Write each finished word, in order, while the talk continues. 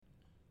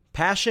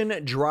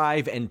Passion,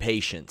 drive, and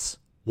patience.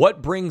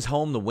 What brings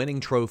home the winning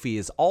trophy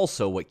is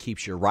also what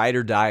keeps your ride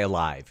or die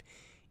alive.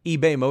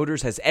 eBay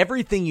Motors has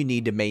everything you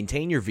need to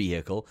maintain your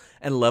vehicle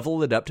and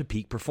level it up to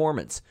peak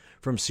performance.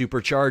 From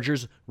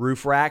superchargers,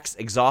 roof racks,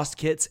 exhaust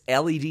kits,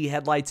 LED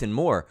headlights, and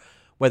more.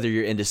 Whether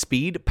you're into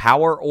speed,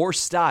 power, or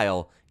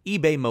style,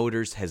 eBay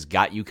Motors has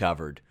got you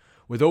covered.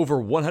 With over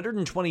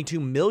 122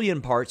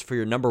 million parts for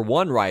your number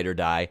one ride or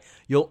die,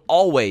 you'll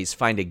always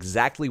find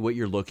exactly what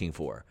you're looking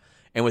for.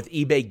 And with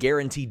eBay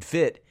Guaranteed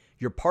Fit,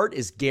 your part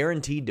is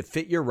guaranteed to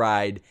fit your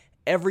ride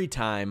every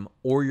time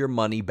or your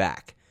money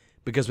back.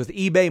 Because with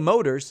eBay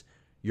Motors,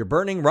 you're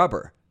burning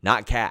rubber,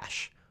 not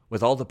cash.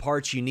 With all the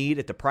parts you need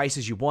at the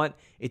prices you want,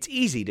 it's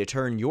easy to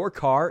turn your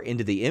car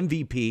into the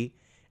MVP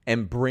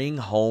and bring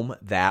home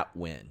that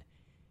win.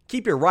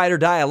 Keep your ride or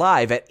die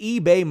alive at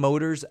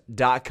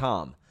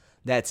ebaymotors.com.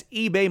 That's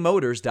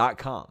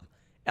ebaymotors.com.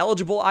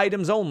 Eligible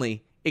items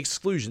only.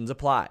 Exclusions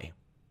apply.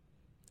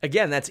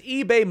 Again, that's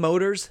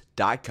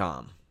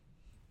ebaymotors.com.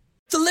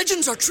 The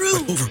legends are true.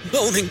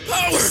 Overwhelming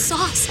power! The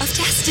sauce of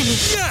destiny.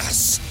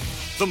 Yes!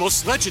 The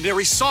most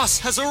legendary sauce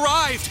has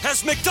arrived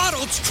as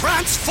McDonald's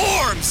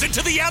transforms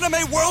into the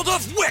anime world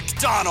of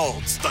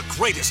WickDonald's. The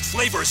greatest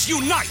flavors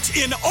unite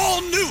in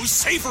all new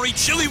savory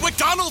chili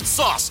McDonald's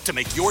sauce to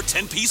make your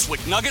 10-piece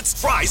Wick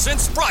Nuggets, fries, and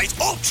Sprite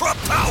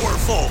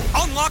ultra-powerful.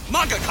 Unlock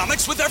manga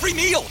comics with every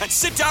meal and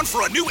sit down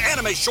for a new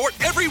anime short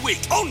every week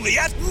only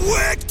at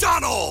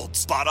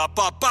WickDonald's.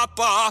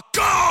 Ba-da-ba-ba-ba,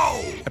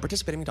 go! At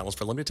participating McDonald's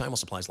for a limited time while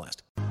supplies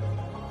last.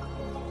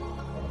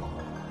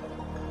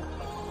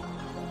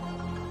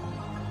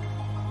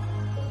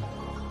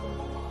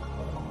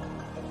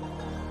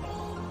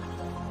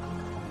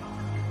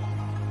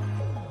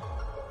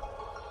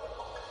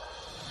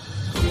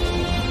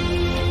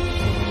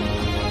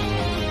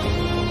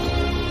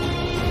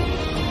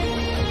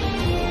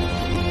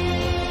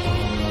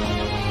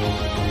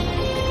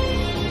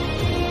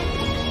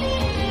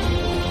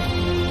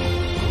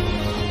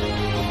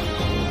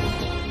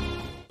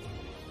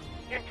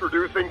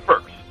 Introducing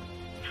first,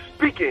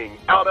 speaking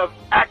out of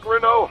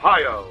Akron,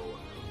 Ohio,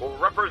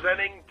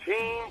 representing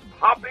Team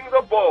Popping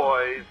the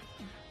Boys,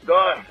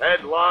 the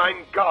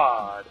headline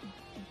god,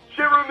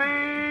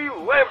 Jeremy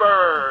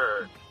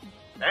Lambert,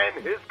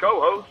 and his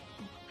co-host,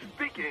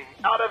 speaking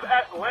out of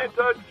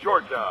Atlanta,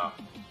 Georgia,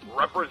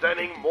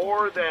 representing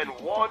more than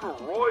one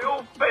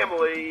royal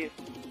family,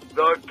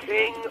 the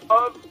king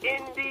of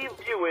indie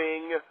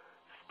viewing,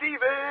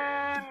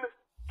 Steven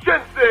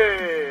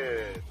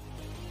Jensen.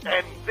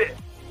 And this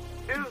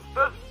is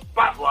the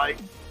Spotlight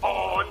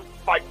on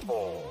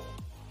Fightful.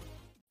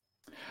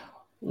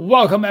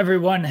 Welcome,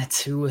 everyone,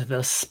 to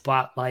the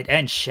Spotlight,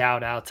 and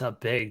shout out to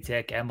Big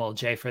Dick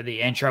MLJ for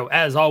the intro.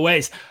 As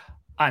always,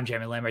 I'm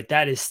Jeremy Lambert.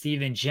 That is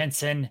Steven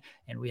Jensen,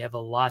 and we have a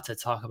lot to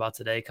talk about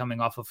today coming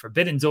off of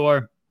Forbidden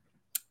Door,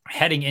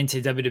 heading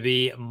into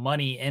WWE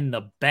Money in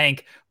the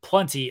Bank.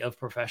 Plenty of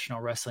professional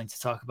wrestling to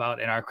talk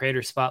about in our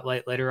Creator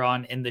Spotlight. Later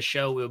on in the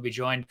show, we'll be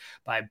joined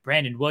by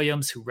Brandon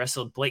Williams, who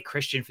wrestled Blake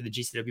Christian for the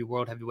GCW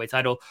World Heavyweight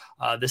title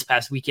this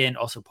past weekend,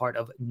 also part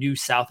of New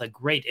South. A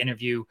great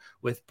interview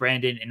with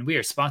Brandon, and we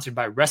are sponsored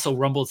by Wrestle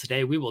Rumble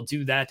today. We will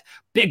do that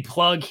big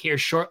plug here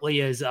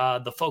shortly as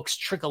the folks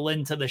trickle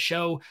into the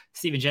show.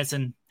 Steven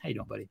Jensen, how you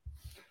doing, buddy?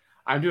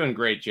 I'm doing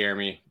great,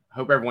 Jeremy.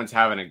 Hope everyone's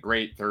having a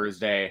great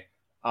Thursday.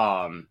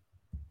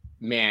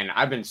 Man,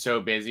 I've been so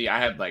busy. I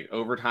had like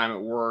overtime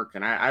at work,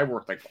 and I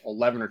worked like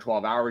 11 or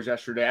 12 hours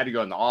yesterday. I had to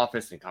go in the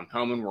office and come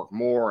home and work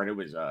more, and it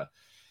was a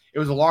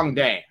long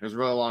day. It was a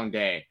really long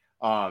day.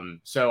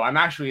 So I'm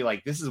actually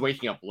like, this is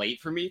waking up late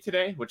for me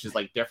today, which is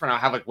like different. I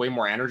have like way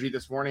more energy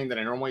this morning than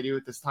I normally do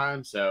at this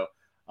time. So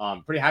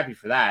pretty happy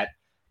for that.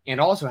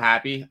 And also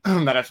happy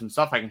that I have some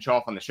stuff I can show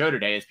off on the show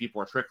today as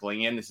people are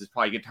trickling in. This is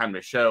probably a good time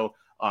to show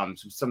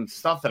some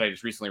stuff that I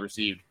just recently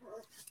received.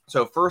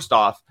 So first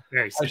off,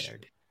 Very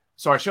scared.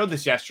 So I showed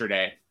this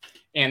yesterday,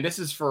 and this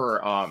is for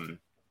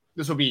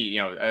this will be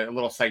a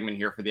little segment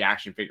here for the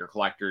action figure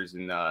collectors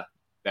and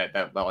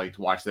that like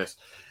to watch this.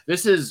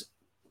 This is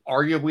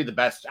arguably the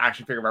best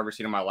action figure I've ever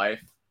seen in my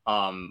life,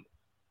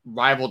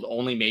 rivaled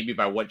only maybe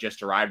by what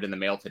just arrived in the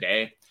mail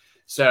today.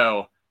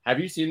 So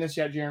have you seen this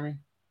yet, Jeremy?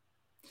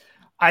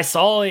 I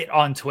saw it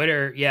on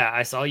Twitter. Yeah,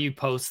 I saw you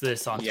post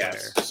this on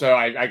Twitter. So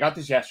I got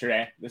this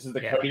yesterday. This is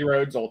the Cody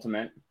Rhodes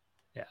Ultimate.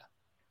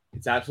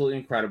 It's absolutely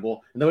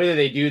incredible. And the way that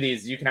they do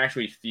these, you can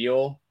actually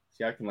feel.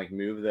 See, I can like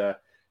move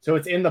so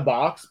it's in the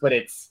box, but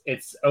it's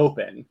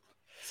open.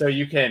 So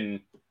you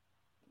can,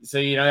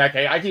 like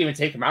I can even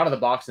take them out of the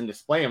box and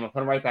display them and put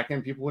them right back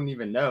in. People wouldn't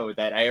even know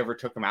that I ever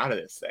took them out of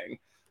this thing.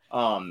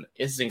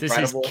 This is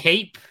incredible.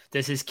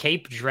 This is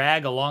cape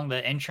drag along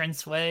the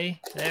entranceway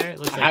there. It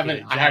looks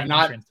I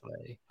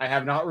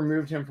have not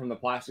removed him from the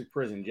plastic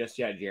prison just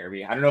yet,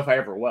 Jeremy. I don't know if I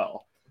ever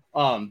will.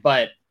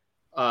 But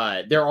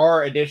there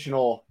are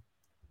additional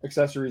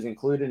accessories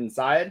included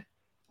inside,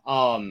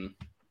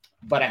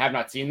 but I have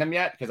not seen them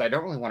yet because I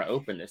don't really want to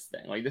open this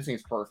thing. Like, this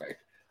thing's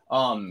perfect.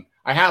 I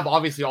have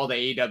obviously all the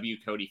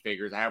AEW Cody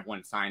figures. I have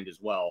one signed as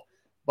well,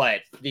 but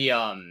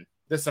the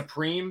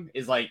Supreme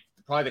is like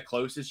probably the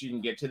closest you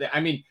can get to that. I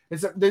mean,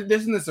 this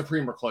and the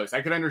Supreme are close.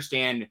 I could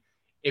understand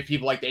if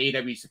people like the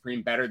AEW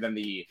Supreme better than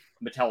the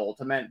Mattel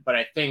Ultimate, but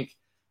I think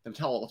the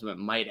Mattel Ultimate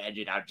might edge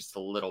it out just a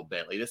little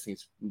bit. Like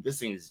this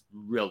thing's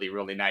really,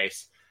 really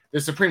nice. The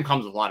Supreme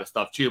comes with a lot of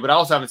stuff too, but I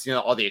also haven't seen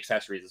all the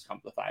accessories that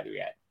come with the 5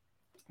 yet.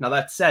 Now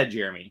that said,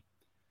 Jeremy,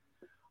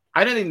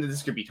 I didn't think that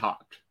this could be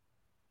topped,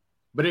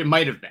 but it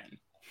might have been.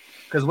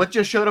 Because what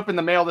just showed up in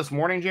the mail this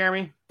morning,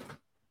 Jeremy?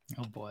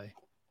 Oh, boy.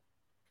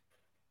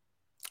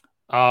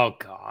 Oh,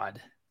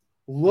 God.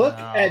 Look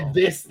at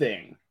this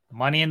thing.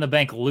 Money in the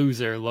Bank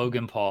loser,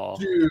 Logan Paul.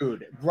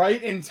 Dude,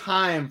 right in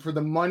time for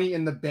the Money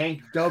in the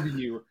Bank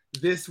W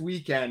this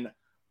weekend,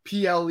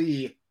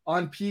 PLE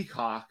on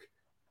Peacock.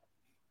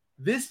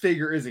 This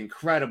figure is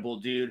incredible,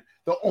 dude.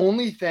 The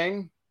only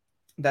thing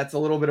that's a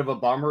little bit of a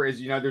bummer is,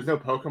 there's no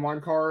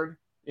Pokemon card,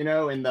 in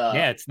the...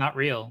 Yeah, it's not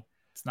real.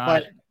 It's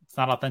not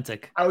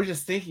authentic. I was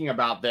just thinking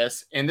about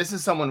this, and this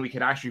is someone we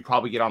could actually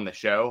probably get on the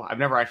show. I've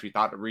never actually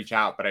thought to reach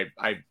out, but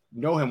I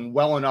know him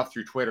well enough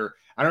through Twitter.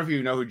 I don't know if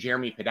you know who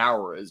Jeremy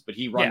Padawer is, but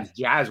he runs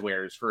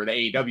Jazzwares for the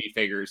AEW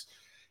figures,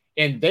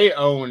 and they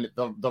own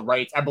the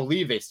rights. I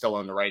believe they still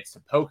own the rights to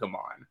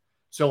Pokemon.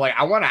 So,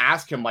 I want to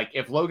ask him,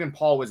 if Logan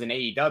Paul was in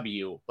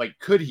AEW,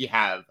 could he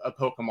have a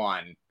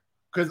Pokemon?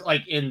 Because,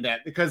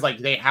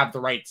 they have the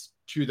rights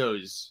to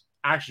those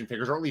action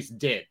figures, or at least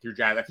did through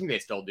Jazz. I think they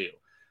still do.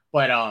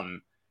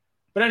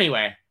 But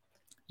anyway,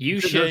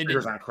 those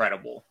figures are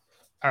incredible.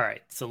 All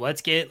right, so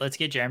let's get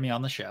Jeremy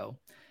on the show,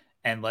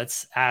 and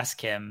let's ask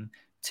him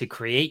to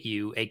create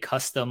you a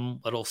custom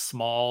little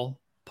small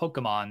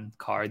Pokemon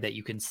card that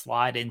you can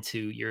slide into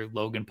your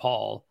Logan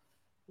Paul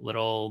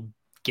little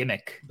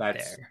gimmick.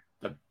 That's there.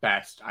 The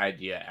best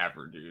idea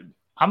ever, dude.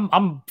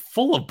 I'm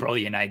full of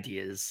brilliant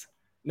ideas.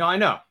 No, I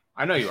know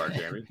you are,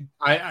 Jeremy.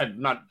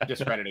 I'm not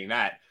discrediting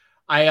that.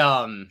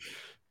 I'm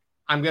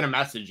going to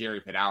message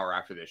Jerry Padawer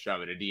after this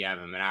show to DM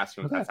him and ask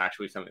him if that's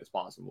actually something that's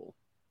possible.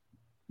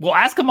 We'll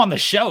ask him on the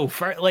show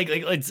for we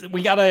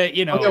got to,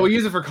 Okay, we'll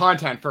use it for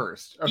content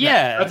first. Okay.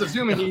 Yeah. That's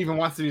assuming he even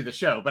wants to do the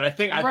show, but I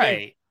think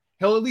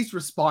he'll at least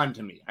respond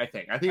to me. I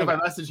think if I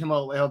message him,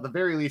 he'll at the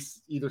very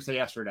least either say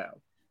yes or no.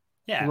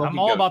 Yeah. I'm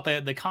all about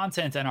the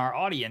content and our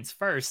audience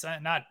first,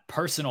 not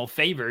personal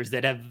favors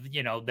that have,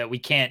 that we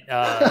can't,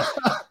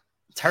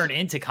 turn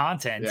into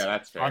content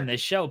on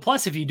this show.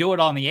 Plus, if you do it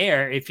on the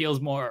air, it feels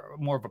more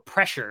of a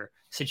pressure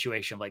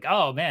situation. Like,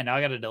 oh man, now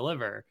I got to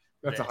deliver.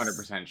 That's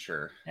 100%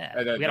 sure. Yeah,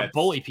 we got to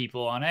bully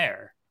people on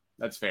air.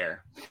 That's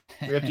fair.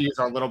 We have to use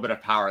our little bit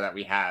of power that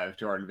we have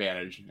to our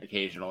advantage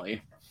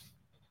occasionally.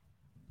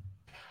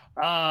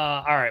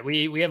 All right,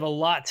 we have a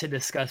lot to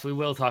discuss. We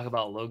will talk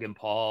about Logan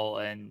Paul,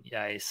 and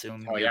I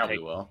assume we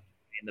will.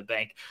 In the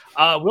bank.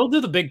 We'll do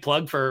the big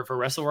plug for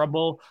Wrestle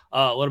Rumble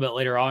a little bit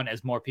later on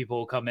as more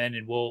people come in,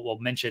 and we'll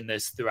mention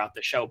this throughout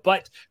the show.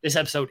 But this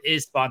episode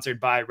is sponsored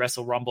by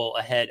Wrestle Rumble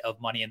ahead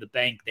of Money in the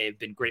Bank. They've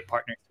been great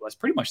partners to us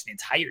pretty much the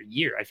entire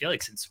year. I feel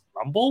like since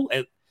Rumble,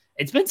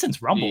 it's been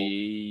since Rumble.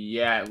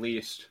 Yeah, at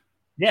least.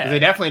 Yeah, they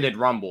definitely did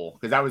Rumble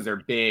because that was their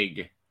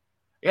big.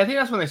 Yeah, I think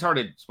that's when they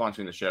started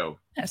sponsoring the show.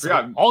 Yeah,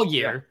 so all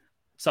year. Yeah.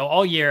 So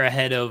all year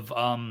ahead of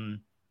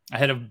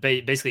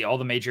basically all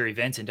the major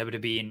events in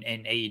WWE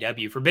and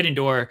AEW. Forbidden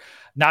Door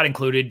not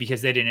included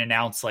because they didn't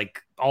announce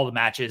all the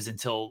matches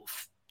until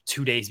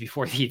 2 days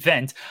before the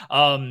event.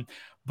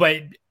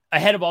 But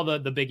ahead of all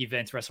the big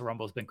events, Wrestle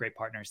Rumble has been great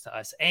partners to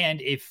us.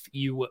 And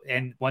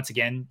once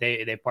again,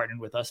 they've partnered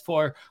with us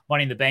for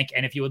Money in the Bank.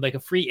 And if you would like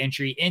a free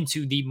entry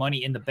into the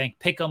Money in the Bank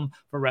pick'em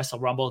for Wrestle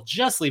Rumble,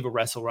 just leave a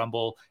Wrestle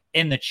Rumble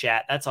in the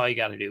chat. That's all you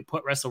got to do.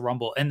 Put Wrestle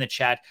Rumble in the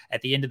chat.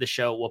 At the end of the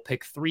show, we'll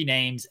pick 3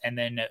 names, and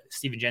then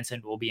Steven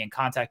Jensen will be in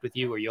contact with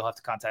you, or you'll have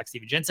to contact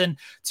Steven Jensen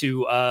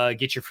to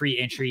get your free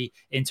entry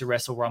into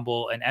Wrestle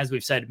Rumble. And as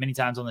we've said many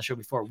times on the show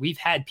before, we've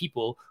had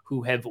people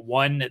who have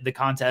won the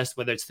contest,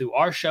 whether it's through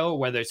our show,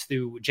 whether it's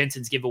through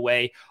Jensen's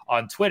giveaway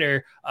on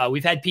Twitter.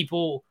 We've had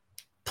people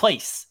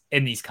place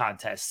in these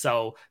contests.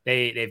 So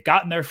they've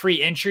gotten their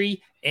free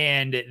entry,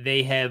 and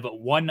they have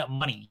won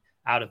money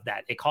out of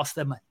that. It cost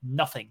them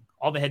nothing.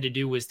 All they had to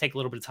do was take a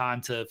little bit of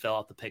time to fill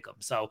out the pick'em.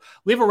 So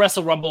leave a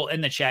Wrestle Rumble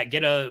in the chat.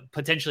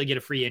 Potentially get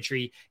a free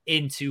entry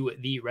into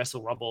the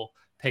Wrestle Rumble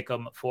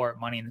pick'em for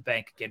Money in the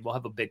Bank. Again, we'll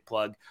have a big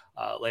plug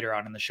later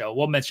on in the show.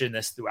 We'll mention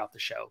this throughout the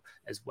show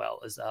as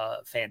well as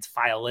fans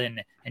file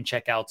in and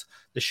check out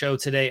the show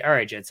today. All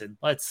right, Jensen,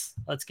 let's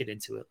get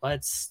into it.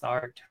 Let's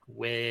start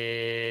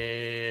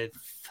with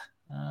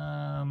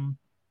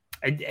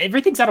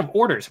everything's out of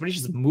order. Somebody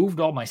just moved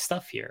all my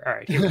stuff here. All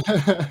right, here we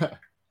go.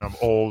 I'm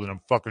old and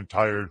I'm fucking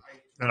tired,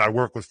 and I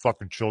work with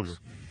fucking children.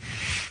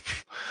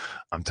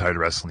 I'm tired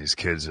of wrestling these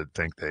kids that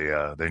think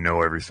they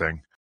know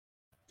everything.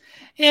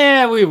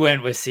 Yeah, we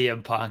went with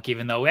CM Punk,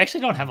 even though we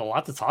actually don't have a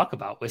lot to talk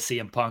about with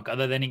CM Punk,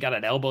 other than he got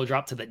an elbow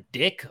drop to the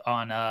dick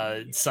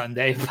on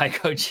Sunday by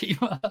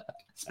Kojima.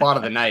 Spot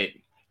of the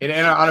night, and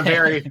on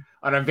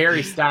a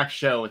very stacked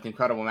show with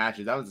incredible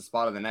matches. That was the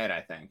spot of the night,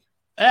 I think.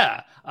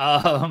 Yeah.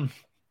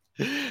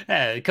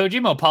 Yeah,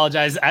 Kojima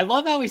apologized. I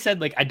love how he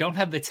said, I don't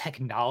have the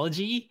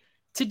technology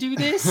to do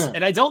this.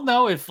 And I don't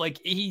know if like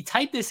he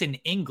typed this in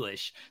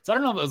English. So I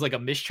don't know if it was like a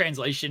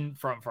mistranslation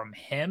from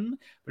him,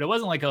 but it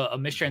wasn't like a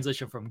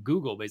mistranslation from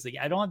Google. But it's like,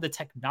 I don't have the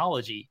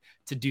technology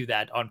to do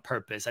that on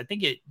purpose. I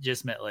think it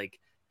just meant like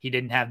he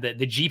didn't have the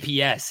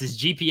GPS. His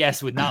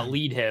GPS would not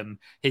lead him,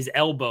 his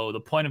elbow, the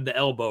point of the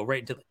elbow, right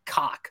into the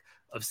cock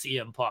of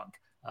CM Punk.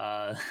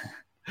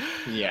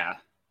 Yeah.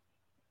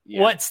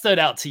 What stood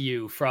out to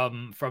you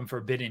from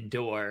Forbidden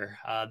Door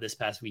this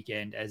past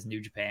weekend as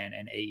New Japan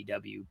and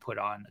AEW put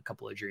on a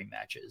couple of dream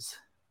matches?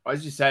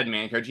 As you said,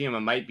 man,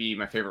 Kojima might be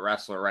my favorite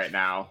wrestler right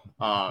now.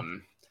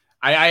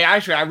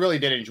 I really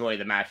did enjoy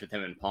the match with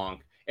him and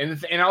Punk.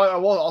 And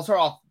I'll start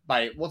off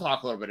we'll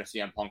talk a little bit of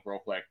CM Punk real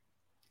quick.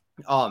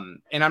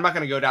 And I'm not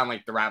going to go down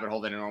like the rabbit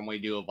hole that I normally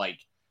do of like,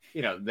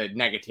 the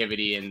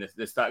negativity and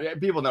this stuff.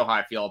 People know how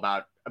I feel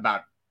about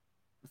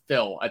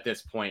Phil at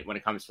this point when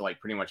it comes to like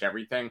pretty much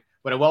everything.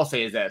 What I will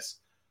say is this: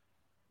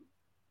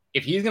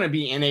 if he's going to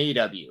be in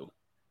AEW,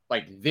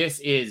 like this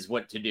is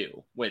what to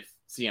do with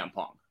CM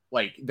Punk.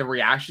 Like the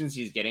reactions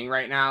he's getting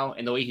right now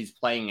and the way he's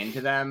playing into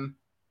them,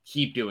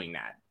 keep doing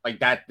that. Like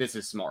that, this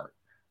is smart.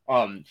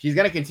 He's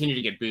going to continue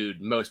to get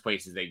booed most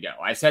places they go.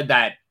 I said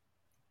that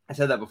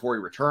before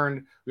he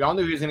returned. We all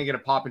knew he was going to get a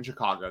pop in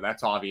Chicago.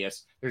 That's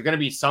obvious. There's going to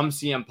be some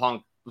CM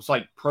Punk, it's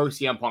like pro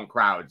CM Punk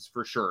crowds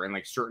for sure in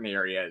like certain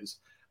areas.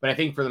 But I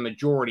think for the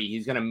majority,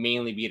 he's going to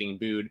mainly be getting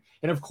booed.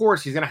 And of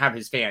course, he's going to have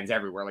his fans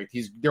everywhere. Like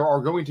there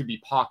are going to be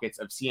pockets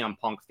of CM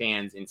Punk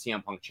fans and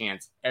CM Punk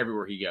chants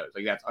everywhere he goes.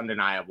 Like that's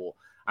undeniable.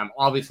 I'm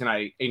obviously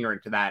not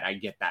ignorant to that. I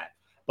get that.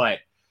 But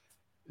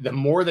the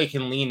more they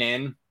can lean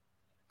in,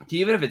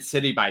 even if it's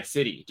city by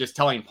city, just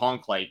telling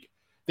Punk, like,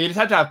 they just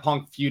have to have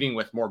Punk feuding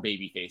with more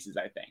baby faces,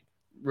 I think.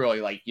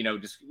 Really, like,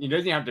 just he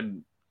doesn't have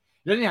to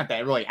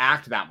really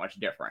act that much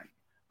different.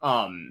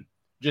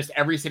 Just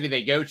every city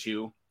they go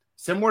to,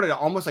 similar to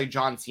almost like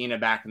John Cena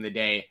back in the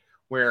day,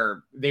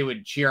 where they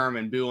would cheer him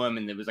and boo him,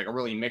 and it was like a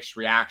really mixed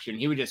reaction.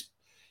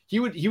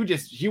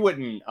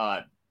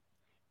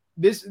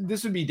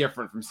 This would be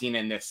different from Cena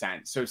in this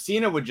sense. So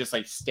Cena would just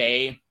like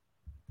stay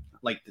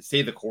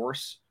the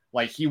course.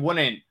 Like he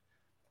wouldn't,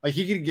 like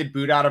he could get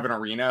booed out of an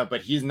arena,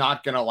 but he's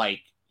not gonna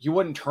like, he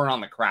wouldn't turn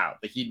on the crowd.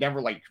 Like he'd never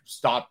like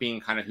stop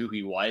being kind of who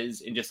he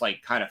was and just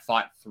like kind of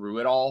fought through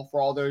it all for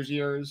all those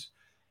years.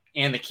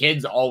 And the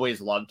kids always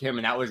loved him,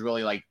 and that was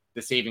really like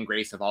the saving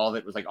grace of all of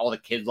it. Was like all the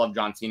kids loved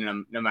John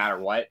Cena no matter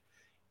what.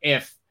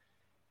 If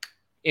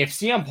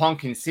CM Punk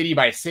can city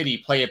by city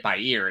play it by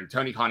ear, and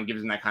Tony Khan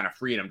gives him that kind of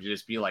freedom to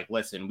just be like,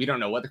 listen, we don't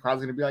know what the crowd's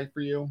going to be like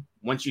for you.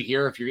 Once you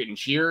hear if you're getting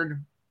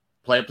cheered,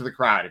 play up to the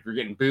crowd. If you're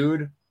getting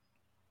booed,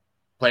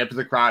 play up to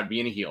the crowd,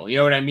 being a heel. You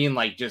know what I mean?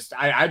 Like just,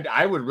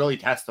 I would really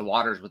test the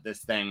waters with this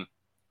thing,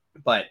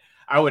 but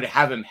I would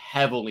have him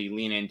heavily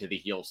lean into the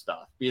heel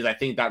stuff because I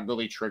think that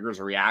really triggers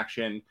a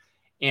reaction.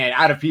 And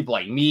out of people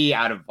like me,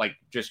 out of like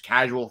just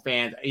casual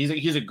fans,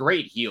 he's a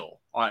great heel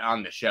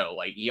on the show.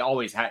 Like he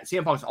always had,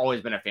 CM Punk's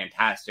always been a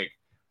fantastic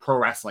pro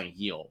wrestling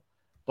heel.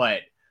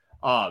 But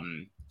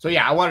so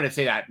yeah, I wanted to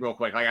say that real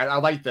quick. Like I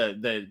like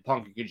the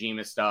Punk and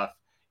Kojima stuff,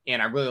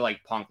 and I really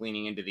like Punk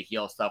leaning into the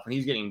heel stuff when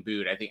he's getting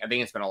booed. I think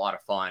it's been a lot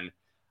of fun.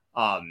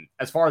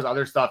 As far as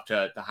other stuff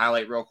to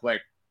highlight real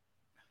quick,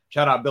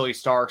 shout out Billy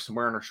Starks. I'm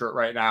wearing her shirt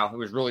right now. It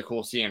was really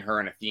cool seeing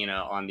her and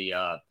Athena on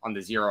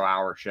the 0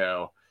 Hour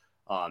show.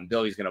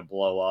 Billy's gonna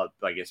blow up.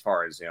 Like as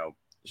far as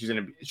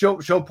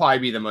she'll probably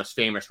be the most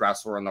famous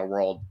wrestler in the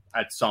world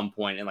at some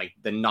point in like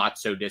the not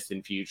so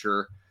distant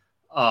future.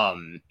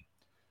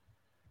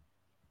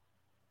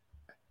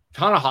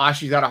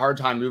 Tanahashi's got a hard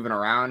time moving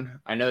around.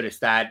 I noticed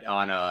that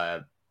on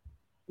I've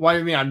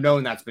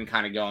known that's been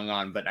kind of going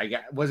on, but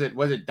was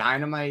it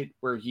Dynamite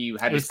where he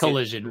had his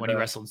Collision when he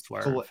wrestled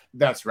Swerve.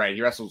 That's right.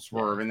 He wrestled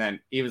Swerve, and then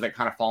he was like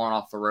kind of falling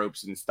off the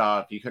ropes and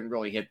stuff. He couldn't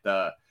really hit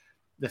the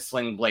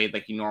sling blade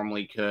like he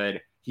normally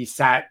could. He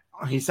sat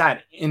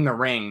in the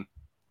ring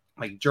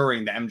like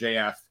during the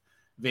MJF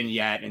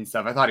vignette and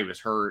stuff. I thought he was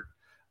hurt.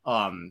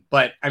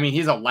 But I mean,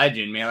 he's a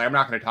legend, man. Like, I'm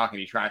not going to talk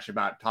any trash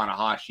about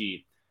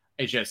Tanahashi.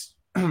 It's just,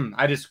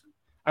 I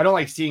don't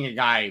like seeing a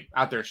guy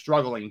out there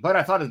struggling, but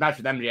I thought his match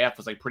with MJF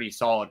was like pretty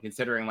solid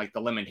considering like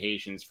the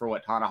limitations for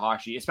what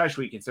Tanahashi,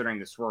 especially considering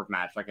the Swerve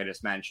match, like I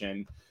just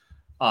mentioned.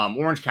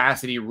 Orange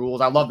Cassidy rules.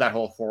 I love that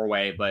whole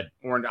 4-way, but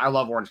I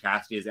love Orange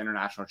Cassidy as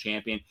international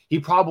champion. He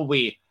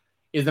probably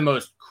is the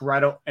most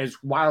credible, as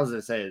wild as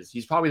this is,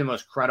 he's probably the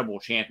most credible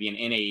champion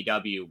in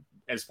AEW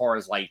as far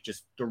as like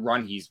just the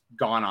run he's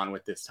gone on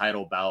with this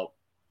title belt.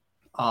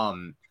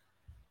 And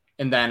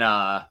then,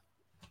 I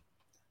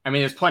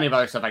mean, there's plenty of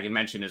other stuff I can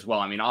mention as well.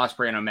 I mean,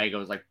 Ospreay and Omega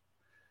was like,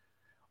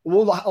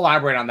 we'll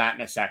elaborate on that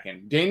in a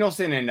second.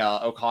 Danielson and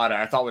Okada,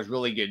 I thought was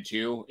really good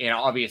too. And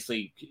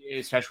obviously,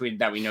 especially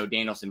that we know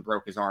Danielson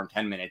broke his arm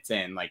 10 minutes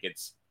in. Like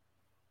it's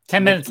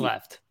 10 minutes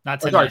left.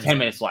 Not 10 sorry, minutes 10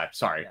 minutes left.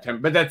 Sorry. Yeah.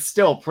 But that's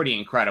still pretty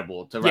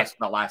incredible to rest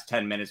the last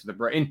 10 minutes of the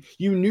break. And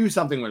you knew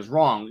something was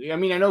wrong. I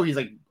mean, I know he's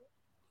like,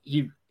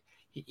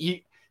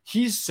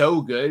 he's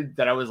so good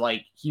that I was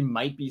like, he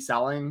might be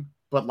selling,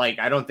 but like,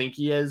 I don't think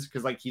he is.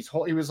 Cause like he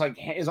was like,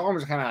 his arm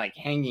was kind of like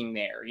hanging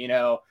there,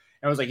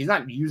 And I was like, he's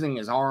not using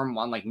his arm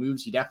on like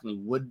moves he definitely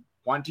would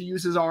want to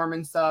use his arm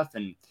and stuff.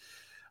 And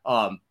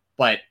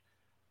but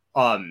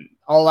I'll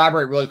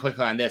elaborate really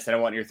quickly on this, and I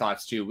want your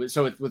thoughts too.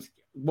 So with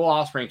Will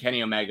Ospreay and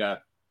Kenny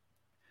Omega,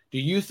 do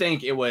you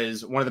think it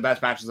was one of the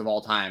best matches of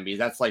all time? Because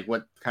that's like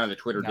what kind of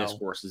the Twitter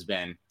discourse has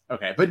been.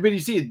 Okay, but you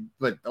see,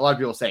 but a lot of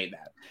people saying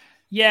that.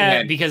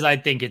 Yeah, because I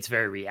think it's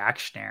very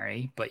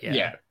reactionary. But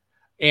yeah.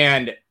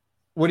 And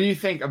what do you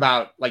think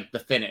about like the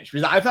finish?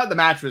 Because I thought the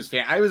match was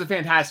it was a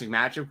fantastic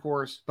match, of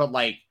course, but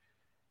like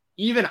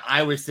even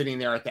I was sitting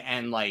there at the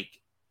end, like,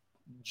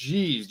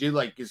 geez, dude,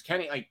 like is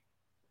Kenny like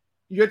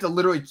you have to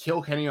literally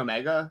kill Kenny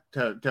Omega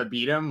to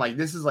beat him? Like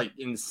this is like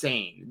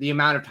insane. The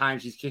amount of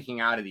times he's kicking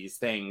out of these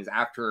things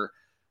after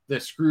the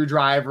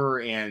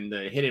screwdriver and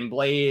the hidden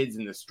blades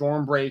and the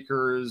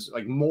stormbreakers,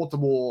 like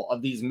multiple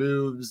of these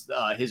moves.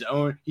 His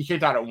own, he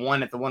kicked out at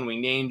one at the One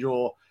Winged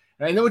Angel.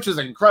 And I know which was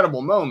an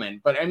incredible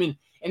moment, but I mean,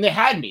 and they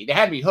had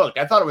me hooked.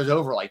 I thought it was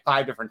over like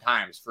 5 different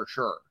times for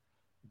sure.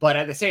 But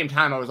at the same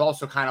time, I was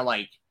also kind of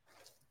like,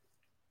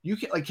 you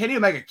can like Kenny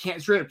Omega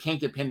straight up can't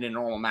get pinned in a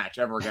normal match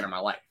ever again in my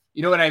life.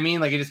 You know what I mean?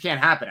 Like it just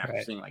can't happen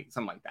after seeing like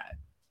something like that.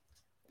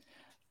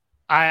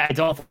 I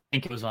don't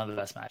think it was one of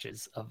the best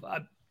matches of.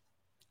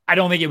 I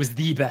don't think it was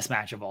the best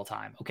match of all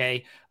time.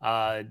 Okay,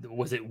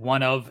 was it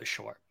one of?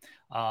 Sure.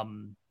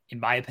 In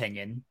my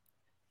opinion,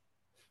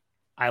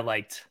 I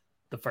liked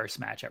the first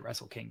match at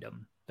Wrestle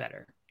Kingdom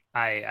better.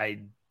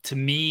 To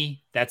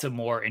me, that's a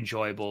more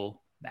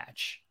enjoyable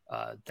match.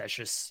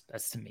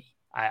 That's to me.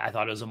 I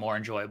thought it was a more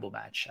enjoyable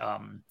match.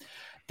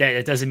 That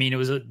it doesn't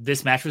mean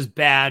this match was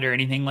bad or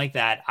anything like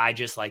that. I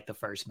just like the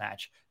first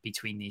match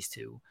between these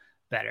two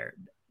better.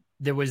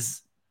 There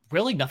was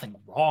really nothing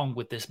wrong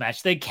with this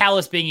match. The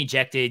Callis being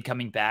ejected,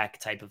 coming back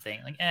type of thing.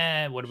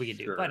 Like, what are we gonna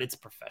do? Sure. But it's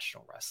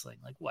professional wrestling.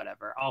 Like,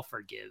 whatever. I'll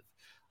forgive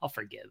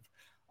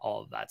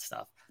all of that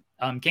stuff.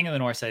 King of the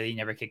North said he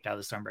never kicked out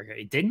of the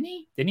Stormbreaker. Didn't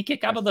he? Didn't he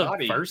kick out of the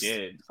first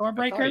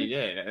Stormbreaker?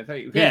 I thought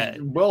he did. Yeah.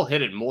 Will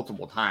hit it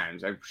multiple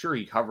times. I'm sure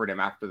he covered him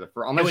after the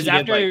first. It was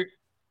after.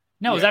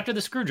 It was after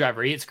the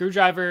screwdriver. He hit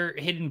screwdriver,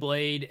 hidden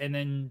blade, and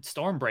then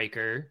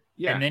Stormbreaker.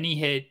 Yeah. And then he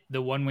hit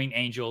the One Winged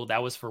Angel.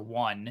 That was for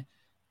 1.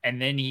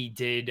 And then he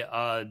did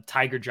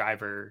Tiger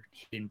Driver,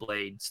 hidden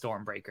blade,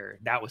 Stormbreaker.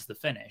 That was the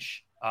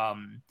finish. How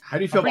do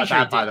you feel about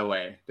that, by the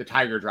way? The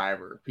Tiger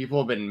Driver. People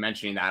have been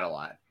mentioning that a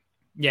lot.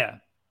 Yeah.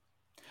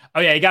 Oh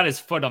yeah, he got his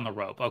foot on the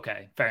rope.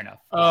 Okay, fair enough.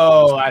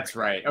 Oh, that's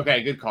right.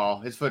 Okay, good call.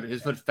 His foot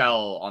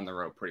fell on the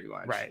rope pretty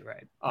much. Right.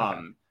 Okay.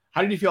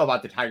 How did you feel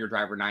about the Tiger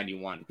Driver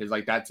 91? Because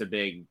like that's a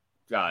big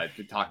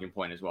talking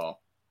point as well.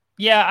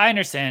 Yeah, I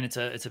understand.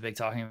 It's a big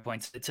talking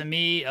point to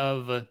me.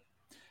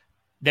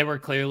 They were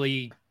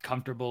clearly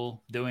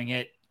comfortable doing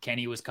it.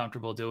 Kenny was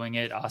comfortable doing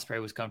it.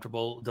 Ospreay was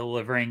comfortable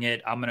delivering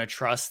it. I'm gonna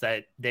trust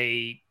that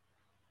they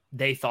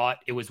thought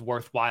it was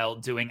worthwhile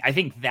doing. I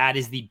think that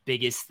is the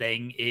biggest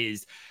thing.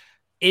 Is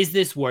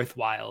this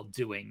worthwhile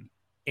doing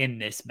in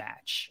this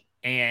match?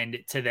 And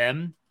to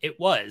them, it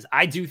was.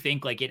 I do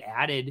think like it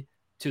added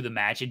to the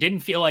match. It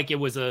didn't feel like it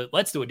was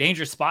let's do a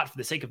dangerous spot for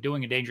the sake of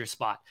doing a dangerous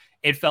spot.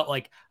 It felt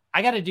like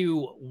I got to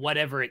do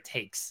whatever it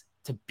takes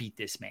to beat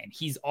this man.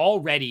 He's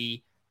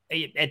already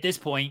at this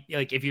point,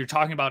 like if you're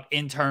talking about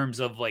in terms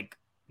of like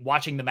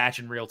watching the match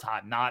in real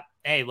time, not,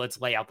 hey,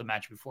 let's lay out the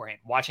match beforehand,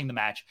 watching the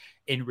match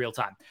in real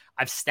time.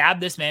 I've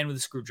stabbed this man with a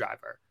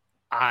screwdriver.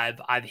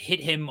 I've hit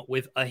him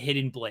with a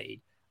hidden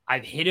blade.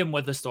 I've hit him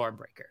with a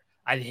Stormbreaker.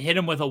 I've hit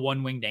him with a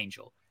One Winged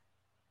Angel.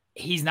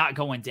 He's not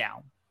going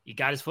down. He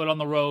got his foot on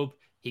the rope.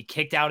 He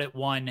kicked out at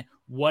 1.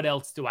 What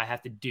else do I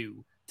have to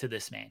do to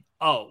this man?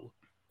 Oh,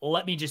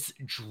 let me just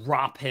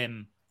drop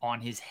him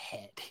on his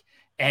head.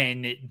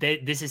 And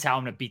this is how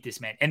I'm going to beat this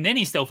man. And then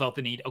he still felt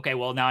the need. Okay,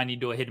 well, now I need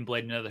to do a hidden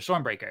blade and another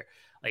Stormbreaker.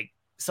 Like,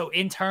 so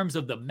in terms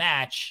of the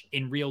match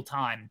in real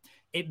time,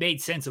 it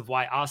made sense of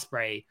why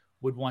Ospreay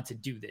would want to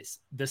do this.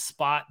 The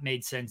spot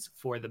made sense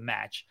for the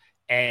match.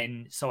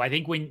 And so I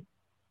think when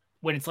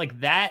it's like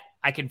that,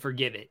 I can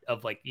forgive it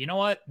of like, you know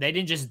what? They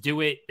didn't just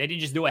do it. They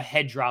didn't just do a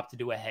head drop to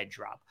do a head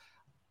drop.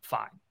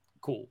 Fine.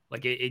 Cool.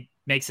 Like it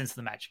makes sense to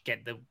the match.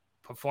 Again, the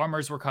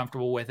performers were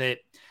comfortable with it.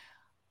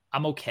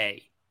 I'm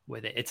okay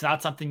with it. It's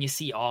not something you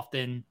see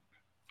often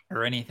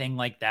or anything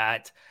like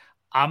that.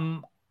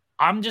 I'm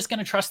just going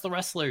to trust the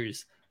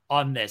wrestlers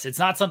on this. It's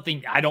not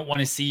something I don't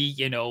want to see,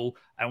 I don't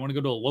want to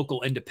go to a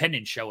local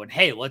independent show and,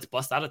 hey, let's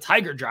bust out a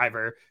Tiger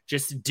Driver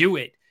just to do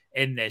it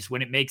in this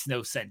when it makes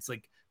no sense.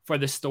 Like for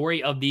the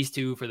story of these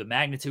two, for the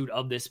magnitude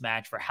of this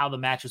match, for how the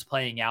match was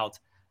playing out,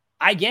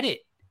 I get it.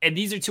 And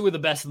these are two of the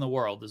best in the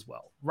world as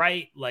well,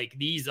 right? Like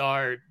these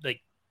are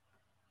like,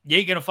 you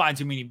ain't going to find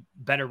too many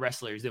better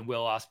wrestlers than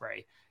Will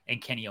Ospreay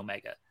and Kenny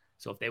Omega.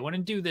 So if they want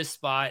to do this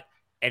spot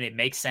and it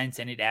makes sense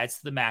and it adds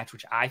to the match,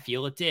 which I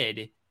feel it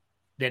did,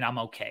 then I'm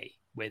okay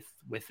with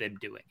them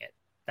doing it.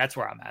 That's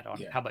where I'm at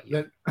on it. How about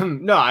you?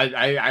 No,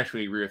 I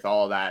actually agree with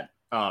all of that.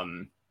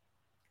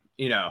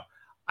 You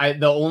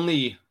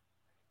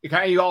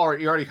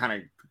already kind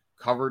of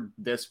covered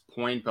this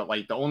point, but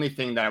like the only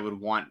thing that I would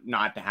want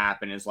not to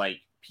happen is like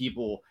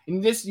people,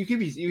 and this you could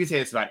say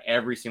this about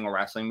every single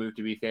wrestling move,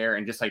 to be fair,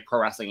 and just like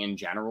pro wrestling in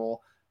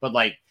general. But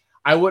like,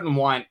 I wouldn't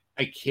want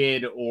a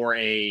kid or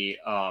a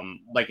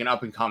like an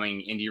up and coming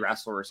indie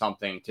wrestler or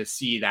something to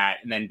see that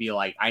and then be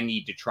like, I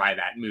need to try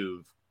that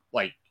move,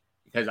 like,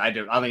 because I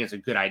think it's a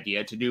good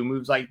idea to do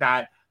moves like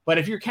that. But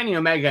if you're Kenny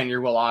Omega and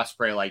you're Will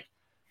Ospreay, like,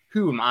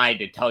 who am I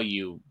to tell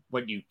you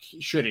what you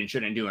should and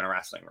shouldn't do in a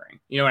wrestling ring?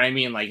 You know what I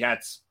mean? Like,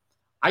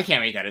 I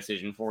can't make that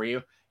decision for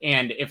you.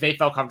 And if they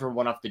felt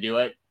comfortable enough to do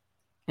it,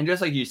 and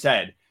just like you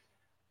said,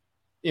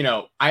 you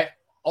know,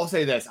 I'll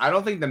say this. I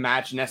don't think the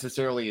match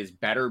necessarily is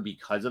better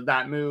because of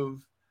that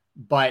move,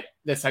 but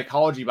the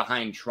psychology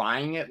behind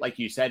trying it, like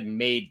you said,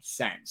 made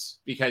sense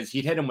because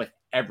he'd hit him with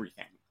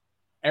everything.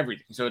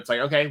 So it's like,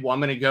 okay, well, I'm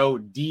going to go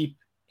deep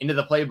into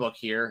the playbook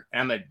here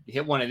and I'm going to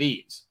hit one of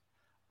these.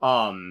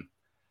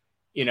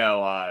 You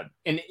know,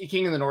 and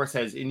King of the North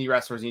says indie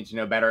wrestlers need to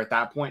know better at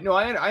that point. No,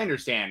 I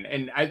understand.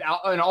 And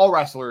all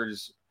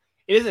wrestlers,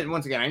 it isn't,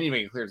 once again, I need to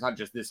make it clear, it's not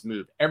just this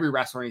move. Every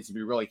wrestler needs to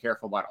be really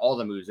careful about all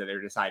the moves that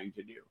they're deciding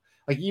to do.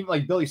 Like, even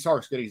like Billy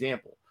Stark's a good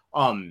example.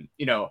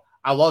 You know,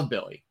 I love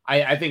Billy.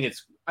 I think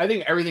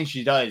everything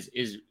she does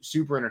is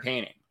super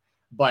entertaining,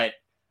 but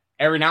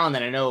every now and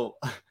then I know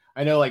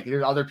like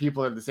there's other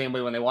people that are the same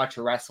way when they watch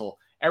her wrestle.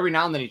 Every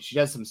now and then she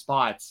does some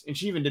spots, and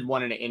she even did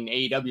one in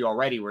AEW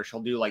already where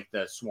she'll do like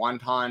the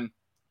swanton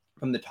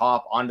from the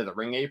top onto the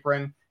ring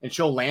apron, and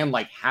she'll land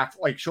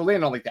she'll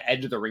land on like the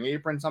edge of the ring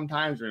apron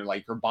sometimes, where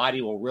like her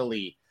body will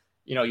really,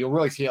 you know, you'll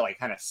really see it like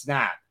kind of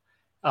snap,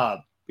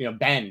 you know,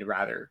 bend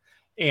rather.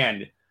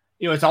 And,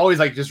 you know, it's always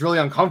like just really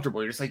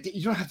uncomfortable. You're just like,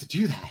 you don't have to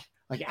do that.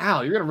 Like,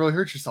 ow, you're going to really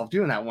hurt yourself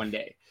doing that one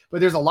day. But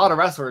there's a lot of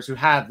wrestlers who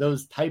have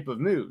those type of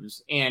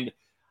moves. And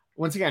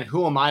once again,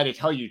 who am I to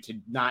tell you to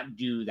not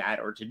do that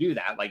or to do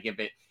that? Like,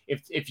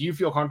 if you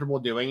feel comfortable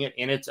doing it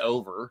and it's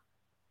over,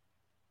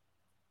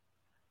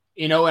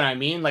 you know what I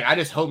mean? Like, I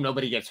just hope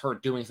nobody gets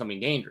hurt doing something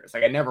dangerous.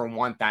 Like, I never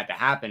want that to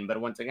happen.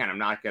 But once again, I'm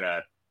not going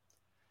to,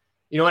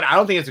 you know what? I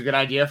don't think it's a good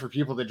idea for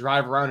people to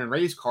drive around in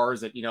race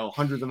cars at, you know,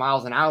 hundreds of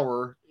miles an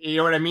hour. You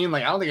know what I mean?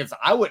 Like,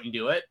 I wouldn't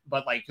do it,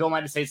 but like, who am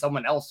I to say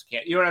someone else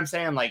can't? You know what I'm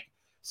saying? Like,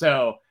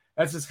 so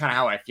that's just kind of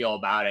how I feel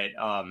about it.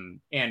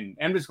 And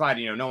I'm just glad,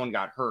 you know, no one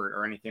got hurt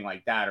or anything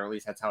like that, or at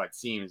least that's how it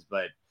seems.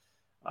 But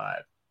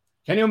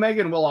Kenny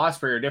Omega and Will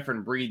Ospreay are a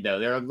different breed, though.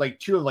 They're like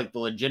two of like the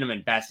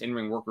legitimate best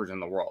in-ring workers in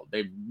the world.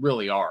 They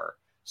really are.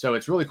 So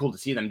it's really cool to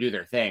see them do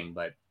their thing.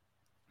 But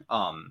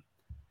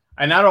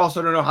and I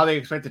also don't know how they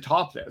expect to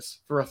top this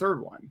for a third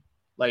one.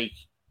 Like,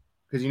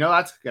 because you know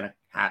that's gonna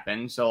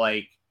happen. So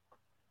like,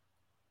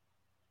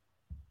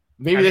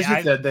 maybe this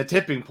is the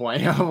tipping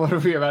point. What are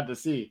we about to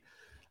see?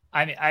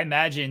 I mean, I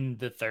imagine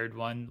the third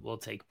one will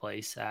take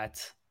place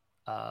at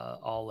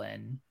All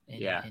In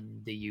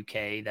the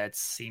UK. That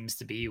seems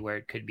to be where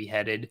it could be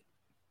headed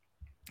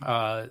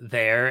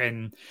there.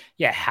 And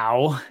yeah,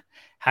 how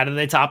do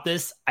they top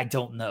this? I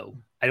don't know.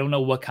 I don't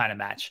know what kind of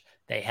match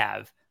they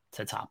have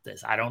to top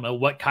this. I don't know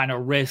what kind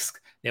of risk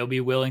they'll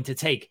be willing to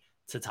take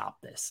to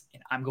top this.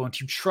 And I'm going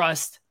to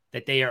trust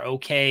that they are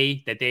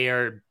okay, that they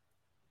are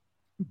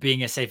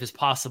being as safe as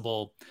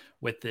possible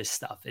with this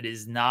stuff. It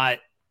is not,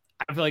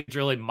 I feel like it's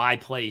really my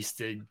place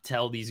to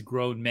tell these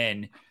grown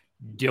men,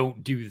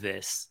 don't do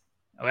this.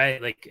 All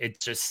right. Like,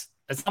 it's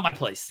not my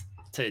place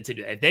to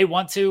do it. If they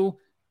want to,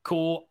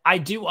 cool. I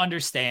do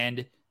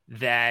understand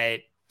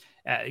that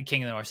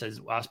King of the North says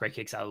Ospreay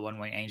kicks out of One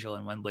Wing Angel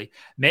and Wembley.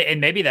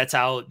 And maybe that's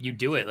how you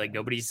do it. Like,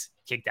 nobody's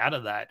kicked out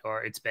of that,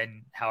 or it's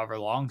been however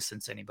long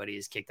since anybody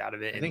is kicked out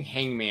of it. I think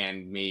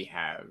Hangman may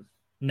have.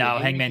 No,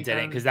 Hangman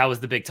didn't, because that was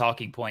the big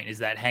talking point, is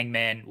that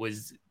Hangman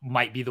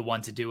might be the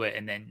one to do it,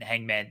 and then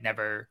Hangman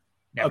never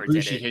did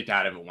it. Kicked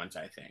out of it once,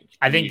 I think.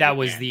 I think that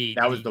was the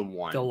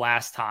one, the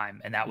last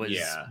time, and that was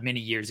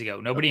many years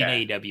ago. Nobody in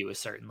AEW has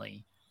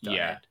certainly done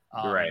it.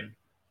 You're right.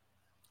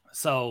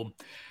 So,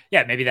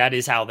 yeah, maybe that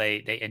is how they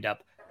end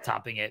up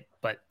topping it.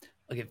 But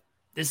look, if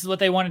this is what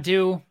they want to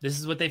do, this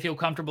is what they feel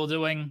comfortable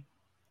doing,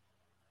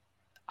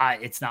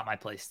 it's not my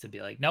place to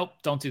be like, nope,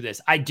 don't do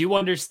this. I do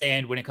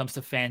understand when it comes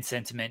to fan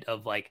sentiment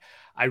of like,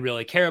 I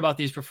really care about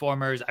these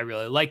performers. I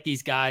really like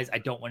these guys. I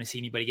don't want to see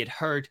anybody get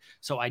hurt.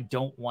 So I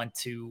don't want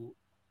to,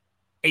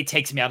 it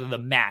takes me out of the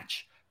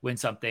match when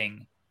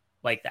something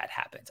like that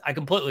happens. I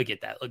completely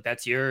get that. Look,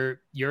 that's your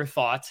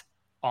thought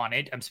on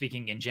it. I'm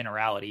speaking in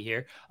generality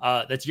here.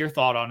 That's your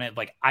thought on it.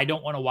 Like, I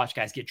don't want to watch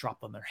guys get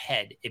dropped on their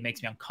head. It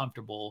makes me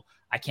uncomfortable.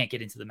 I can't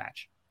get into the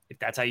match. If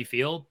that's how you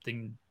feel,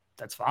 then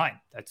that's fine.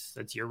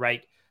 That's your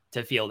right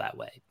to feel that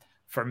way.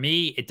 For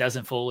me, it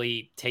doesn't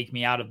fully take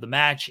me out of the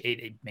match.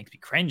 It makes me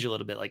cringe a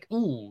little bit, like,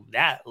 ooh,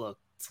 that looks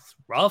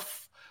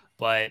rough.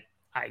 But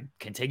I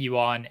continue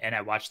on and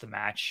I watch the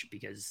match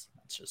because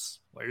that's just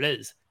what it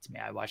is to me.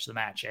 I watch the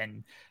match,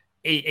 and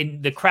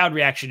the crowd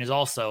reaction is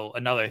also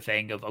another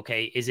thing of,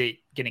 okay, is it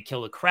going to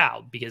kill the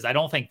crowd? Because I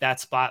don't think that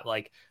spot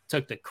like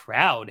took the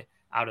crowd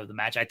out of the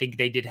match. I think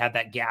they did have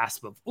that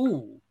gasp of,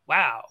 ooh,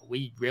 wow,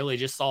 we really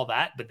just saw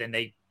that. But then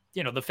they,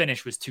 you know, the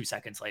finish was 2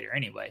 seconds later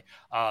anyway.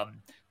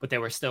 But they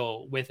were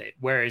still with it.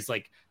 Whereas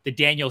like the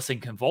Danielson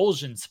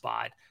convulsion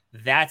spot,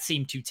 that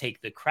seemed to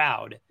take the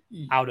crowd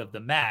out of the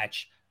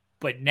match.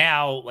 But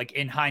now, like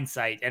in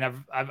hindsight,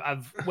 and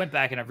I've went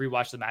back and I've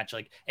rewatched the match,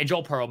 like, and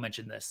Joel Pearl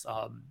mentioned this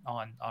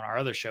on our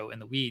other show, In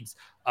the Weeds.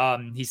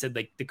 He said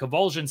like the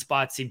convulsion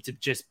spot seemed to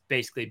just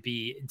basically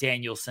be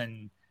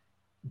Danielson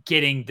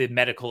getting the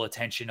medical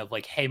attention of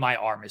like, hey, my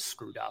arm is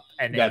screwed up,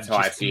 and then that's how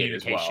I see it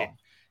as well.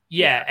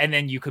 Yeah, and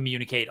then you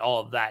communicate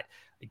all of that.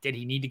 Like, did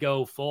he need to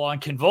go full on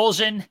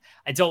convulsion?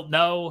 I don't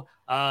know,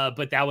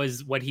 but that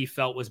was what he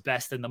felt was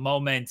best in the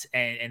moment,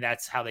 and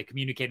that's how they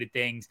communicated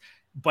things.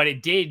 But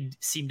it did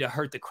seem to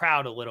hurt the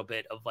crowd a little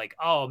bit of like,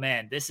 oh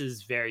man, this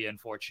is very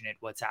unfortunate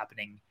what's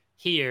happening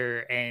here.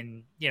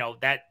 And, you know,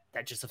 that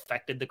just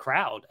affected the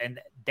crowd. And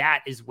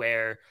that is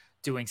where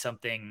doing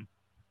something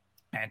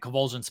and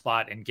convulsion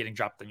spot and getting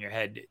dropped on your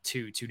head,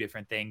 two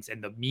different things.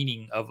 And the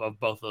meaning of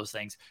both of those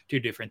things,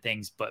 two different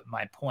things. But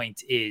my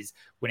point is,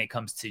 when it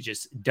comes to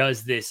just,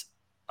 does this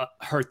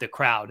hurt the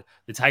crowd?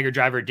 The Tiger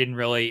Driver didn't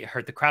really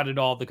hurt the crowd at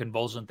all. The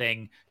convulsion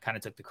thing kind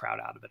of took the crowd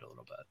out of it a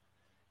little bit.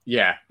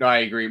 Yeah, no, I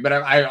agree. But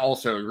I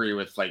also agree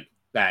with like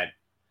that.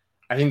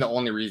 I think the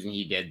only reason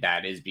he did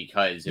that is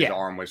because his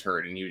arm was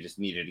hurt and he just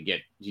needed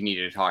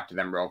to talk to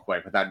them real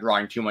quick without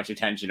drawing too much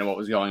attention to what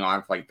was going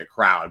on for like the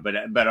crowd.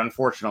 But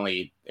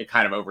unfortunately, it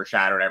kind of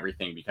overshadowed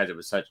everything because it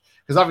was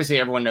because obviously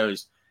everyone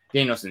knows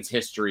Danielson's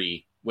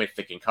history with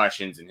the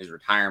concussions and his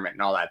retirement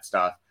and all that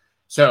stuff.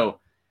 So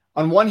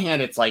on one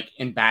hand, it's like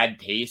in bad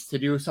taste to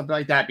do something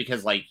like that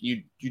because like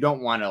you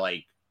don't want to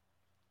like,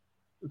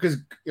 because,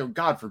 you know,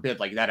 God forbid,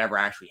 like that ever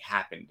actually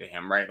happened to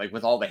him, right? Like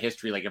with all the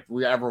history, like if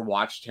we ever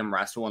watched him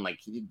wrestle and like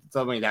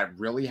something that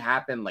really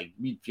happened, like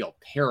we'd feel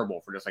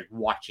terrible for just like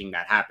watching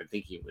that happen,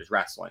 thinking it was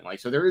wrestling. Like,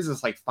 so there is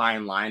this like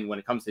fine line when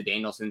it comes to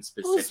Danielson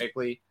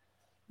specifically.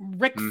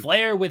 Ric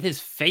Flair with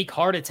his fake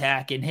heart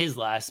attack in his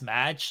last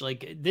match,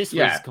 like this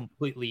was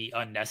completely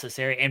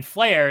unnecessary. And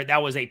Flair,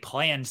 that was a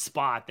planned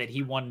spot that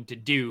he wanted to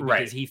do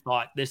because he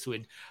thought this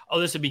would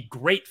be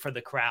great for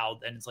the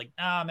crowd. And it's like,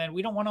 nah, man,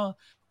 we don't want to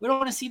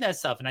see that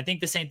stuff. And I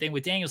think the same thing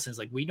with Danielson's,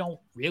 like, we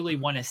don't really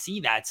want to see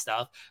that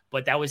stuff,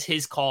 but that was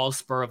his call,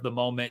 spur of the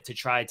moment, to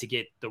try to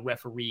get the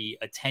referee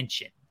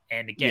attention.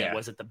 And again,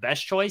 was it the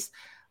best choice?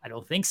 I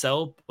don't think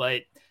so,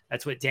 but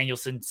that's what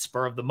Danielson,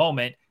 spur of the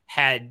moment,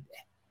 had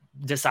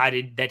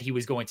decided that he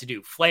was going to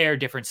do. Flair,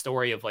 different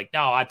story of like,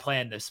 no, I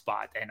planned this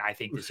spot and I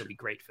think this will be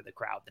great for the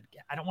crowd. And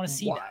I don't want to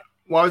see that.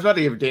 Well, I was about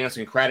to give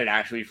Danielson credit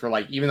actually for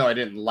like, even though I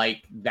didn't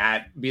like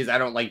that because I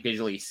don't like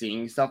visually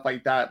seeing stuff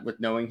like that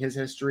with knowing his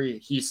history,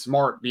 he's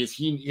smart because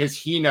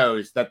he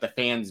knows that the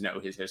fans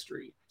know his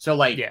history. So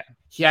like,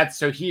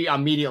 he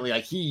immediately,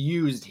 like he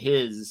used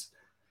his,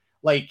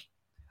 like,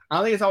 I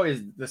don't think it's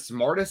always the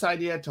smartest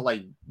idea to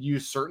like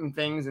use certain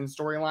things in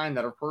storyline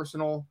that are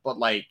personal, but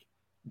like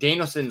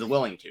Danielson's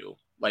willing to,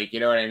 like, you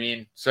know what I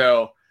mean?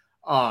 So,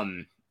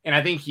 and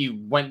I think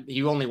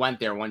he only went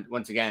there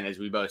once again, as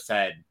we both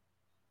said,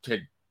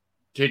 to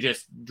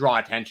just draw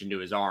attention to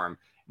his arm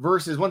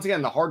versus once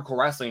again, the hardcore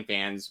wrestling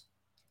fans.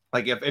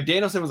 Like if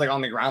Danielson was like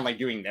on the ground, like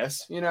doing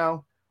this, you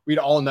know, we'd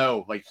all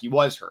know like he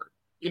was hurt,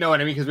 you know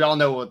what I mean? Cause we all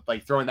know what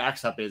like throwing the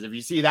X up is. If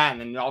you see that and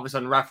then all of a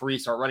sudden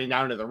referees start running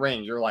down to the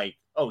ring, you're like,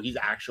 oh, he's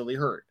actually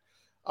hurt.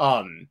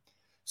 And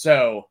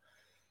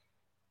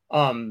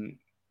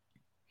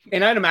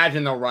I'd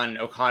imagine they'll run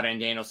Okada and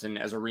Danielson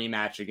as a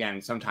rematch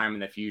again sometime in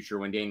the future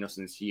when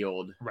Danielson's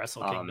healed.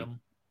 Wrestle Kingdom.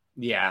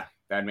 Yeah,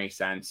 that makes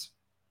sense.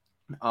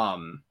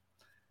 And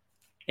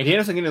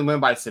Danielson getting win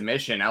by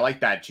submission. I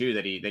like that too,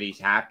 that he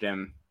tapped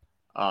him.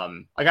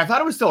 Like I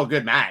thought it was still a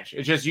good match.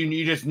 It's just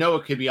you just know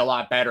it could be a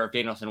lot better if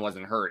Danielson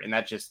wasn't hurt, and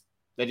that just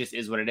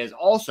is what it is.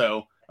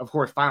 Also, of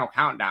course, Final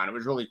Countdown. It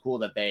was really cool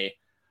that they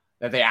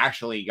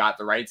actually got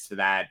the rights to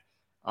that.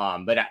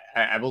 But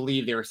I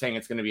believe they were saying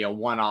it's going to be a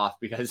one-off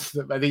because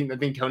I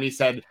think Tony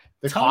said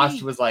the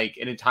cost was like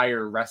an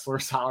entire wrestler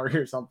salary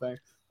or something.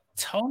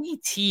 Tony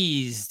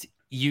teased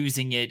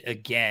using it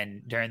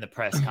again during the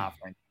press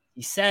conference.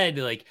 He said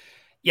like,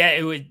 yeah,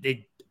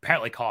 it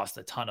apparently cost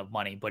a ton of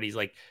money, but he's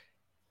like,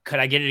 could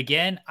I get it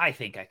again? I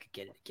think I could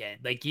get it again.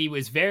 Like he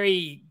was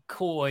very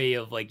coy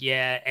of like,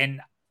 yeah. And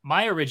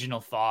my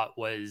original thought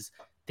was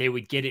they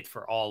would get it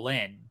for All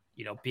In.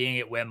 You know, being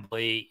at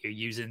Wembley, you're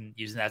using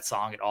that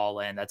song at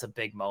All In. That's a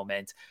big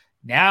moment.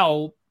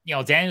 Now, you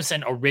know,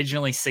 Danielson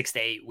originally 6 to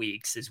 8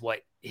 weeks is what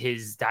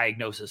his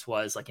diagnosis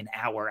was, like an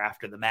hour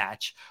after the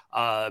match.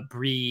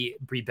 Brie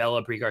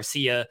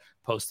Garcia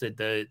posted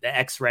the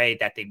X-ray.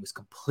 That thing was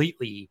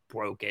completely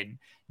broken.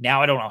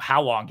 Now I don't know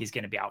how long he's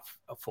going to be out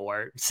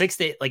for. 6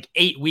 to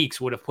 8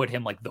 weeks would have put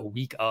him like the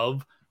week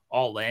of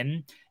All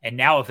In. And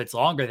now if it's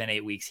longer than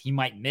 8 weeks, he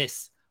might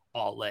miss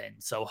All In.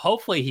 So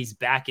hopefully he's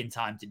back in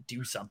time to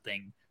do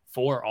something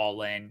for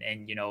All In.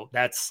 And, you know,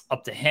 that's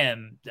up to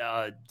him,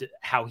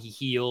 how he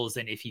heals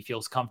and if he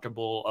feels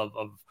comfortable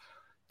of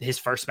his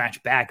first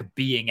match back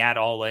being at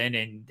All In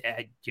and,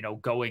 you know,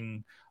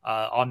 going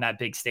on that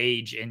big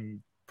stage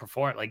and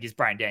perform. Like he's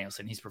Bryan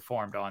Danielson. He's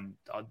performed on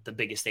the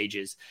biggest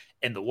stages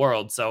in the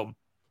world. So I'm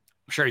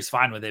sure he's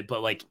fine with it,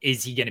 but like,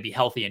 is he going to be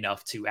healthy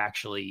enough to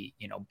actually,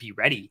 you know, be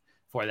ready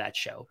for that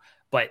show?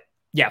 But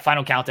yeah,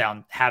 Final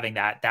Countdown having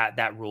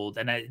that ruled.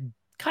 And I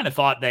kind of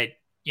thought that,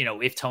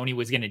 if Tony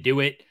was going to do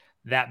it,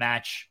 that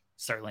match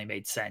certainly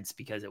made sense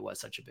because it was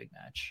such a big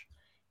match.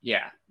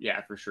 Yeah,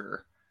 for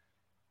sure.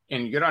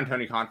 And good on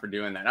Tony Khan for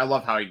doing that. I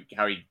love how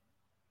he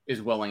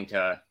is willing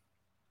to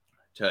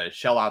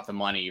shell out the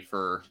money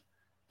for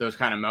those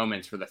kind of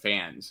moments for the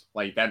fans.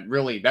 Like that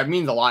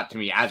means a lot to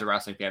me as a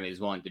wrestling fan that he's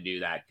willing to do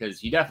that, because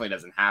he definitely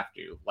doesn't have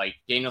to. Like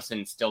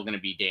Danielson's still going to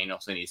be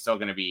Danielson. He's still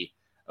going to be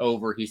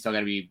over. He's still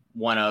going to be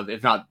one of,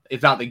 if not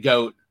the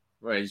GOAT,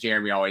 as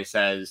Jeremy always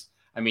says.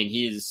 I mean,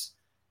 he's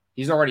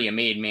already a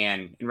made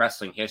man in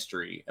wrestling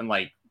history. And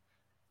like,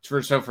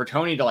 for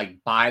Tony to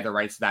like buy the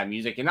rights to that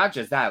music, and not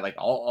just that, like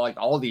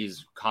all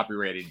these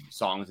copyrighted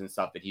songs and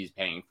stuff that he's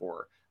paying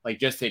for, like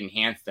just to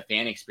enhance the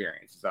fan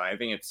experience. So I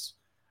think it's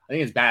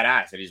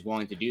badass that he's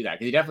willing to do that,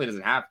 because he definitely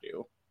doesn't have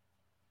to.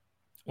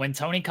 When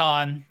Tony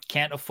Khan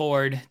can't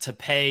afford to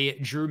pay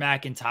Drew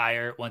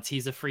McIntyre once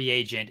he's a free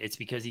agent, it's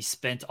because he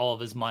spent all of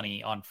his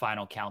money on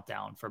Final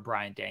Countdown for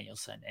Bryan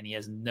Danielson, and he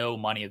has no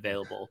money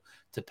available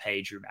to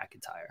pay Drew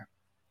McIntyre.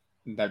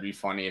 That'd be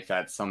funny if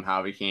that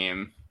somehow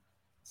became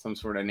some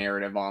sort of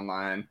narrative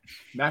online.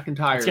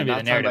 McIntyre is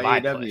not signed by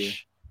AEW.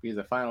 He's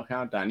a Final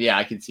Countdown. Yeah,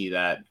 I could see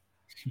that.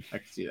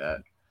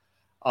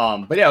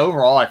 But yeah,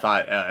 overall, I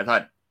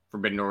thought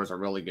Forbidden Door was a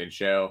really good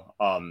show.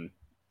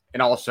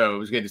 And also, it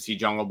was good to see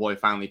Jungle Boy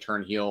finally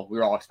turn heel. We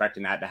were all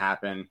expecting that to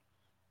happen.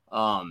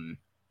 I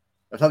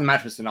thought the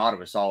match with Sonata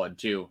was solid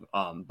too.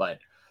 But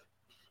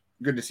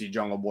good to see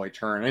Jungle Boy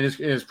turn. And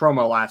his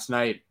promo last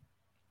night,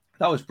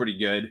 that was pretty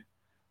good.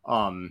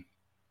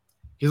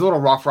 He's a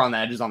little rough around the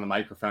edges on the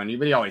microphone,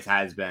 but he always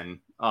has been.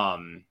 I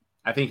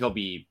think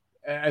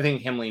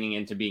him leaning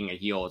into being a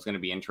heel is going to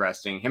be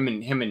interesting. Him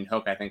and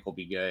Hook, I think, will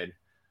be good.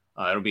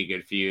 It'll be a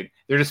good feud.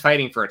 They're just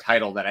fighting for a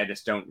title that I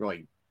just don't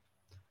really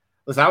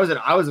listen.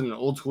 I was an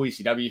old school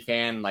ECW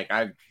fan. Like,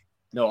 I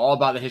know all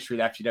about the history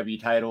of the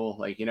FTW title.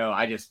 Like, it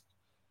just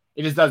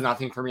does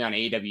nothing for me on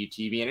AEW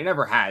TV, and it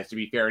never has. To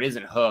be fair, it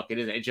isn't Hook.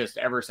 It just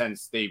ever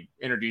since they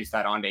introduced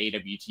that onto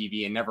AEW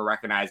TV and never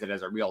recognized it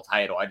as a real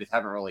title. I've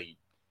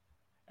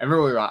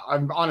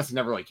honestly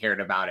never really cared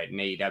about it in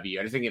AEW.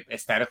 I just think it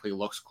aesthetically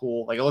looks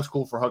cool. Like, it looks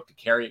cool for Hook to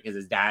carry it because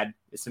his dad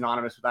is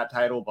synonymous with that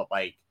title. But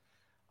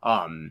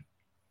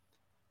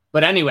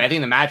but anyway, I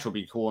think the match will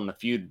be cool and the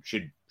feud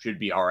should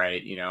be all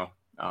right.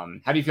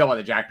 How do you feel about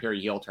the Jack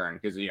Perry heel turn?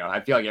 Because I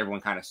feel like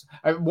everyone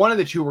one of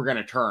the two were going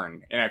to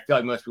turn, and I feel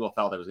like most people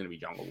felt it was going to be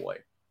Jungle Boy.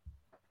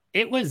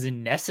 It was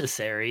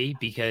necessary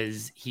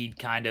because he'd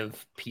kind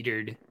of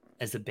petered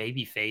as a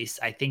babyface.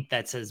 I think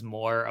that says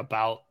more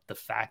about the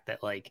fact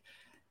that like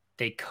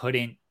they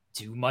couldn't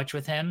do much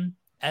with him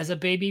as a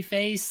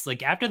babyface.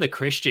 Like after the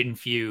Christian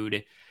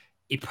feud,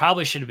 he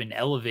probably should have been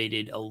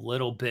elevated a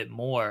little bit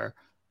more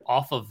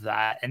off of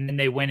that. And then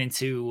they went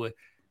into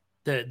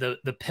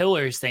the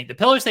Pillars thing. The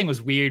Pillars thing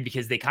was weird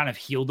because they kind of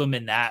healed him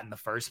in that in the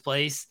first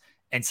place.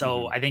 And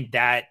so I think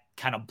that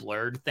kind of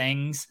blurred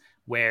things,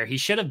 where he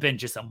should have been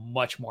just a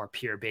much more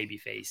pure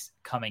babyface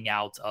coming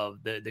out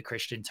of the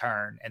Christian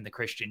turn and the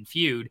Christian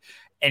feud.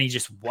 And he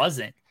just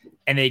wasn't.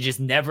 And they just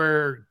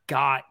never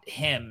got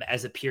him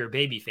as a pure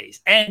babyface.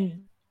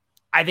 And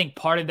I think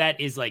part of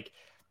that is like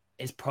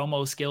his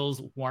promo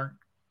skills weren't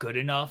good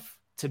enough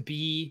to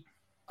be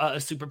a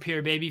super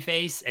pure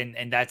babyface.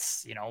 And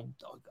that's,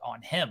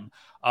 on him.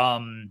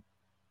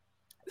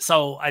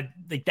 So I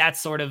think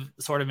that's sort of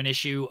an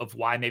issue of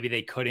why maybe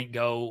they couldn't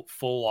go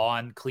full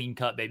on clean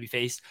cut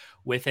babyface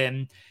with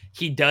him.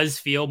 He does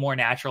feel more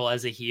natural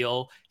as a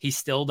heel. He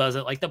still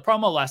doesn't like the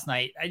promo last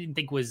night. I didn't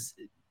think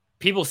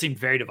people seemed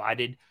very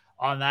divided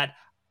on that.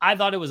 I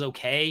thought it was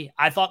okay.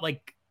 I thought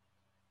like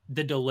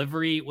the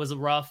delivery was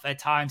rough at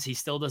times. He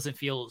still doesn't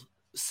feel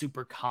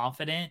super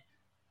confident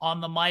on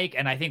the mic.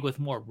 And I think with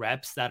more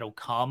reps that'll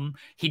come.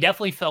 He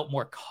definitely felt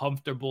more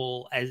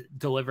comfortable as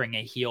delivering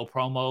a heel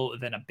promo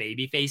than a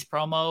babyface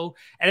promo.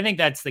 And I think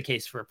that's the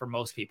case for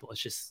most people.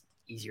 It's just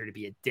easier to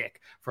be a dick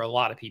for a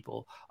lot of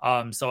people.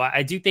 So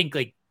I do think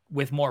like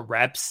with more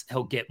reps,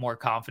 he'll get more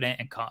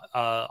confident and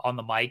on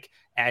the mic,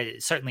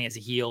 certainly as a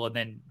heel. And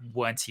then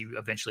once he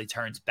eventually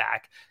turns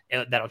back,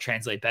 that'll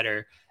translate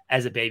better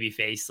as a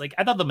babyface. Like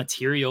I thought the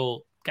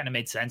material kind of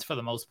made sense for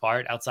the most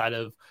part outside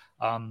of,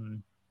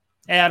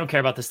 I don't care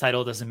about this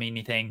title. It doesn't mean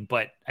anything,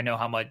 but I know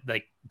how much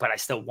but I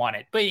still want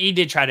it. But he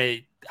did try to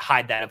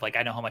hide that of like,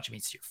 I know how much it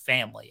means to your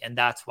family. And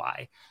that's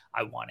why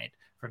I want it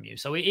from you.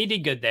 So he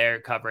did good there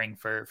covering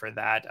for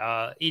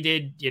that. He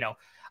did,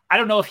 I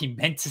don't know if he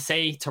meant to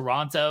say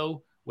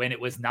Toronto when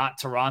it was not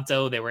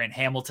Toronto. They were in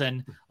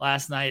Hamilton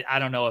last night. I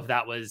don't know if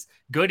that was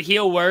good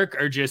heel work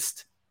or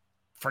just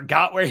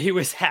forgot where he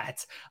was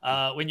at.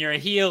 When you're a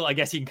heel, I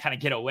guess you can kind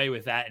of get away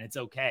with that and it's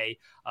okay.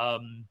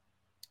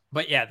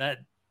 But yeah,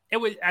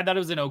 I thought it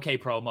was an okay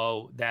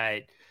promo.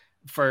 That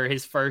for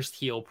his first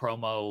heel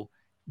promo,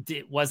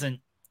 it wasn't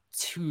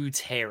too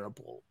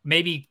terrible.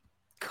 Maybe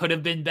could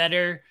have been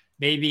better.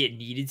 Maybe it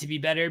needed to be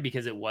better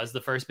because it was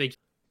the first big.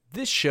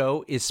 This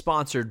show is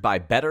sponsored by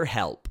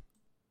BetterHelp.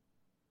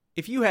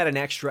 If you had an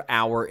extra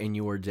hour in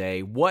your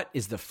day, what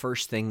is the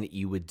first thing that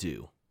you would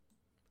do?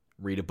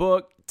 Read a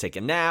book, take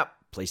a nap,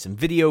 play some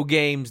video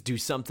games, do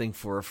something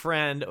for a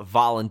friend,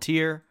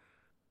 volunteer.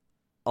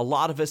 A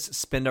lot of us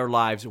spend our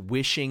lives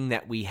wishing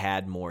that we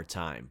had more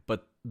time.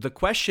 But the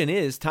question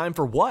is, time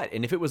for what?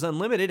 And if it was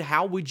unlimited,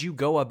 how would you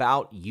go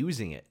about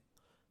using it?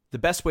 The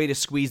best way to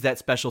squeeze that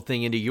special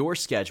thing into your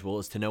schedule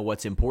is to know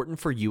what's important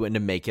for you and to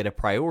make it a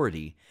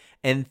priority.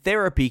 And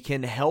therapy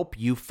can help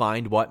you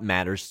find what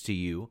matters to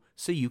you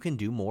so you can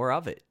do more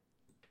of it.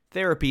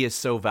 Therapy is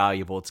so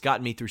valuable. It's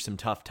gotten me through some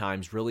tough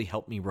times, really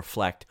helped me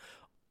reflect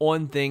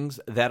on things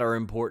that are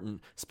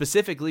important,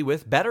 specifically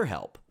with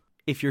BetterHelp.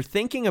 If you're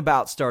thinking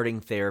about starting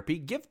therapy,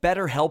 give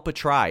BetterHelp a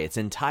try. It's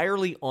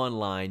entirely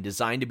online,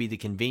 designed to be the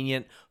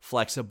convenient,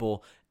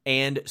 flexible,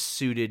 and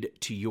suited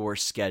to your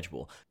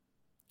schedule.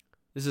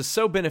 This is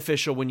so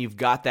beneficial when you've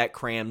got that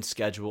crammed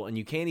schedule and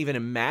you can't even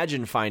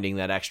imagine finding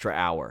that extra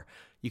hour.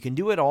 You can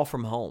do it all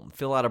from home.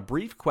 Fill out a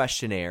brief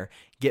questionnaire,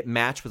 get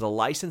matched with a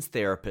licensed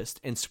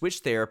therapist, and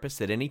switch therapists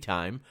at any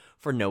time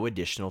for no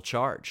additional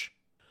charge.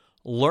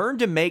 Learn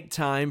to make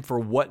time for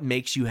what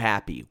makes you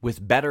happy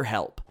with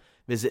BetterHelp.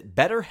 Visit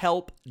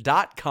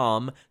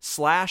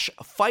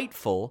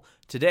betterhelp.com/Fightful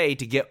today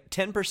to get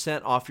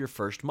 10% off your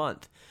first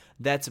month.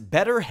 That's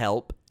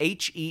BetterHelp,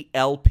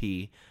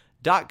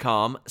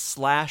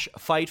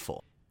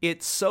 HELP.com/Fightful.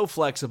 It's so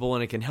flexible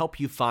and it can help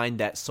you find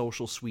that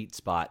social sweet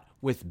spot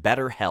with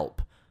BetterHelp.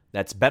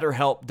 That's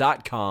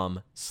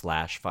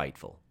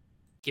betterhelp.com/Fightful.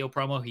 Heel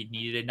promo, he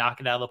needed to knock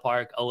it out of the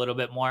park a little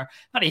bit more.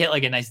 Not to hit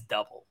like a nice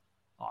double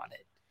on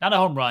it. Not a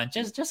home run,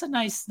 just a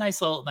nice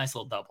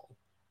little double.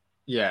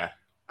 Yeah,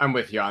 I'm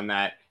with you on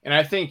that. And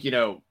I think,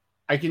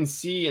 I can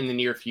see in the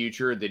near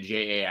future the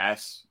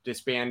JAS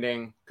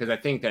disbanding, because I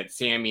think that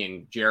Sammy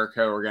and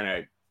Jericho are going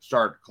to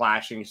start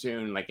clashing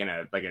soon, like in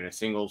a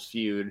singles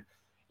feud.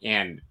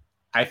 And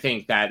I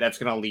think that that's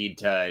going to lead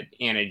to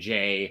Anna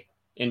Jay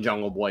and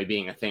Jungle Boy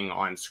being a thing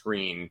on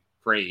screen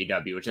for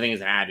AEW, which I think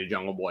is an add to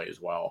Jungle Boy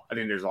as well. I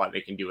think there's a lot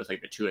they can do with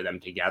like the two of them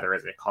together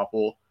as a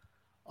couple.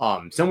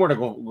 Similar to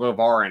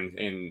Guevara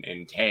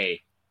and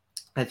Tay.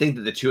 I think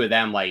that the two of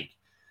them,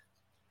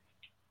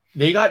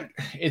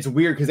 it's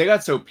weird because they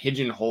got so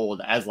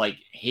pigeonholed as like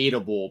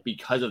hateable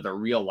because of the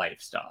real life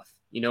stuff.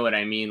 You know what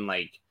I mean?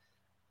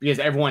 Because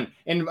everyone,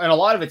 and a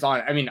lot of it's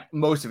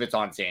most of it's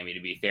on Sammy, to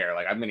be fair.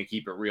 I'm going to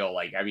keep it real.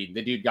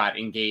 The dude got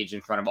engaged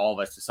in front of all of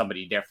us to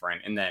somebody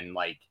different. And then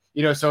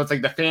so it's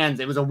like the fans,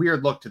 it was a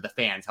weird look to the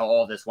fans, how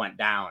all this went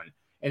down.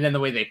 And then the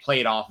way they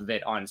played off of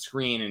it on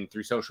screen and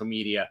through social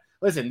media.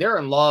 Listen, they're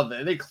in love.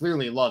 They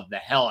clearly love the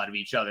hell out of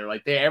each other.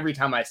 Every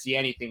time I see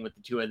anything with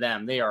the two of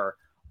them, they are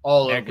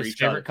all over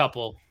each other.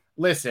 Couple.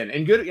 Listen,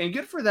 and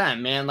good for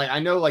them, man. I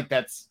know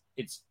it's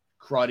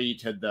cruddy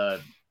to the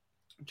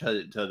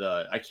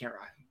I can't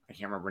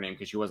remember her name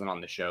because she wasn't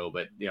on the show,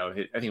 but I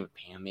think it was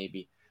Pam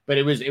maybe. But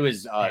it was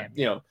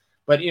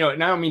but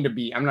and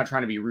I'm not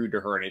trying to be rude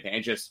to her or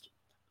anything.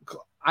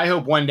 I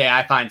hope one day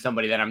I find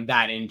somebody that I'm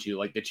that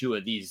into, the two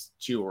of these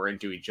two are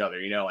into each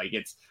other,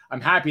 I'm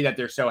happy that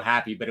they're so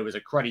happy, but it was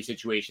a cruddy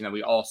situation that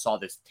we all saw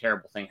this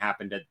terrible thing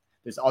happen to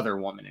this other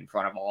woman in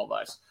front of all of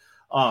us.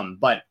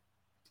 But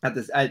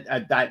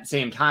at that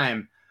same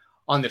time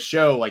on the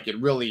show,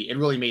 it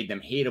really made them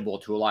hateable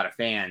to a lot of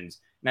fans.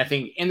 And I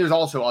think, and there's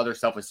also other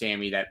stuff with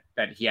Sammy that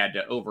he had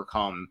to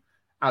overcome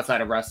outside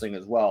of wrestling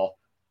as well.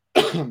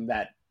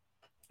 That,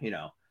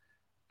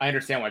 I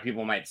understand why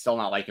people might still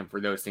not like him for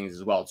those things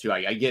as well too.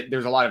 I get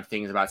there's a lot of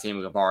things about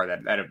Sammy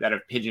Guevara that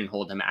have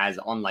pigeonholed him as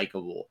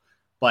unlikable,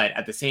 but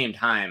at the same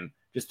time,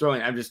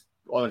 I'm just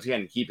once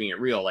again keeping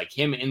it real.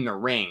 Him in the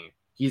ring,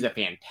 he's a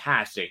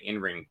fantastic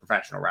in-ring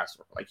professional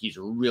wrestler. He's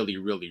really,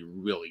 really,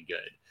 really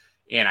good.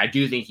 And I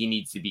do think he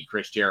needs to beat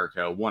Chris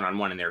Jericho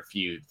one-on-one in their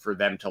feud for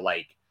them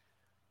to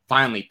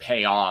finally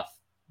pay off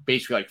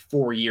basically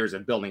 4 years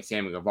of building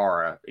Sammy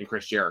Guevara and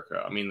Chris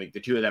Jericho. The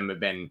two of them have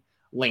been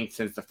linked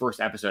since the first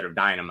episode of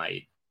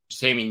Dynamite.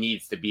 Sammy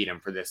needs to beat him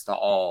for this to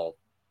all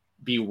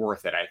be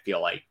worth it, I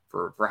feel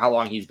for how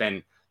long he's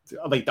been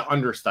the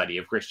understudy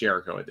of Chris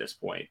Jericho at this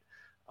point.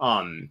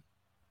 And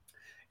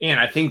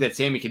I think that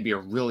Sammy could be a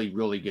really,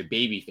 really good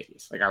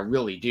babyface. I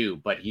really do,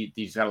 but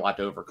he's got a lot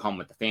to overcome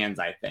with the fans,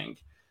 I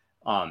think.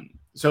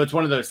 So it's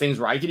one of those things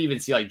where I could even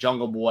see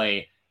Jungle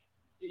Boy.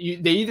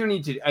 They either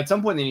need to, at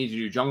some point they need to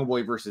do Jungle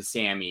Boy versus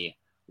Sammy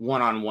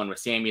one-on-one with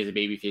Sammy as a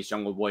babyface,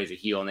 Jungle Boy as a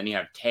heel, and then you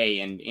have Tay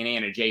and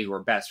Anna Jay who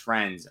are best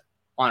friends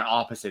on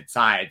opposite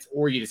sides,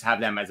 or you just have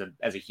them as a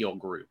heel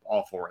group,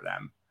 all four of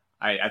them.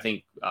 I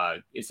think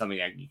is something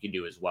that you can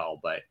do as well.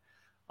 But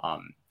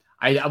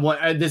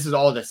this is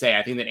all to say,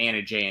 I think that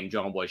Anna Jay and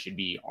Jungle Boy should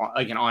be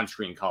an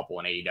on-screen couple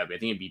in AEW. I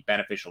think it'd be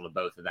beneficial to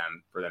both of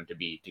them for them to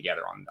be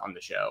together on the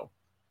show.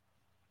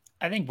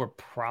 I think we're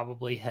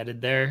probably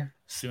headed there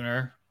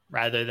sooner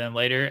rather than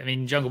later.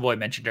 Jungle Boy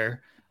mentioned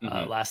her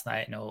last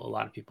night. I know a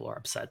lot of people are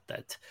upset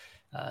that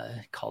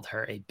called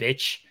her a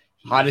bitch.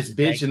 Hottest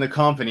bitch in the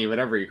company,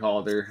 whatever he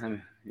called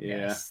her. Yeah.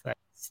 Yes,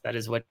 that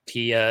is what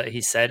he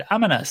said.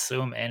 I'm going to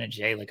assume Anna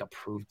Jay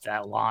approved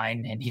that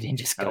line and he didn't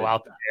just go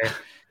out there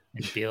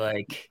and be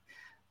like,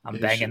 I'm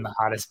banging the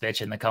hottest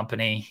bitch in the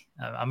company.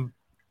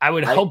 I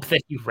would hope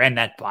that he ran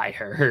that by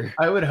her.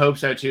 I would hope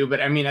so too,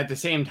 but I mean, at the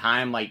same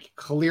time, like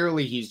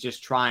clearly he's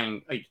just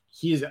trying. Like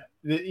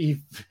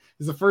it's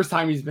the first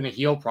time he's been a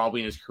heel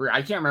probably in his career.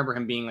 I can't remember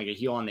him being like a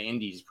heel on the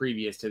Indies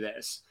previous to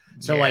this.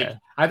 So like,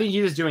 I think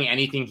he's just doing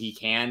anything he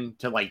can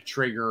to like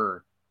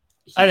trigger.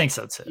 I think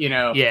so too.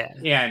 Yeah.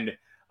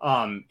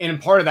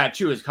 And part of that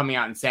too is coming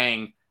out and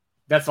saying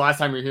that's the last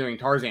time you're hearing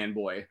Tarzan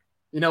boy.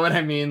 You know what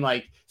I mean?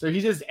 Like, so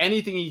he's just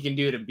anything he can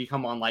do to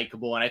become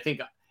unlikable. And I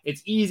think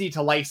it's easy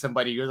to like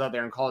somebody who goes out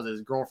there and calls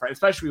his girlfriend,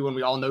 especially when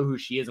we all know who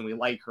she is and we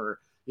like her.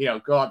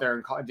 Go out there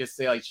and just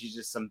say like she's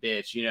just some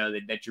bitch,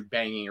 that you're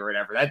banging or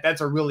whatever.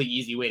 That's a really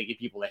easy way to get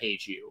people to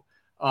hate you.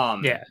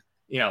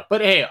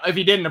 But hey, if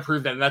he didn't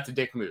approve that, that's a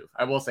dick move.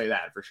 I will say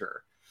that for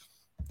sure.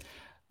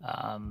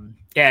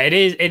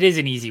 It is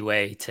an easy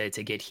way to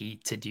get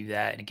heat to do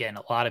that. And again,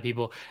 a lot of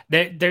people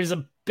there's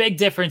a big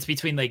difference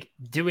between like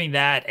doing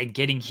that and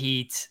getting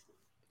heat.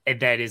 And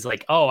that is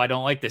like, oh, I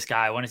don't like this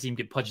guy. I want to see him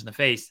get punched in the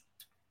face.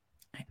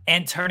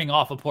 And turning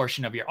off a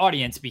portion of your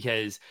audience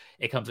because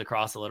it comes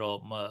across a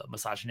little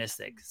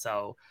misogynistic.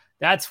 So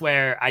that's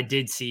where I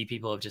did see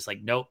people of just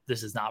like, nope,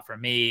 this is not for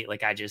me.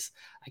 Like, I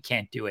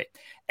can't do it.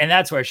 And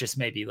that's where it's just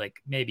maybe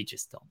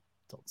just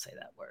don't say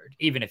that word.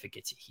 Even if it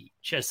gets you heat,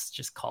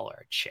 just call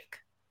her a chick,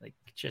 like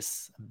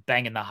just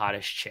banging the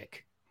hottest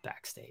chick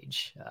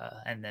backstage.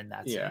 And then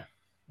that's it.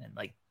 And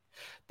like,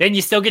 then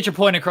you still get your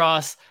point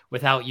across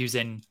without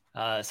using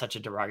such a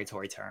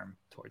derogatory term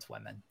towards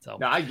women. So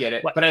no, I get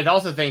it, but I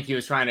also think he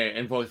was trying to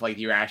invoke like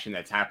the reaction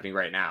that's happening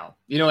right now.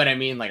 You know what I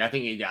mean? Like I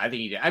think he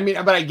did. I mean,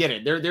 but I get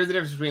it. There's a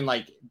difference between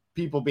like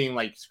people being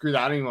like, screw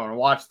that, I don't even want to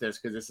watch this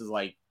because this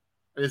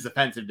is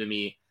offensive to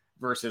me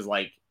versus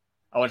like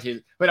I want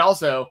to. But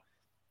also,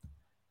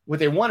 what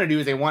they want to do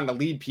is they want to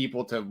lead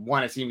people to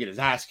want to see him get his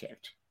ass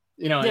kicked.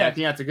 And I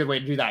think that's a good way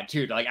to do that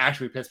too, to like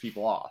actually piss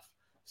people off.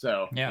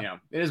 So it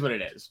is what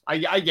it is. I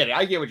get it.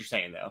 I get what you're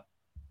saying though.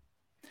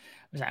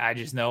 I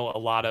just know a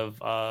lot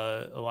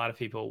of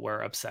people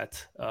were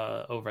upset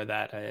over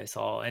that I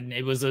saw, and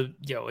it was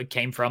it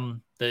came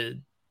from the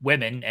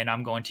women, and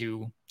I'm going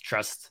to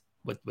trust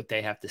what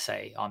they have to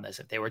say on this.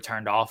 If they were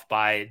turned off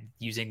by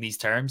using these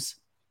terms,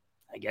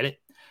 I get it,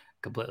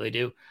 completely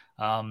do.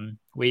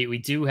 We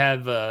do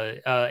have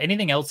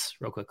anything else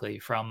real quickly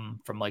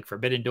from like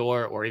Forbidden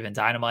Door or even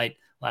Dynamite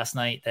last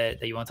night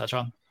that you want to touch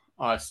on?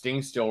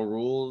 Sting still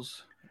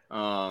rules.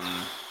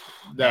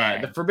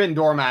 The Forbidden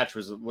Door match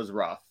was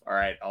rough. All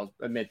right, I'll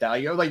admit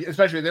that. Like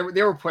especially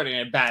they were put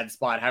in a bad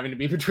spot, having to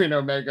be between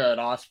Omega and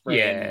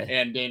Ospreay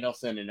and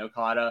Danielson and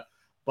Okada.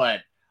 But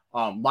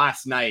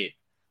last night,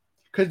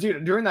 because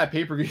during that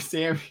pay-per-view,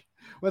 Sam,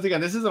 once again,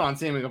 this isn't on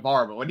Sammy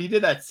Guevara, but when he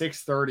did that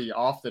 630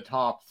 off the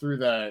top through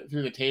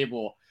the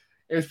table,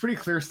 it was pretty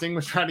clear Sting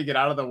was trying to get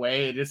out of the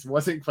way. It just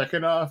wasn't quick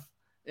enough,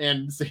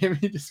 and Sammy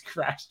just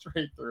crashed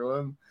right through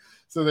him.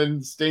 So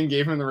then Sting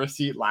gave him the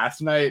receipt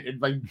last night.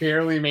 It like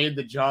barely made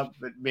the jump,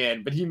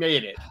 but he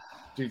made it.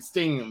 Dude,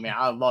 Sting, man,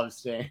 I love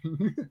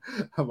Sting.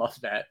 I love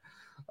that.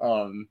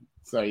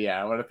 So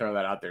yeah, I want to throw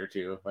that out there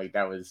too. Like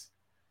that was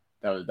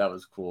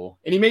cool.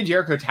 And he made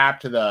Jericho tap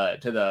to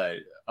the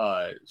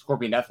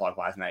Scorpion Deathlock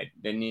last night,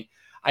 didn't he?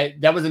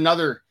 That was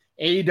another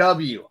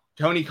AEW.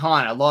 Tony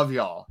Khan, I love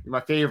y'all. You're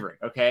my favorite.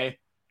 Okay.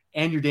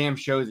 And your damn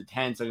show's at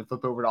 10, so I can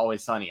flip over to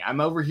Always Sunny.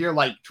 I'm over here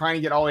like trying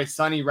to get Always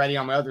Sunny ready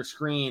on my other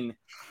screen.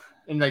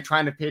 And like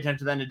trying to pay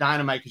attention then to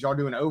Dynamite because y'all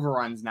doing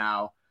overruns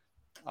now.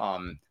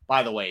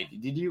 By the way,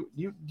 do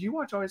you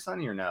watch Always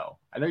Sunny or no?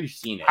 I know you've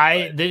seen it.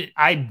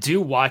 I do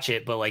watch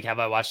it, but like, have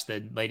I watched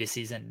the latest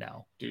season?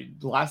 No,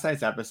 dude. Last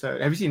night's episode.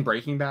 Have you seen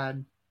Breaking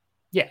Bad?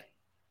 Yeah.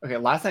 Okay,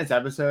 last night's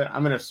episode.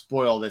 I'm gonna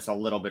spoil this a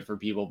little bit for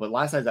people, but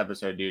last night's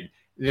episode, dude.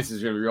 This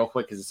is gonna be real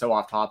quick because it's so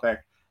off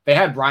topic. They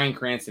had Bryan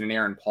Cranston and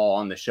Aaron Paul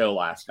on the show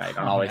last night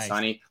on Always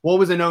Sunny. Well, it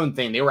was a known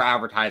thing. They were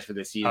advertised for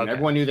this season. Okay.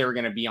 Everyone knew they were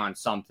going to be on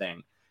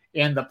something.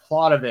 And the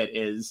plot of it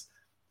is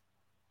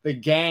the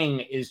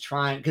gang is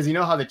trying, because you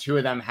know how the two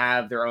of them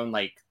have their own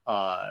like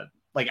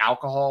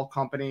alcohol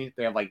company.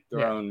 They have like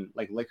their own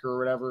like liquor or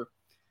whatever.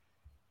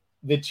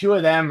 The two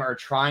of them are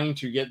trying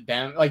to get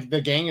them, like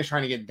the gang is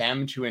trying to get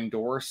them to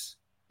endorse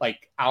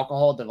like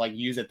alcohol to like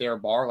use at their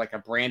bar, like a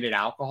branded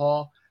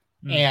alcohol.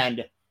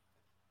 And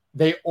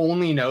they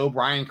only know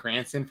Bryan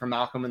Cranston from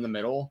Malcolm in the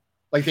Middle.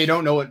 Like they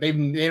don't know what they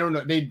don't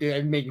know.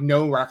 They make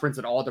no reference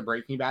at all to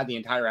Breaking Bad the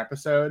entire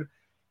episode.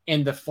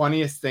 And the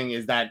funniest thing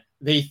is that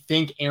they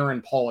think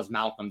Aaron Paul is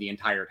Malcolm the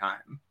entire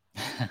time.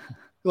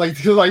 like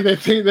they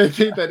think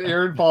that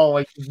Aaron Paul,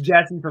 like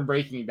Jesse from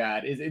Breaking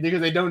Bad, is because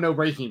they don't know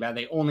Breaking Bad.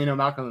 They only know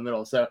Malcolm in the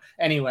Middle. So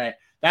anyway,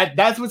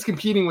 that's what's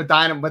competing with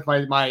Dynamite,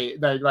 with my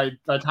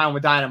time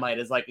with Dynamite,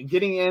 is like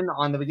getting in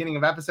on the beginning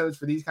of episodes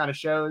for these kind of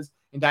shows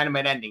and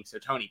Dynamite ending. So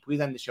Tony, please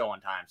end the show on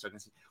time so I can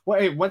see.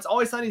 Well, hey, once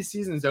Always Sunny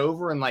season's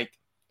over in like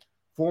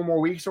 4 more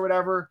weeks or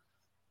whatever,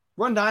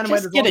 run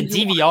Dynamite. Just get a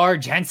DVR,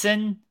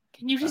 Jensen.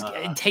 Can you just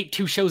tape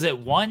 2 shows at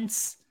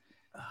once?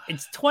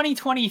 It's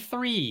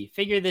 2023.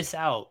 Figure this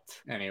out.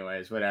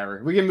 Anyways,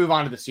 whatever. We can move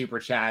on to the super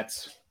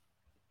chats.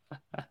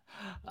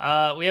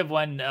 We have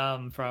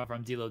one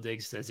from D'Lo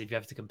Diggs says, if you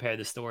have to compare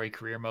the story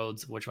career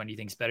modes, which one do you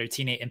think is better,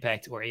 TNA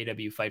Impact or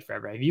AEW Fight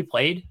Forever? Have you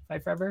played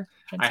Fight Forever,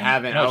 I Jensen?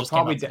 haven't. I know it just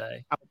came out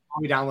today. I'll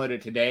probably download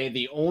it today.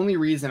 The only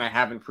reason I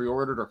haven't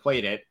pre-ordered or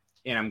played it,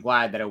 and I'm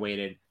glad that I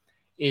waited,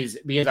 is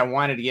because I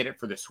wanted to get it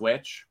for the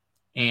Switch.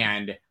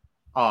 And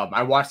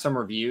I watched some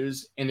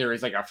reviews, and there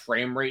is like a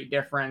frame rate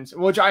difference,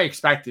 which I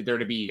expected there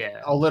to be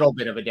a little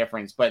bit of a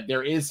difference, but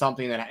there is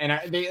something that,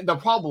 and they'll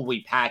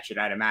probably patch it,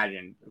 I'd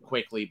imagine,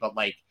 quickly. But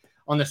like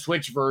on the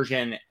Switch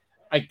version,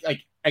 like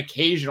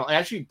occasionally,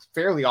 actually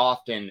fairly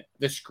often,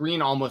 the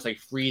screen almost like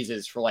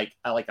freezes for like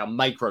a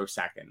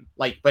microsecond,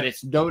 but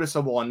it's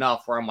noticeable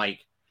enough where I'm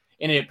like,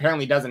 and it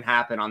apparently doesn't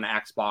happen on the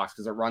Xbox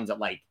because it runs at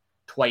like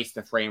twice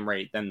the frame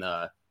rate than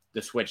the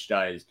Switch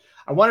does.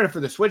 I wanted it for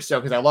the Switch though,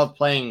 because I love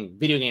playing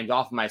video games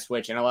off of my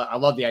Switch, and I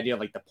love the idea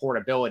of like the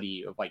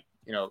portability of like,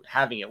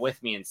 having it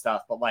with me and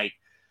stuff. But like,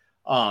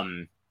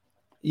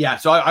 yeah,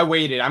 so I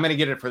waited. I'm gonna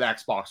get it for the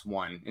Xbox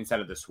One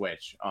instead of the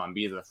Switch,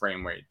 because of the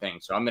frame rate thing.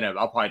 So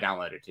I'll probably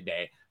download it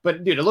today.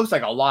 But dude, it looks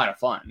like a lot of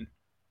fun.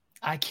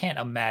 I can't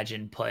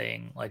imagine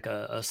playing like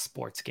a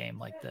sports game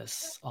like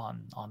this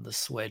on the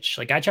Switch.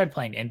 Like I tried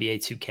playing NBA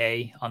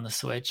 2K on the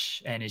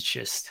Switch, and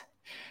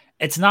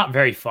it's not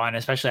very fun,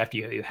 especially after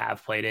you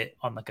have played it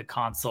on like a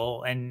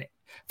console. And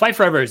Fight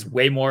Forever is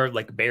way more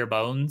like bare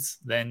bones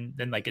than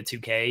like a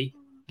 2K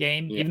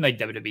game. Yeah. Even like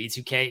WWE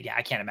 2K. Yeah,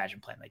 I can't imagine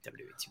playing like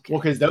WWE 2K.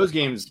 Well, because those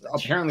games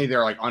apparently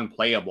they're like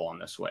unplayable on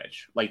the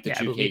Switch. Like the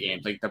 2K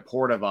games, like the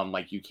port of them,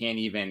 like you can't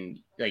even,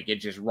 like it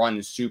just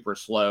runs super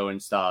slow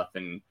and stuff.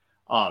 And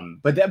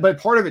but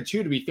part of it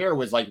too, to be fair,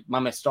 was like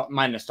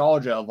my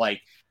nostalgia of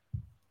like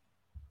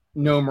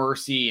No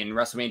Mercy and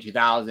WrestleMania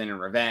 2000 and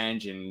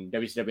Revenge and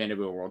WCW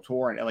NWO World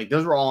Tour, and like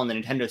those were all on the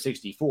Nintendo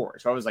 64.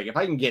 So I was like, if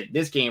I can get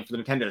this game for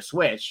the Nintendo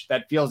Switch,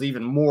 that feels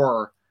even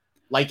more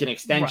like an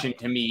extension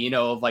to me,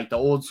 of like the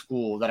old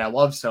school that I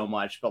love so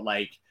much. But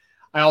like,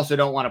 I also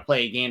don't want to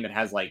play a game that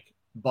has like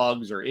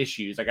bugs or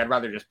issues. Like I'd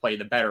rather just play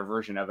the better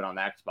version of it on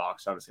the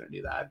Xbox. So I'm just going to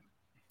do that.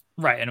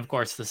 Right. And of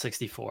course the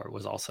 64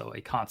 was also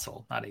a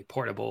console, not a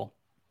portable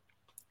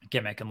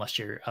gimmick, unless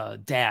you're a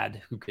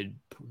dad who could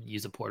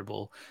use a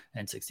portable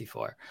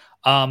N64.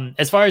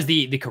 As far as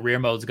the career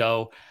modes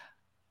go,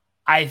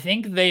 I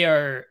think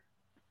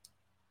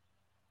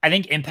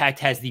Impact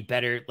has the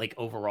better like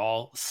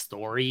overall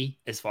story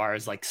as far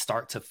as like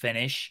start to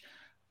finish.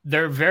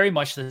 They're very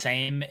much the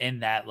same in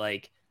that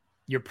like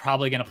you're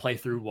probably going to play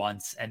through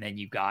once and then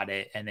you got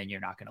it and then you're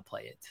not going to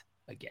play it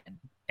again.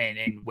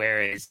 And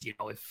whereas, if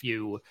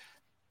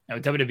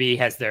WWE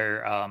has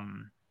their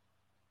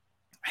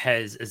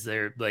is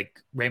their like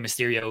Rey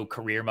Mysterio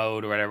career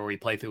mode or whatever, where we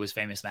play through his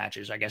famous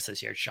matches. I guess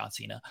this year it's John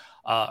Cena.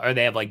 Or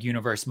they have like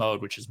universe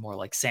mode, which is more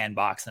like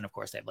sandbox. And of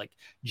course they have like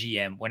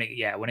GM. When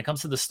it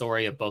comes to the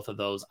story of both of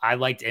those, I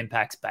liked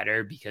Impact's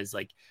better because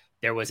like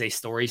there was a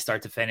story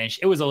start to finish.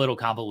 It was a little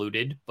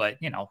convoluted, but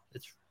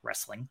it's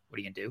wrestling. What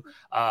are you gonna do?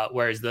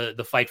 Whereas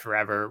the Fight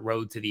Forever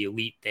Road to the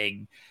Elite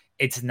thing,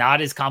 it's not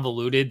as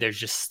convoluted. There's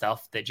just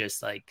stuff that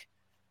just like,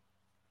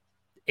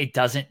 it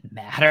doesn't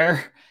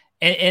matter.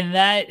 In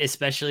that,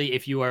 especially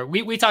if you are,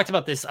 we talked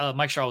about this.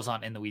 Mike Straw was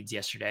on In the Weeds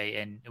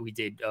yesterday, and we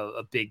did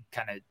a big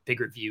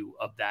review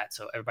of that,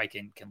 so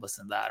everybody can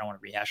listen to that. I don't want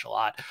to rehash a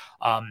lot,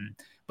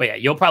 but yeah,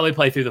 you'll probably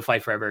play through the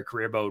Fight Forever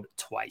career mode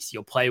twice.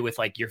 You'll play with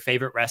like your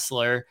favorite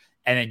wrestler,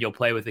 and then you'll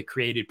play with a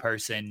created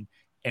person.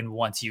 And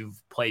once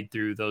you've played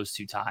through those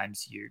two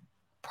times, you're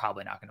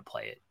probably not going to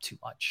play it too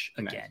much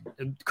again,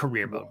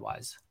 career mode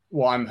wise.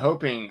 Well,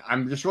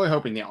 I'm just really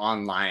hoping the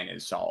online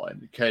is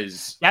solid,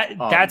 because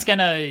that's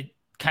gonna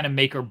kind of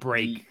make or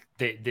break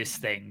this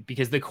thing,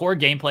 because the core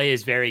gameplay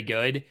is very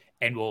good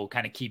and will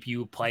kind of keep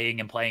you playing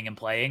and playing and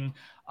playing.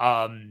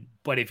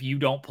 But if you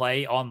don't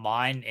play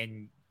online,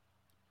 and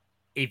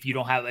if you're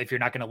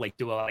not going to like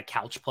do a lot of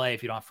couch play,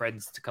 if you don't have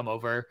friends to come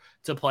over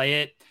to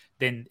play it,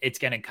 then it's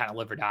going to kind of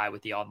live or die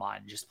with the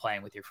online, just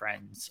playing with your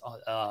friends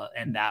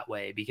and that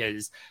way.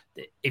 Because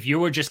if you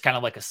were just kind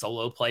of like a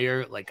solo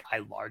player, like I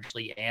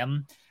largely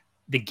am,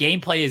 the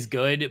gameplay is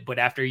good, but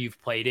after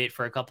you've played it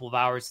for a couple of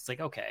hours, it's like,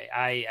 okay,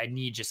 I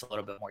need just a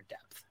little bit more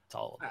depth to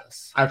all of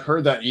this. I've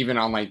heard that even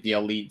on like the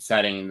elite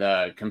setting,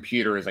 the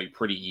computer is like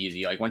pretty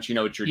easy. Like once you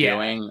know what you're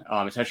doing,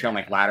 especially on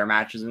like ladder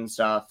matches and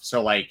stuff.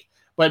 So like,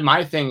 but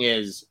my thing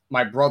is,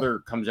 my brother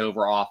comes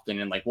over often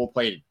and like we'll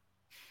play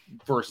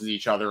versus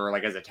each other or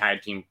like as a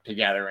tag team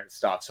together and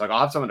stuff. So like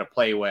I'll have someone to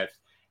play with,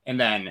 and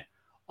then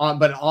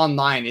but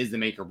online is the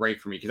make or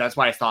break for me, because that's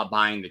why I stopped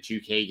buying the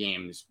 2K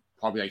games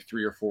probably like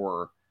 3 or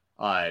 4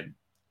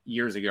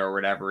 years ago or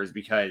whatever, is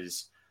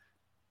because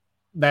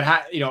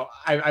that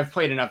I've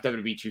played enough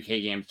WWE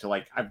 2K games to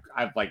like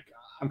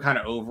I'm kind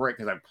of over it,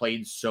 because I've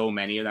played so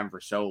many of them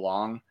for so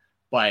long.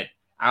 But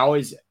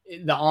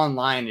the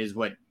online is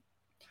what,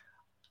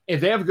 if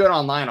they have good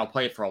online, I'll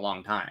play it for a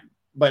long time.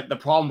 But the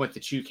problem with the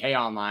 2K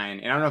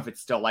online, and I don't know if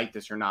it's still like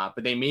this or not,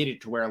 but they made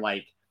it to where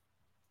like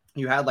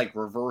you had like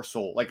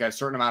reversal, like a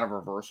certain amount of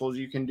reversals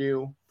you can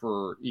do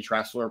for each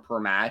wrestler per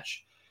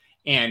match.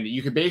 And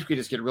you could basically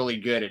just get really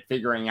good at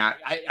figuring out.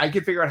 I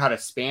could figure out how to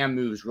spam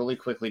moves really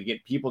quickly to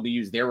get people to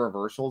use their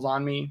reversals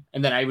on me,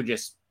 and then I would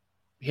just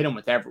hit them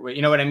with every.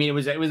 You know what I mean?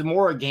 It was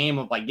more a game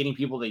of like getting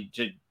people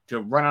to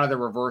run out of their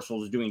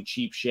reversals, doing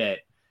cheap shit,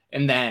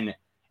 and then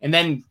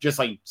just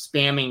like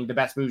spamming the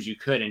best moves you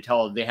could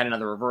until they had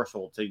another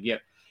reversal to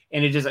get.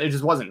 And it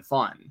just wasn't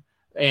fun.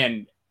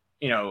 And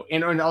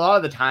and a lot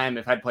of the time,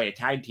 if I'd play a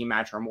tag team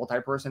match or a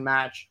multi-person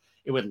match,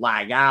 it would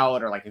lag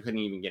out, or like I couldn't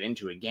even get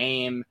into a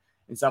game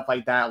and stuff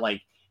like that.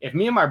 Like if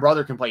me and my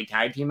brother can play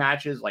tag team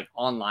matches like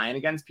online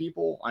against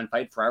people on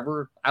Fight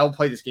Forever, I'll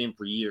play this game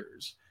for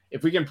years.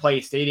 If we can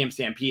play Stadium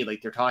Stampede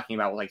like they're talking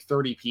about with like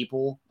 30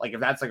 people, like if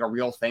that's like a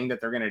real thing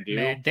that they're gonna do,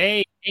 man,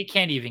 they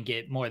can't even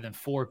get more than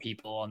 4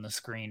 people on the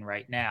screen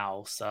right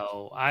now.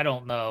 So I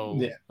don't know.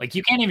 Yeah. Like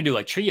you can't even do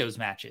like trios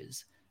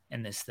matches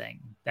in this thing.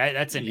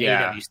 That's an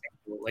AEW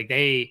standard. Like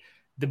the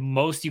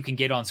most you can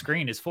get on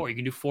screen is 4. You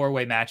can do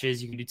 4-way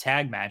matches, you can do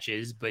tag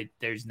matches, but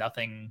there's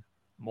nothing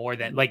more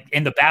than like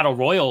in the battle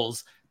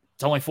royals,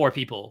 it's only 4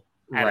 people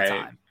at a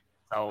time.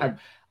 So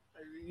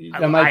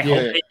I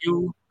hope they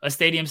do a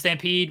Stadium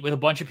Stampede with a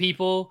bunch of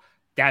people.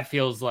 That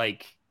feels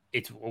like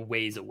it's a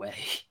ways away.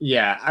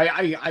 Yeah,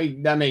 I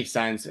that makes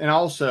sense. And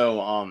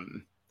also,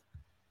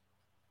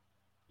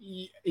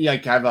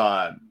 like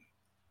I've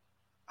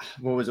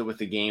what was it with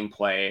the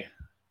gameplay?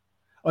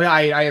 Oh yeah,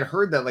 I had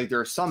heard that like there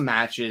are some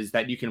matches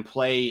that you can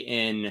play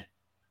in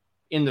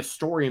the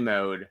story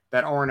mode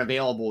that aren't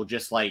available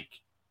just like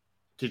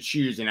to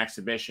choose an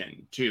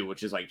exhibition too,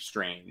 which is like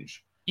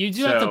strange. You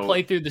do have to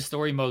play through the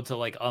story mode to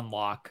like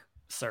unlock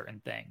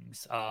certain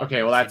things.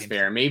 Okay, well that's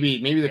fair.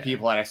 Maybe the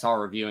people that I saw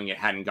reviewing it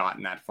hadn't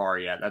gotten that far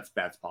yet.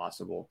 That's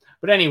possible.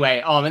 But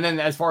anyway, and then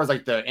as far as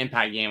like the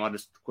Impact game, I'll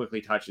just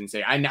quickly touch and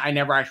say I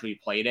never actually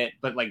played it,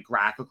 but like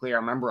graphically, I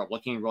remember it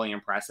looking really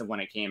impressive when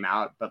it came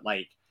out. But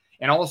like,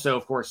 and also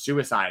of course,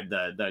 Suicide,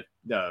 the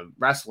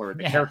wrestler,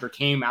 the character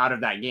came out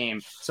of that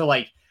game. So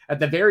like at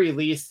the very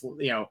least,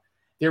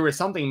 there was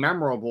something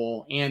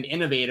memorable and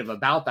innovative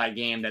about that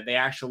game that they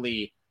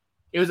actually.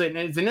 It's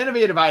an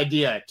innovative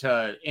idea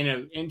in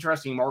an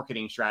interesting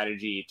marketing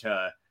strategy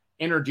to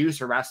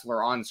introduce a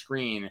wrestler on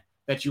screen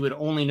that you would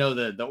only know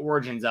the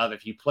origins of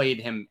if you played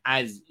him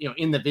as,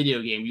 in the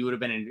video game. You would have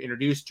been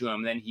introduced to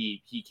him. Then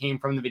he came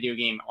from the video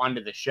game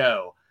onto the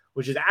show,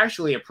 which is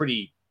actually a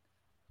pretty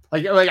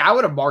like I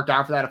would have marked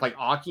out for that if like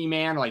Aki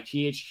Man or like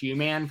THQ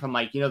Man from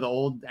like, the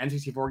old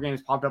N64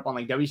 games popped up on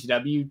like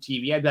WCW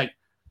TV. I'd be like,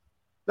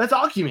 that's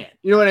Aki-Man.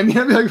 You know what I mean?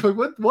 I'd be like,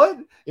 what?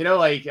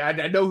 Like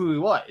I know who he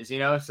was,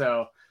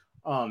 So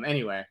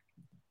anyway,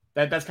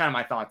 that's kind of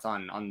my thoughts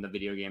on the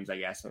video games, I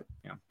guess. So,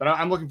 but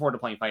I'm looking forward to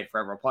playing Fight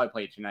Forever. I'll probably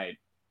play it tonight.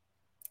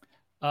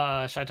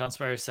 Shy-Town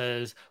Spire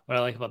says, what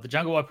I like about the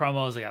Jungle Boy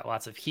promos, they got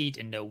lots of heat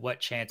and no what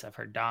chance. I've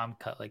heard Dom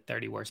cut like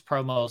 30 worst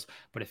promos,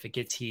 but if it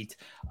gets heat,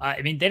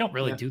 they don't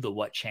really do the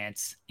what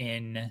chance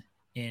in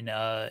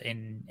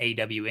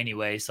AEW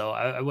anyway, so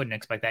I wouldn't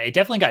expect that. It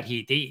definitely got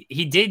heat.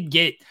 He did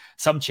get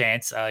some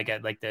chance.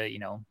 Got like the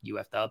you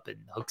effed up and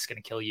Hook's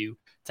gonna kill you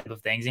type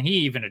of things, and he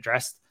even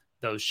addressed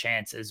those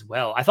chants as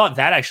well. I thought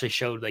that actually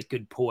showed like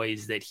good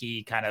poise that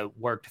he kind of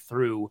worked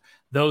through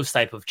those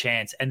type of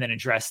chants and then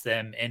addressed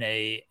them in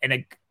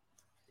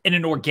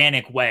an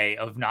organic way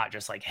of not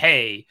just like,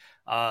 hey,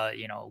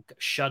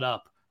 shut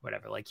up,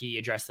 whatever. Like he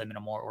addressed them in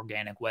a more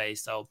organic way.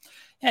 So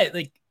yeah,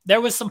 like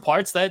there was some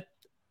parts that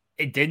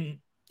it didn't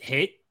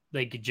hit,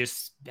 like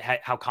just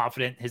how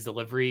confident his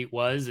delivery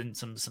was and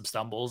some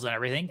stumbles and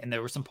everything. And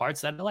there were some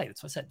parts that I liked.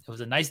 That's what I said. It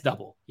was a nice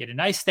double. You had a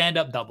nice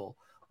stand-up double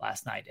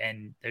last night.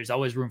 And there's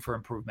always room for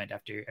improvement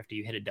after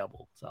you hit a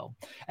double. So,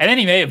 and then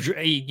he may have,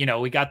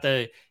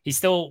 he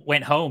still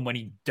went home when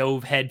he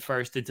dove head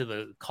first into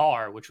the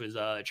car, which was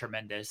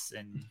tremendous.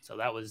 And so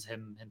that was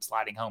him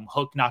sliding home.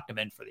 Hook knocked him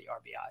in for the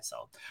RBI.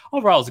 So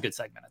overall, it was a good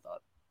segment, I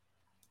thought.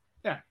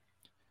 Yeah.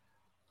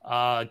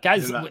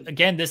 Guys,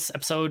 again, this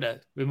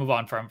episode, we move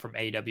on from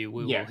AEW.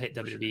 We will hit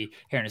WWE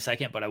here in a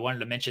second, but I wanted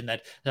to mention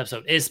that this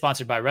episode is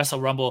sponsored by Wrestle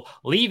Rumble.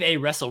 Leave a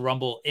Wrestle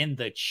Rumble in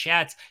the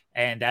chat,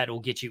 and that will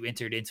get you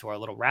entered into our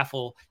little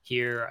raffle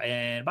here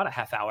in about a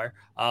half hour.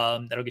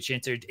 That'll get you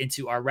entered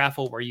into our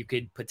raffle where you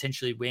could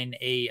potentially win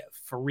a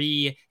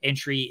free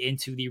entry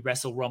into the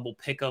Wrestle Rumble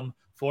Pick'em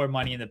for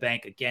Money in the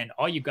Bank. Again,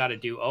 all you got to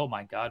do. Oh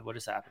my God, what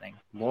is happening?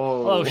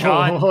 Whoa. Hello,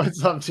 Sean.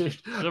 What's up, dude?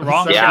 The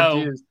wrong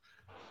show.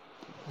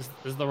 This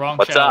is the wrong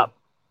What's show. Up?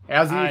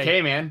 How's the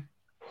UK, man?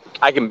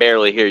 I can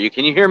barely hear you.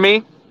 Can you hear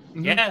me?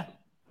 Yeah.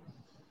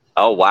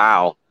 Oh,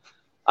 wow.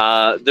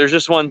 There's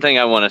just one thing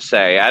I want to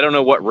say. I don't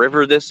know what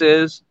river this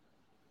is,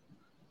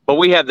 but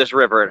we have this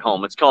river at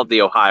home. It's called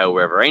the Ohio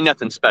River. Ain't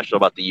nothing special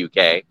about the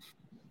UK.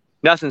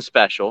 Nothing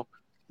special.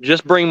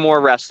 Just bring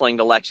more wrestling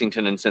to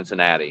Lexington and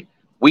Cincinnati.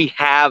 We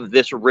have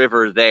this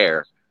river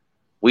there.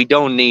 We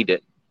don't need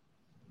it.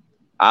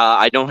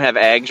 I don't have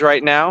eggs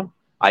right now.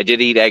 I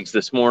did eat eggs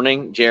this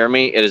morning,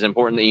 Jeremy. It is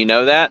important that you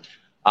know that.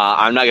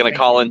 I'm not going to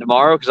call in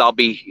tomorrow because I'll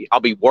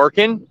be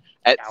working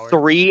at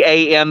 3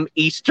 a.m.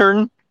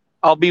 Eastern.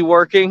 I'll be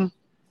working,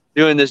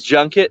 doing this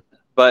junket.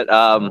 But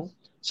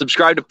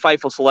Subscribe to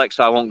Fightful Select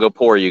so I won't go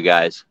poor, you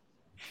guys.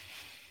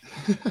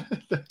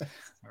 There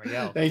we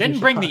go. Didn't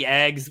bring the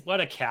eggs.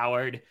 What a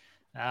coward.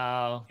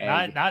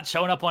 Not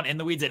showing up on In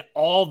the Weeds at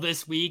all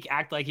this week.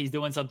 Act like he's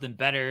doing something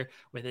better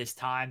with his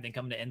time than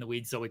come to In the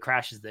Weeds, so he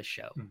crashes this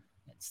show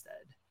instead.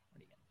 What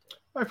are you gonna do?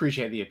 I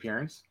appreciate the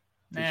appearance.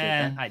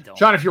 I don't.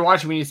 Sean, if you're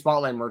watching, we need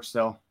Spotlight merch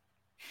still.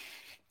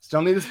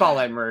 Still need the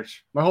Spotlight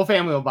merch. My whole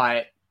family will buy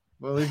it.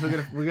 Well, at least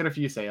we'll get a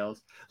few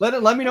sales.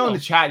 Let me know in the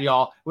chat,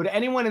 y'all. Would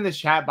anyone in this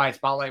chat buy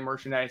Spotlight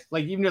merchandise?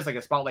 Like even just like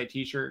a Spotlight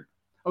t-shirt?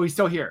 Oh, he's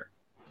still here.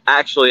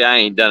 Actually, I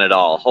ain't done it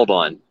all. Hold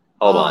on.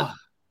 What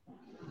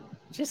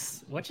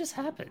just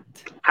happened?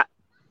 How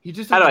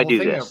do I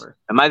do this? Over.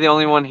 Am I the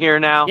only one here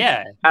now?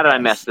 Yeah. How did I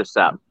mess this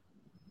up?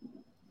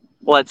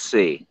 Let's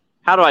see.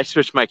 How do I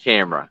switch my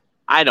camera?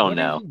 I don't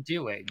know. What are you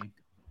doing?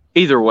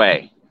 Either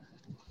way.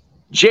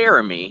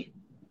 Jeremy,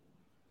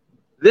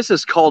 this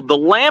is called the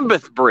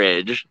Lambeth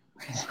Bridge.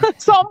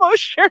 It's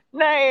almost your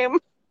name.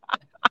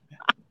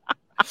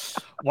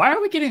 Why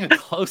are we getting a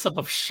close-up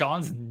of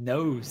Sean's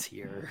nose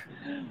here?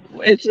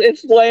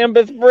 It's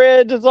Lambeth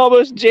Bridge. It's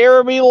almost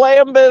Jeremy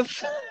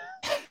Lambeth.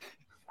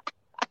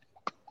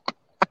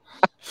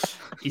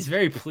 He's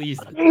very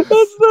pleased with this.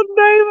 That's the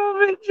name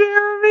of it,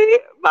 Jeremy.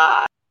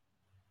 Bye.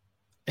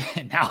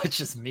 And now it's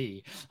just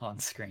me on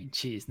screen.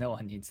 Jeez, no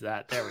one needs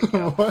that. There we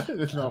go. What in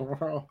the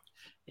world?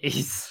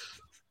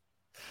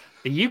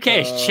 The UK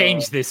has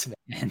changed this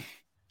man.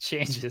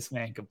 Changed this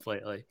man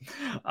completely.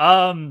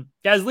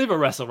 Guys, leave a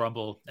Wrestle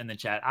Rumble in the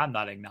chat. I'm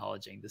not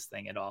acknowledging this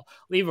thing at all.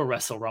 Leave a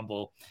Wrestle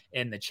Rumble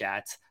in the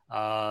chat.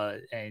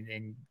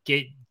 And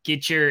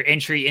get your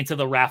entry into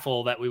the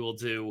raffle that we will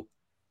do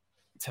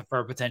for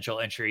a potential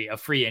entry, a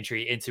free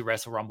entry into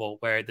Wrestle Rumble,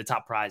 where the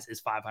top prize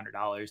is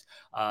 $500.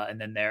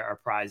 And then there are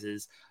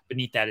prizes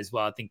beneath that as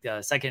well. I think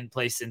second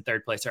place and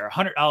third place are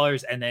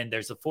 $100. And then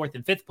there's a fourth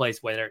and fifth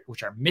place,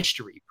 which are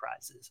mystery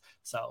prizes.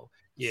 So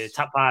yeah,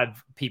 top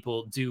 5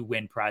 people do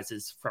win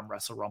prizes from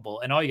Wrestle Rumble.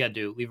 And all you got to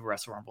do, leave a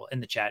Wrestle Rumble in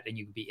the chat and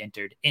you can be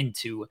entered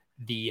into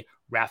the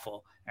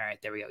raffle. All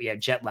right, there we go. Yeah,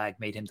 jet lag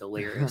made him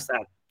delirious.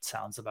 That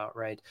sounds about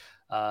right.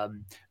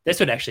 This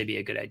would actually be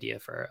a good idea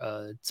for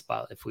a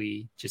spot if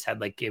we just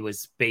had like it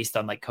was based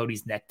on like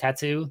Cody's neck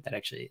tattoo.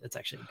 That's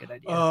actually a good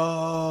idea.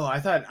 Oh, I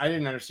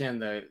didn't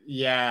understand I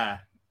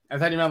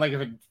thought you meant like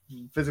if it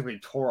physically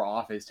tore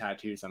off his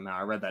tattoo somehow.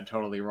 I read that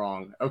totally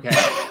wrong. Okay.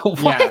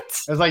 What? Yeah.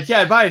 I was like, yeah,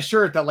 I'd buy a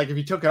shirt that like if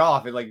he took it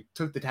off, it like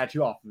took the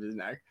tattoo off of his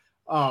neck.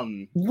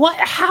 What?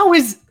 How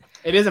is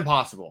it? Is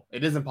impossible.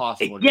 It is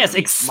impossible. Yes,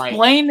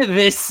 explain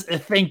this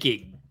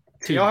thinking.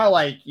 You know how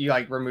like you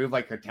like remove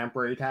like a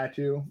temporary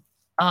tattoo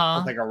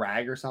with like a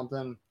rag or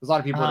something? There's a lot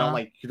of people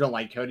who don't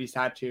like Cody's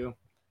tattoo.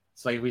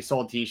 It's like we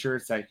sold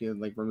t-shirts that could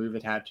like remove a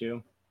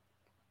tattoo.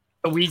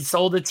 We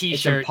sold a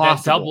t-shirt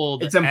that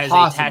doubled as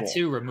a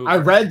tattoo remover. I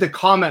read the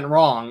comment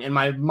wrong and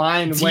my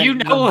mind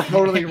went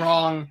totally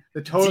wrong.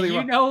 Remember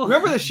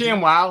the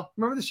ShamWow?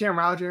 Remember the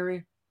ShamWow,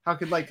 Jeremy? How it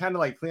could like kind of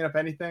like clean up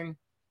anything?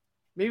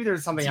 Maybe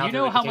there's something else. Do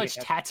you know how much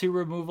tattoo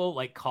removal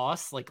like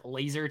costs? Like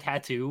laser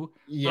tattoo?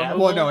 Yeah.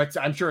 removal? Well, no,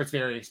 I'm sure it's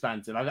very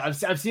expensive.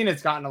 I've seen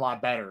it's gotten a lot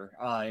better.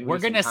 We're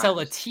gonna sell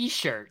a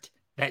t-shirt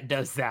that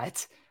does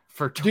that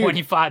for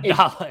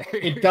 $25.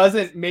 It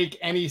doesn't make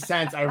any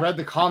sense. I read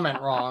the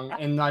comment wrong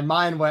and my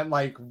mind went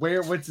like,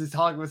 what's this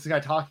guy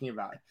talking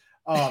about?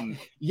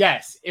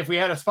 Yes, if we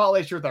had a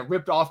Spotlight shirt that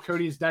ripped off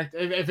Cody's neck,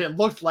 if it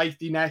looked like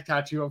the neck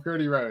tattoo of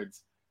Cody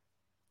Rhodes.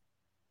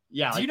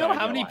 Yeah. Do you know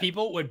how many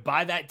people would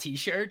buy that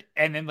t-shirt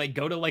and then like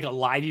go to like a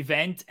live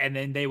event and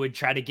then they would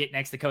try to get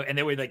next to Cody and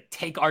they would like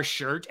take our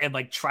shirt and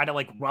like try to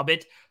like rub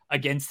it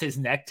against his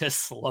neck to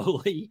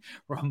slowly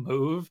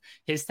remove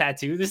his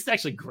tattoo? This is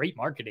actually great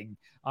marketing,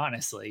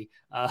 honestly.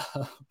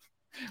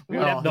 We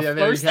would have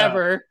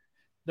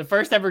the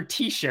first ever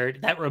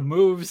t-shirt that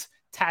removes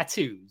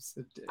tattoos.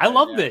 I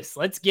love this.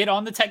 Let's get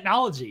on the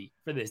technology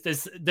for this.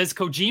 Does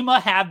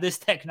Kojima have this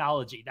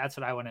technology? That's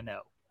what I want to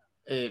know.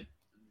 It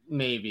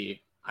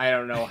maybe. I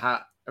don't know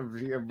how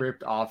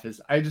ripped off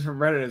his. I just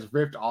read it as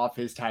ripped off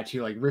his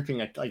tattoo, like ripping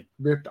it, like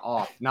ripped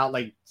off, not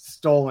like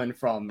stolen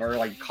from or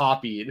like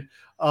copied.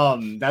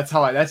 That's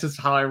just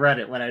how I read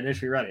it when I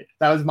initially read it.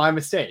 That was my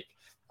mistake.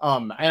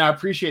 And I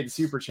appreciate the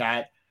super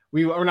chat.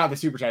 Or not the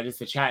super chat, just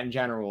the chat in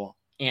general.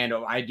 And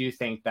I do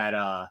think that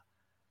I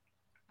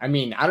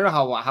mean, I don't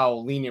know how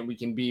lenient we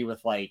can be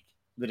with like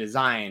the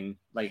design,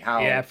 like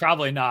how. Yeah,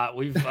 probably not.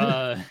 We've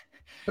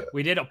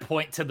we did a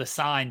point to the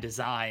sign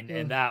design,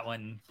 and that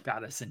one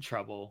got us in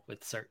trouble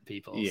with certain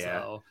people.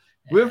 Yeah. So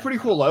we have a pretty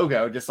cool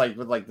logo, just like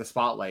with like the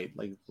spotlight,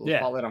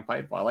 spotlight on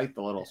Fightful. I like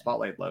the little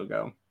spotlight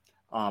logo.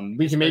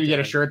 We can maybe get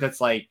a shirt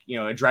that's like,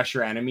 address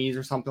your enemies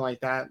or something like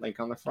that, like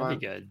on the front. That'd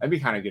be good. That'd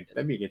be kind of good.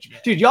 That'd be good. Yeah.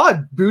 Dude, y'all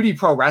have Booty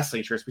Pro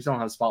Wrestling shirts. We still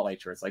don't have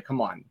Spotlight shirts. Like,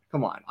 come on.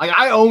 Like,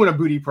 I own a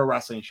Booty Pro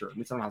Wrestling shirt.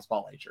 We still don't have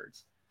Spotlight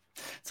shirts.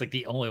 It's like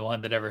the only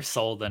one that ever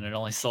sold, and it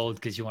only sold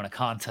because you won a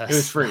contest. It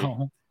was free.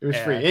 It was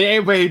free.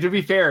 Anyway, to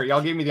be fair, y'all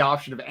gave me the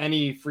option of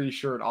any free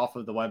shirt off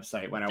of the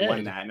website when I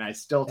won that, and I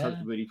still took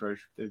the Booty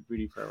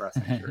Pro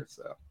Wrestling shirt.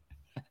 So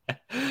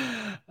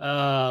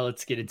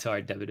Let's get into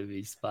our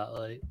WWE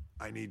spotlight.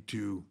 I need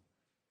to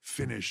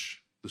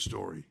finish the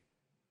story.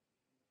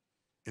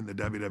 In the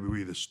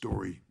WWE, the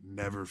story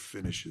never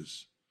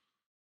finishes.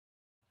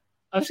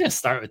 I was going to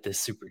start with this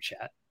super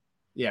chat.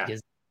 Yeah.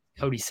 Because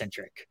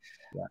Cody-centric.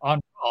 Yeah.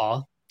 On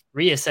Raw,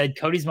 Rhea said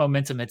Cody's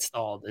momentum had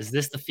stalled. Is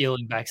this the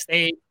feeling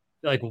backstage?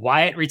 Like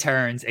Wyatt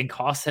returns and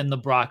costs him the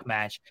Brock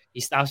match.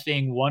 He stops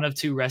being one of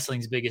two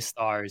wrestling's biggest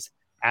stars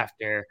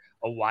after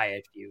a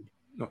Wyatt feud.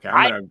 Okay,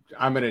 I'm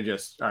gonna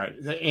just all right.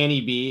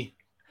 Annie B.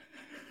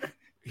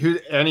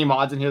 Any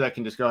mods in here that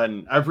can just go ahead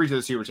and I appreciate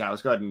the super chat.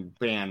 Let's go ahead and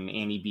ban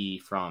Annie B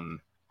from.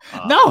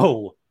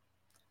 No,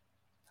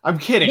 I'm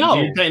kidding.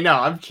 No, no,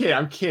 I'm kidding.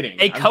 I'm kidding.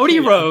 A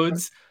Cody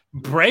Rhodes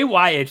Bray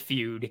Wyatt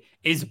feud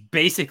is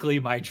basically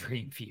my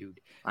dream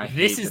feud.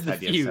 This is the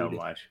feud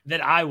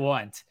that I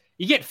want.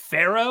 You get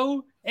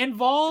Pharaoh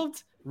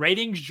involved.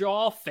 Ratings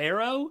draw.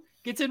 Pharaoh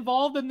gets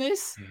involved in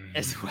this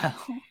as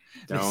well.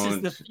 This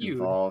is the feud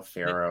involve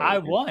Pharaoh. I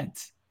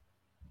want.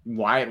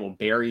 Wyatt will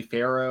bury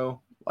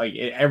Pharaoh. Like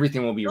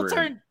everything will be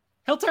ruined.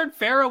 He'll turn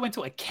Pharaoh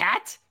into a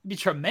cat. It'd be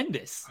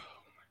tremendous. Oh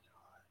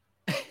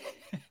my god.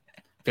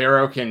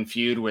 Pharaoh can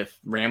feud with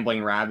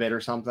Rambling Rabbit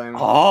or something.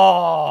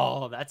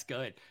 Oh, that's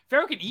good.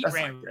 Pharaoh can eat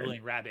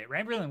Rambling Rabbit.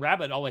 Rambling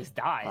Rabbit always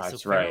dies.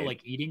 That's so Pharaoh right.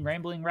 like eating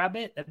Rambling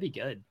Rabbit, that'd be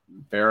good.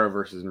 Pharaoh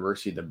versus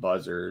Mercy the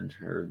Buzzard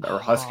or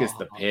Huskus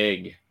the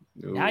Pig.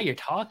 Ooh. Now you're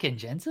talking,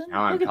 Jensen.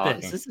 Now Look I'm at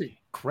talking. this. This is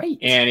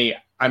great. Annie,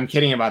 I'm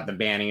kidding about the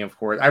banning, of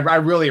course. I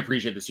really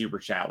appreciate the super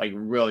chat. Like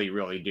really,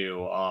 really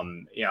do.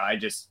 I'm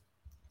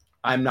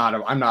not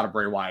a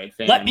Bray Wyatt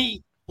fan.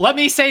 Let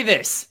me say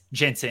this,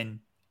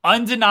 Jensen.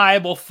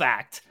 Undeniable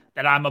fact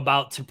that I'm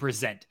about to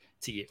present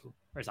to you.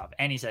 First off,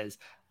 Annie says,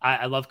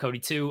 I love Cody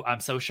too. I'm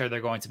so sure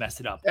they're going to mess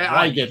it up.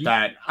 I get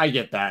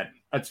that.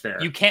 That's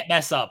fair. You can't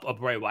mess up a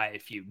Bray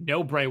Wyatt feud.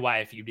 No Bray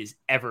Wyatt feud has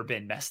ever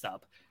been messed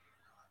up.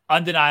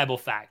 Undeniable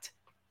fact.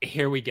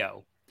 Here we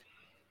go.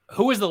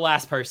 Who was the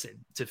last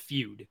person to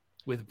feud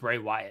with Bray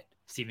Wyatt?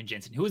 Steven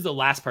Jensen. Who was the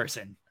last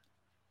person?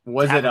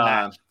 Was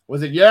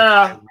it?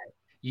 Yeah.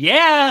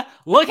 Yeah.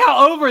 Look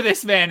how over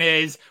this man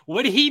is.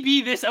 Would he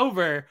be this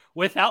over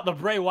without the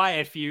Bray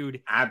Wyatt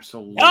feud?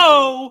 Absolutely.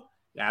 No.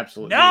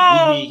 Absolutely.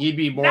 No. He'd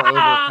be more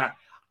over.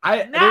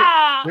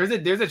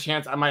 There's a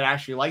chance I might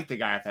actually like the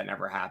guy if that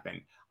never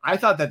happened. I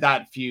thought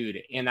that feud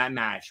and that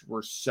match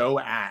were so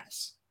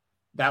ass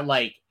that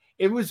like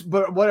it was.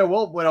 But what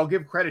I'll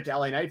give credit to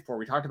LA Knight for,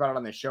 we talked about it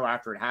on the show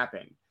after it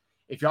happened.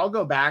 If y'all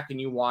go back and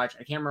you watch,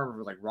 I can't remember if it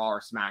was like Raw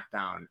or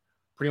SmackDown,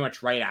 pretty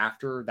much right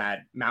after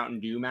that Mountain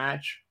Dew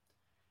match,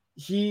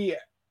 they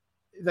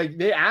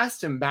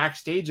asked him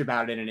backstage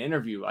about it in an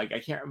interview. Like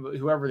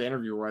whoever the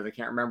interviewer was, I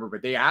can't remember,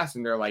 but they asked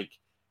him,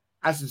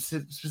 asked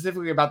him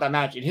specifically about that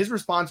match. And his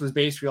response was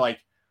basically like,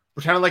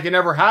 pretending like it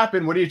never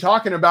happened. What are you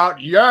talking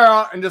about?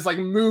 Yeah. And just like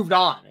moved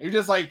on. He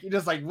just like,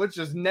 let's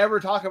just never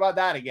talk about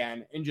that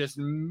again. And just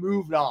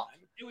moved on.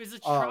 It was a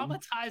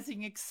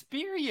traumatizing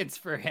experience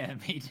for him.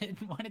 He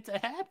didn't want it to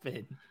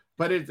happen.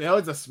 But it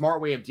was a smart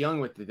way of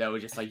dealing with it, though.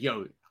 It's just like,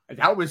 yo,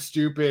 that was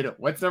stupid.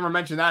 Let's never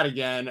mention that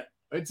again.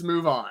 Let's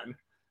move on.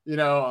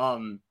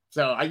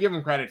 So I give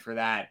him credit for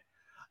that.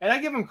 And I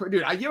give him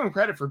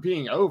credit for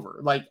being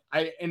over.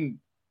 Even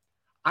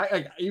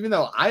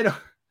though I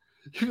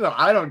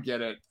don't get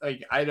it.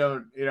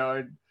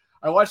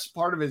 I watched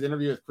part of his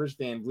interview with Chris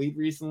Van Vliet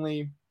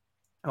recently.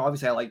 And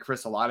obviously I like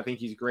Chris a lot. I think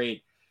he's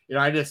great.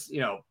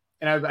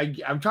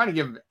 I'm trying to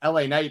give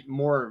LA Knight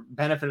more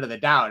benefit of the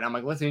doubt. And I'm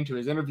like listening to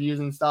his interviews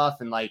and stuff.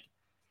 And like,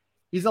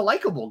 he's a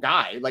likable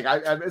guy. Like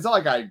it's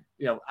not like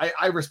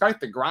I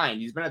respect the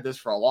grind. He's been at this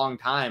for a long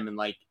time. And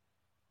like,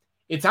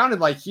 it sounded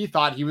like he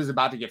thought he was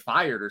about to get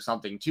fired or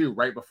something too,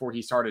 right before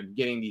he started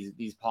getting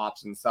these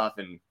pops and stuff.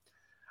 And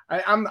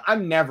I'm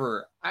trying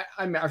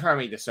to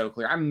make this so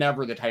clear. I'm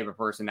never the type of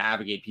person to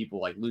advocate people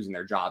like losing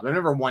their jobs. I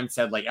never once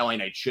said like LA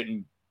Knight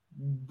shouldn't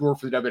work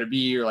for the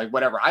WWE or like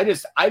whatever. I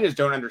just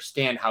don't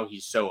understand how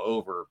he's so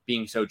over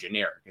being so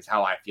generic is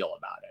how I feel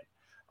about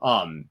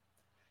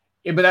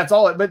it. But that's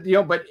all. But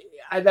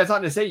that's not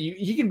to say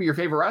he can be your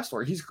favorite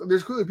wrestler.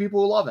 There's clearly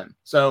people who love him.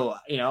 So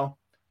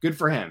good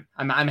for him.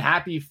 I'm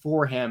happy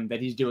for him that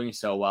he's doing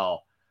so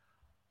well.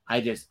 I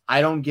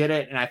don't get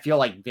it, and I feel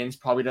like Vince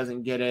probably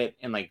doesn't get it,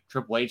 and like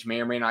Triple H may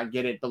or may not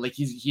get it, but like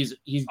he's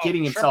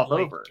getting himself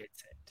over.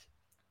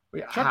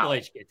 Triple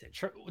H gets it.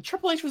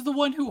 Triple H was the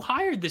one who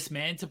hired this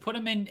man to put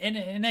him in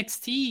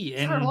NXT,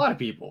 and a lot of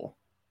people.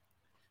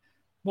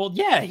 Well,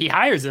 yeah, he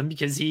hires them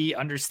because he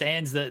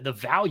understands the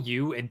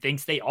value and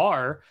thinks they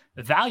are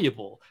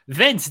valuable.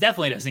 Vince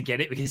definitely doesn't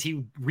get it because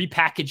he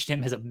repackaged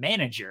him as a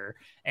manager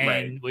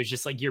and was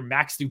just like, you're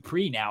Max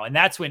Dupree now. And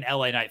that's when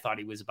LA Knight thought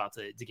he was about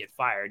to get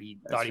fired. He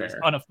thought he was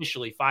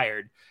unofficially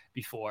fired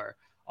before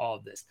all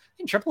of this.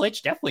 And Triple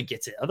H definitely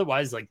gets it.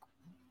 Otherwise, like,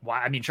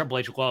 why? I mean, Triple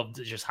H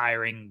loved just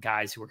hiring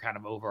guys who were kind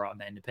of over on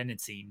the independent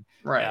scene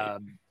for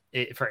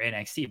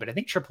NXT. But I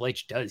think Triple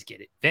H does get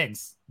it.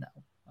 Vince, no.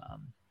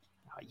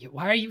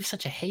 Why are you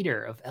such a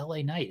hater of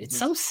LA Knight? It's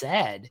so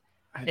sad.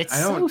 It's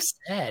so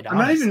sad. I'm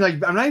not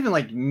even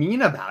like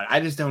mean about it. I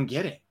just don't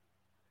get it.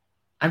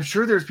 I'm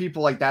sure there's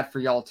people like that for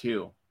y'all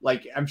too.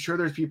 Like, I'm sure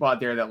there's people out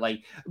there that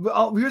like,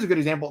 oh, here's a good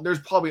example. There's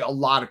probably a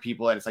lot of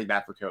people that it's like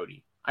that for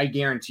Cody. I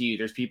guarantee you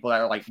there's people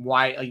that are like,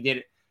 why, like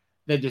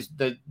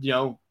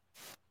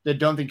that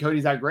don't think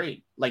Cody's that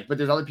great. Like, but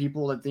there's other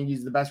people that think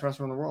he's the best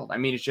wrestler in the world. I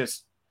mean, it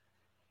just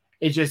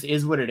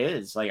is what it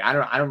is. Like, I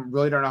don't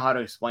know how to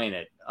explain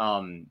it.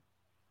 I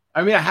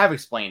mean, I have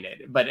explained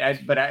it, but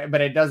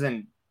it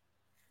doesn't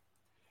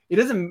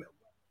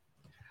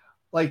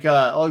like,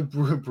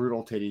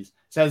 brutal titties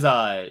says,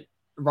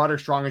 Roderick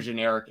Strong is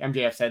generic.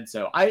 MJF said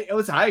so. I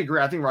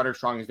agree. I think Roderick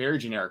Strong is very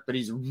generic, but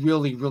he's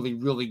really, really,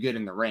 really good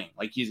in the ring.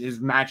 Like, his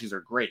matches are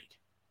great.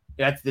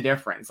 That's the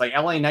difference. Like,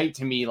 LA Knight,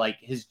 to me, like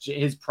his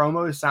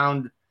promos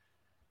sound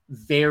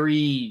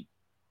very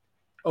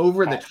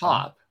over the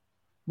top.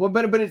 Well,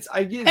 but it's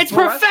it's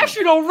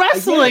professional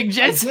wrestling,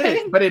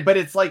 Jensen. But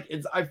it's like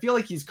I feel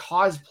like he's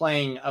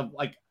cosplaying of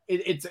like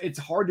it's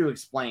hard to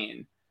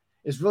explain.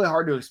 It's really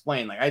hard to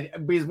explain. Like,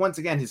 because once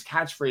again, his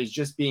catchphrase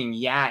just being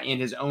 "yeah" in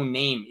his own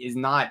name is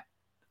not,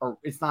 or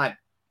it's not.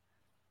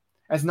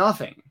 That's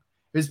nothing.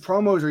 His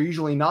promos are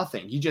usually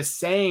nothing. He's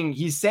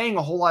saying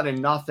a whole lot of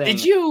nothing.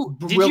 Did you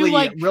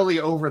like really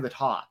over the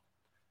top?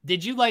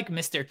 Did you like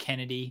Mr.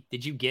 Kennedy?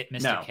 Did you get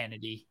Mr.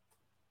 Kennedy?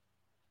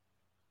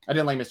 I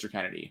didn't like Mr.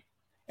 Kennedy,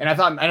 and I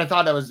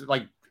thought that was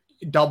like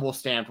double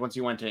stamped once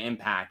he went to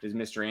Impact as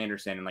Mr.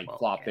 Anderson and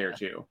flopped there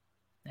too.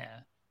 Yeah.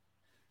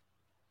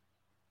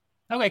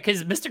 Okay,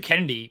 because Mr.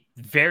 Kennedy,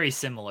 very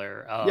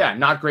similar.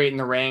 Not great in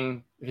the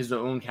ring. His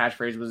own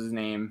catchphrase was his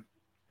name.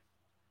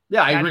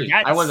 Yeah, I agree.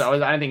 I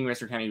didn't think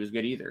Mr. Kennedy was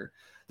good either.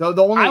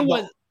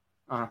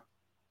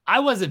 I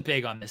wasn't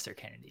big on Mr.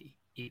 Kennedy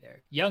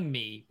either. Young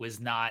me was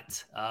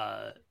not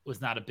a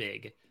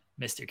big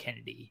Mr.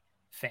 Kennedy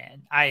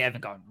fan. I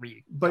haven't gone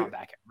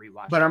back and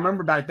rewatched. But I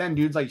remember back then,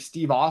 dudes like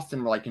Steve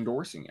Austin were like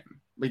endorsing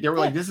him. Like, they were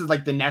like, "This is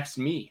like the next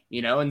me,"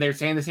 you know. And they're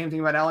saying the same thing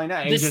about LA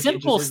Knight. The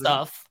simple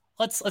stuff.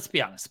 Let's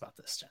be honest about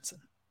this, Jensen.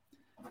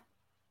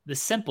 The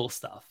simple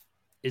stuff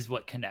is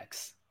what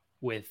connects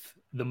with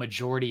the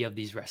majority of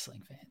these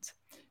wrestling fans,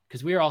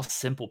 because we are all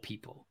simple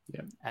people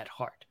at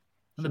heart.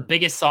 One of the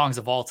biggest songs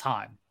of all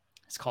time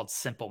is called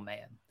 "Simple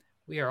Man."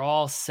 We are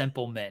all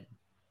simple men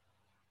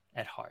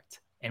at heart,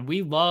 and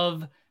we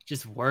love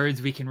just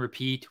words we can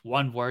repeat,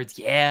 one words.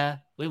 Yeah,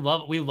 we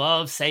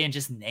love saying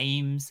just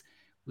names.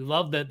 We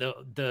love the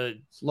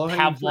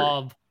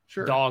Pavlov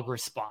dog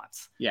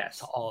response. Yes,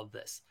 to all of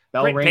this.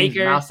 Bell rings,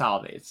 mouth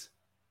salivates.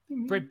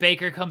 Britt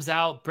Baker comes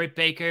out. Britt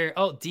Baker.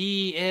 Oh,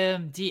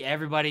 DMD.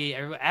 Everybody.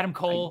 Adam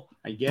Cole.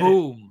 I get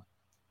boom.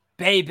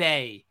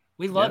 Baby.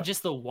 We love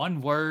just the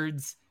one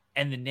words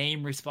and the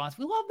name response.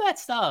 We love that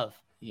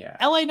stuff. Yeah.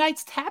 LA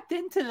Knight's tapped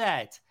into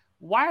that.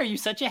 Why are you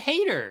such a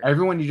hater?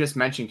 Everyone you just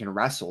mentioned can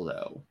wrestle,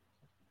 though.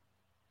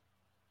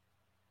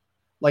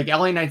 Like,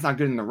 LA Knight's not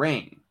good in the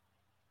ring.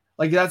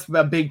 Like, that's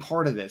a big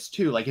part of this,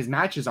 too. Like, his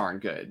matches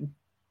aren't good.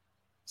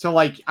 So,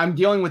 like, I'm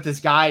dealing with this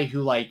guy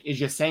who, like, is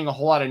just saying a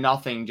whole lot of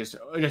nothing, just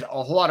a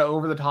whole lot of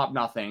over-the-top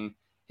nothing.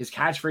 His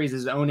catchphrase is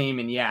his own name,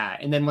 and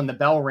and then when the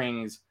bell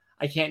rings,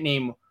 I can't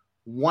name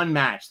one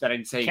match that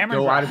I'd say Cameron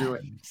go Grimes. out of your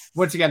way.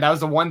 Once again, that was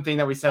the one thing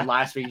that we said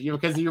last week,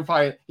 because you're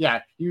probably,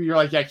 you're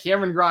like,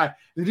 Cameron Grimes.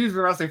 The dude's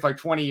been wrestling for like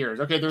 20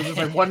 years. Okay, there was just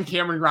like one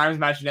Cameron Grimes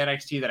match in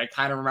NXT that I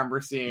kind of remember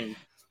seeing.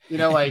 You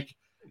know, like,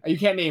 you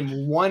can't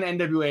name one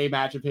NWA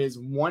match of his,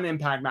 one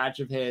Impact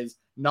match of his.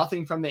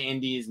 Nothing from the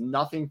Indies,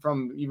 nothing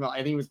from, even I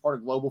think he was part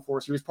of Global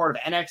Force. He was part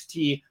of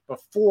NXT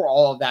before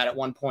all of that at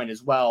one point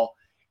as well.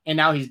 And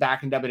now he's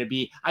back in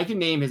WWE. I can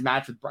name his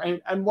match with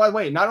Brian. And by the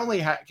way, not only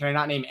can I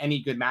not name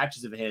any good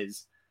matches of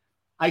his,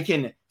 I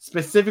can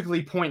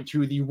specifically point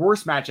to the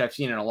worst match I've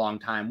seen in a long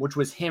time, which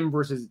was him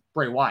versus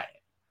Bray Wyatt.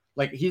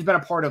 Like, he's been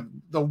a part of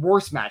the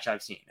worst match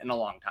I've seen in a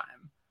long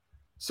time.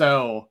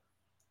 So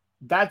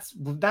that's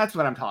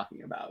what I'm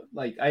talking about.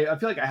 Like, I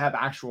feel like I have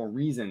actual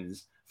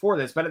reasons for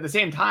this, but at the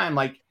same time,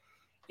 like,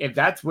 if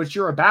that's what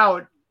you're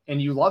about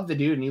and you love the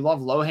dude and you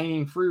love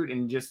low-hanging fruit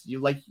and just you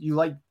like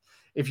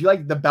if you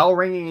like the bell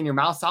ringing and your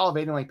mouth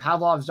salivating like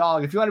Pavlov's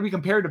dog, if you want to be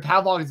compared to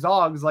Pavlov's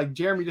dogs like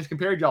Jeremy just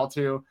compared y'all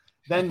to,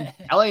 then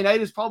LA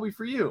Knight is probably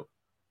for you.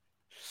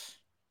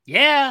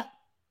 Yeah.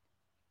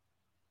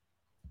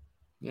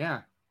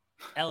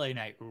 LA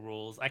Knight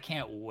rules. I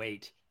can't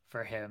wait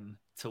for him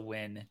to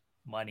win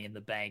Money in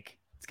the Bank.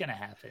 It's gonna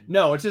happen.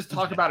 No, let's just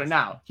talk about it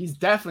now. He's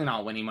definitely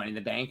not winning Money in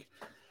the Bank.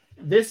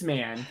 This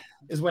man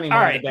is winning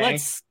Money in the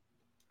Bank.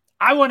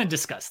 I want to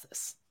discuss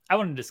this.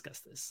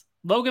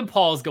 Logan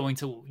Paul is going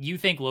to. You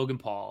think Logan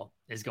Paul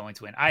is going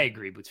to win? I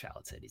agree with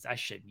Charlotte Cities. I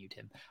should mute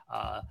him.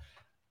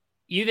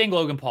 You think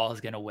Logan Paul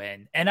is going to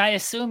win, and I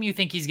assume you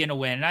think he's going to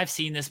win. And I've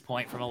seen this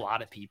point from a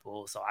lot of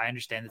people, so I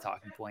understand the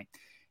talking point.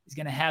 He's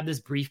going to have this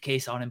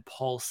briefcase on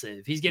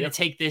Impulsive. He's going to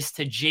take this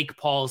to Jake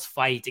Paul's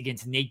fight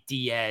against Nate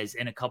Diaz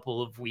in a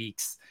couple of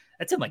weeks.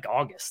 That's in like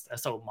August.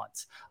 That's so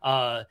months.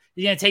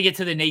 He's going to take it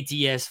to the Nate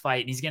Diaz fight,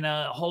 and he's going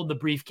to hold the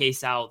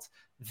briefcase out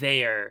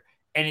there,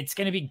 and it's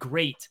going to be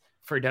great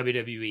for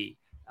WWE.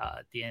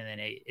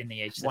 in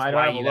the HS. Why do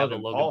I have a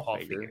Logan Paul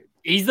figure?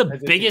 He's the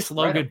biggest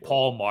Logan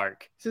Paul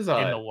mark in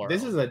the world.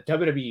 This is a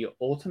WWE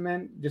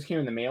Ultimate. Just came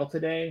in the mail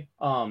today.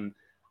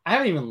 I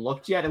haven't even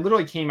looked yet. It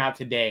literally came out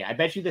today. I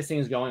bet you this thing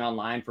is going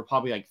online for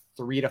probably like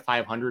 $300 to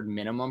 $500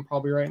 minimum,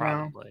 probably right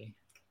now.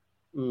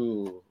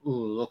 Ooh,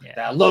 look at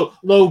that.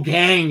 Low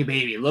gang,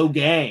 baby. Low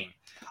gang.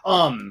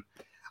 So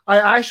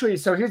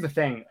here's the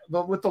thing.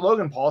 With the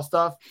Logan Paul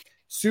stuff,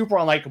 super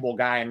unlikable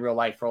guy in real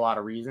life for a lot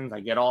of reasons.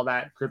 I get all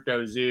that.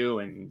 Crypto Zoo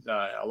and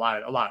a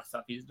lot of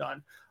stuff he's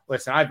done.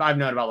 Listen, I've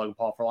known about Logan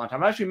Paul for a long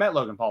time. I actually met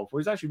Logan Paul before.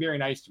 He was actually very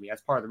nice to me.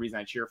 That's part of the reason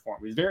I cheer for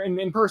him. He was very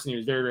in person. He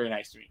was very, very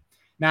nice to me.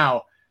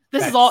 Now,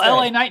 this is all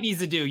LA Knight needs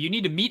to do. You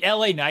need to meet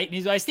LA Knight, and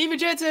he's like, Steven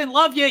Jensen,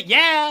 love you,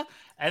 yeah.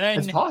 And then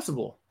it's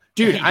possible,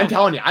 dude. I'm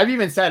telling you, I've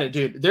even said it,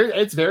 dude.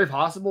 It's very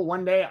possible.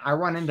 One day I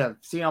run into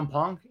CM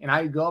Punk, and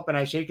I go up and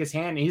I shake his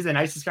hand, and he's the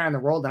nicest guy in the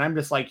world, and I'm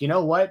just like, you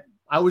know what?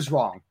 I was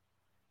wrong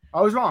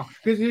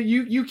because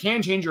you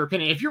can change your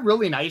opinion if you're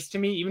really nice to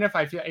me. Even if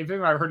I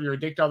heard you're a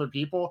dick to other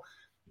people,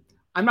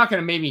 I'm not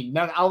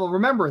gonna I'll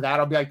remember that.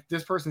 I'll be like,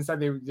 this person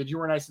said that you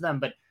were nice to them,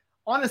 but.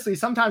 Honestly,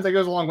 sometimes that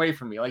goes a long way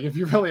for me. Like, if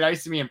you're really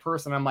nice to me in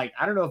person, I'm like,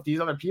 I don't know if these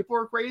other people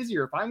are crazy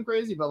or if I'm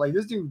crazy, but like,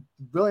 this dude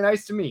really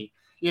nice to me,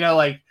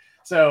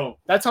 so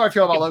that's how I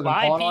feel about Logan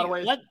Paul in a lot of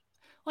ways.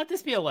 Let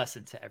this be a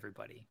lesson to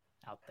everybody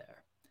out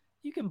there.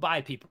 You can buy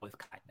people with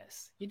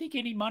kindness. You think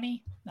you need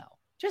money? No,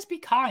 just be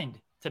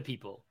kind to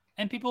people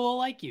and people will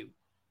like you.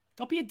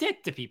 Don't be a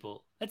dick to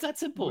people. It's that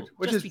simple.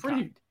 Which is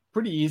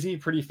pretty easy,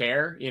 pretty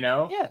fair,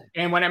 Yeah.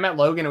 And when I met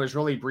Logan, it was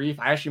really brief.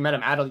 I actually met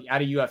him at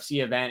a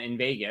UFC event in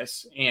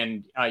Vegas,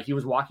 and he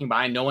was walking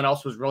by, and no one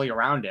else was really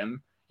around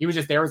him. He was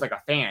just there as like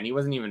a fan. He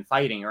wasn't even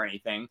fighting or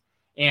anything.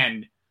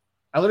 And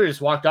I literally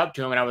just walked up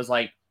to him, and I was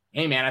like,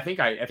 "Hey, man, I think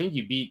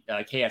you beat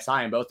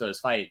KSI in both those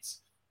fights."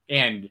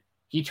 And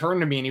he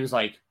turned to me, and he was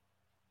like,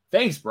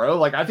 "Thanks, bro.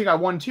 Like, I think I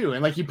won too."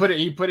 And like he put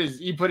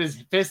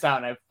his fist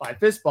out, and I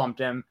fist bumped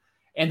him.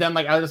 And then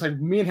like I was just like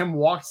me and him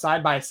walked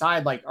side by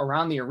side like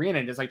around the arena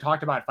and just like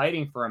talked about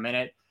fighting for a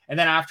minute. And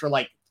then after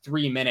like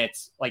 3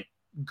 minutes, like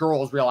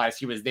girls realized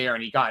he was there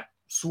and he got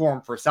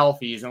swarmed for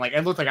selfies. And like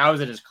it looked like I was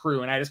at his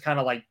crew and I just kind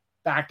of like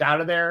backed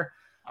out of there.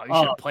 Oh, you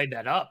should have played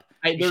that up.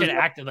 You should have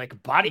acted like a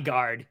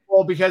bodyguard.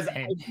 Well, because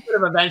I could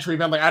have eventually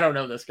been like, I don't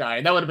know this guy.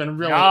 And that would have been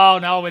really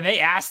No. When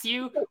they asked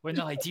you, when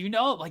they're like, do you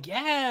know? Like,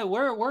 yeah,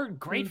 we're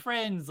great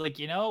friends. Like,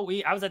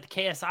 I was at the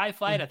KSI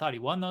fight. I thought he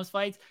won those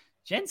fights.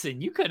 Jensen,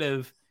 you could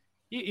have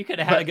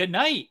had a good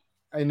night.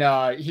 I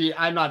know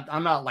I'm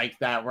not like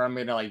that where I'm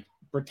gonna like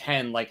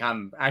pretend like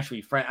I'm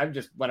actually friend. I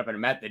just went up and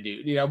met the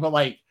dude, but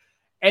like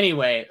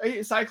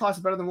anyway, Cyclops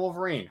is better than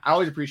Wolverine. I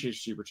always appreciate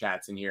super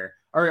chats in here,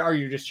 or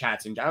you're just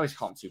chats, and I always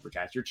call them super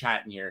chats. You're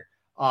chatting here.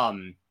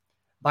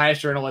 Biased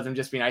journalism,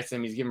 just be nice to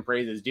him. He's giving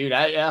praises, dude.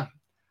 Yeah,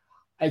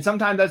 and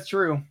sometimes that's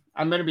true.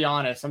 I'm gonna be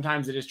honest.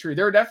 Sometimes it is true.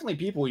 There are definitely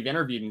people we've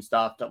interviewed and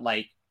stuff that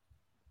like.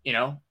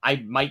 I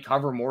might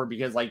cover more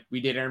because like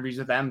we did interviews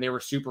with them. They were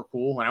super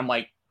cool. And I'm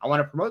like, I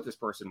want to promote this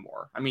person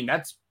more. I mean,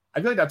 I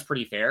feel like that's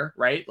pretty fair,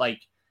 right? Like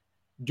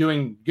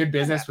doing good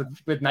business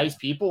with nice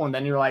people. And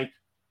then you're like,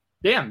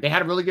 damn, they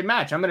had a really good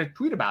match. I'm going to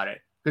tweet about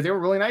it because they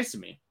were really nice to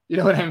me. You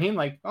know what I mean?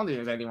 Like, I don't think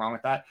there's anything wrong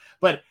with that.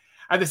 But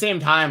at the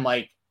same time,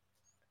 like,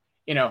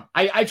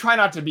 I try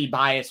not to be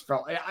biased.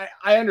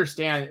 I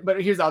understand,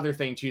 but here's the other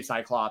thing too,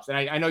 Cyclops. And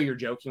I know you're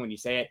joking when you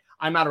say it.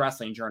 I'm not a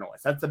wrestling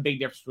journalist. That's the big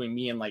difference between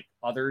me and like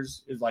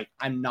others is like,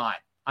 I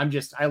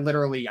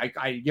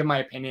give my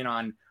opinion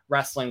on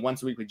wrestling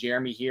once a week with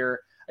Jeremy here.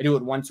 I do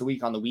it once a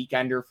week on the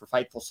Weekender for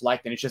Fightful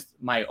Select. And it's just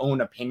my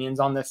own opinions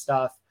on this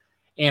stuff.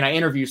 And I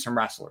interview some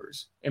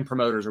wrestlers and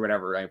promoters or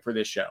whatever for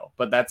this show,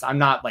 but I'm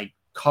not like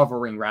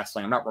covering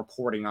wrestling. I'm not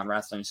reporting on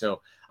wrestling.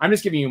 So I'm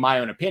just giving you my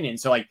own opinion.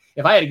 So like,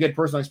 if I had a good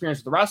personal experience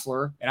with the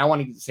wrestler and I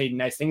want to say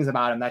nice things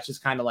about him, that's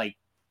just kind of like,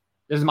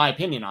 this is my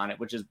opinion on it,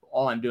 which is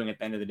all I'm doing at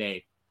the end of the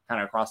day,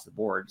 kind of across the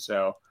board.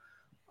 So,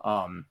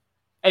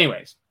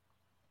 anyways,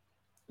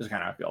 this is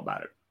kind of how I feel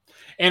about it.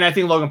 And I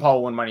think Logan Paul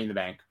will win Money in the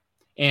Bank.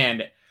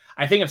 And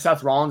I think if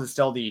Seth Rollins is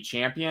still the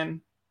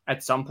champion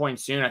at some point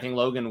soon, I think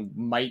Logan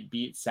might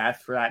beat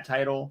Seth for that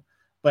title.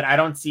 But I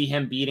don't see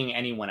him beating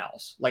anyone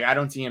else. Like, I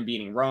don't see him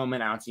beating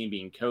Roman. I don't see him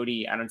beating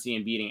Cody. I don't see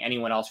him beating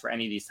anyone else for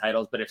any of these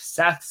titles. But if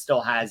Seth still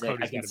has it,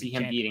 I can see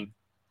him beating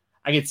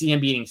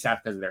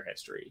Seth because of their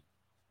history.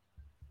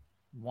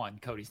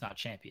 Cody's not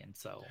champion,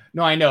 so.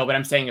 No, I know, but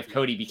I'm saying if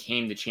Cody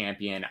became the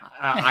champion,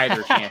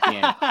 either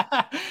champion.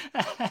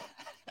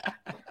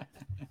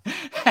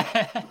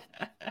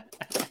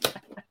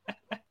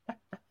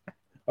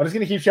 I'm just going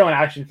to keep showing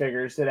action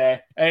figures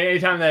today.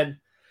 Anytime that.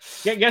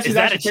 Guess is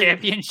that a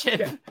championship?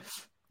 Yeah.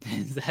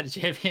 Is that a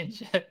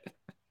championship?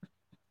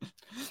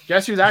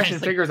 Guess whose action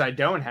figures I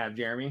don't have,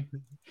 Jeremy?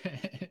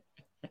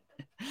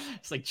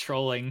 It's like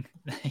trolling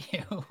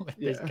you with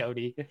this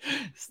Cody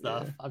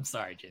stuff. Yeah. I'm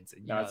sorry,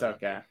 Jensen. No, it's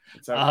okay.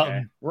 It's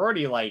okay. We're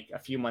already like a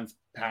few months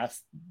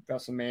past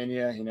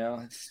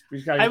WrestleMania.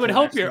 I would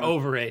hope you're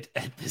over it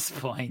at this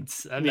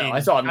point. I mean, I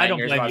saw I don't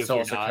nightmares blame about you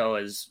Solo if you're not.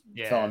 Sikoa's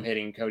thumb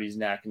hitting Cody's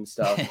neck and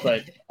stuff.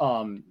 But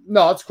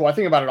no, it's cool. I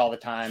think about it all the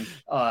time.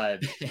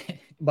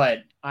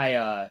 But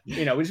I we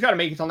just got to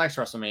make it till next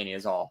WrestleMania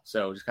is all.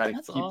 So just got to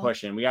keep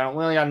pushing. We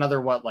only got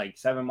another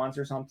 7 months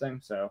or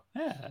something. So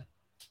yeah.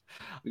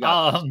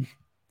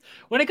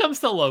 When it comes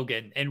to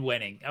Logan and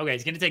winning, okay,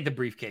 he's going to take the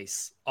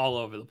briefcase all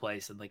over the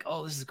place and like,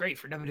 oh, this is great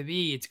for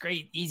WWE. It's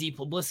great, easy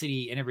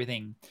publicity and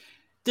everything.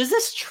 Does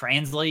this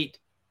translate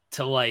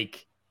to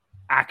like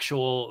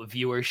actual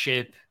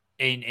viewership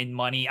and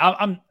money?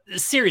 I'm a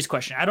serious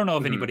question. I don't know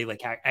if anybody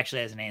like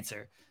actually has an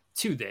answer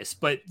to this,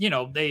 but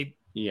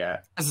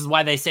this is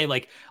why they say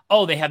like,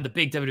 oh, they have the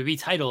big WWE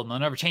title and they'll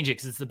never change it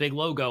because it's the big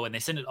logo, and they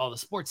send it to all the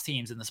sports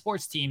teams, and the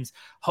sports teams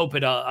hope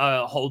it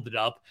hold it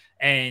up,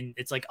 and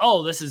it's like,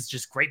 oh, this is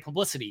just great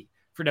publicity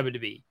for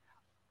WWE.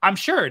 I'm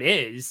sure it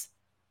is,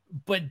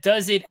 but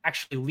does it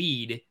actually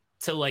lead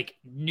to like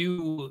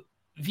new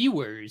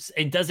viewers,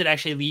 and does it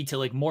actually lead to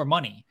like more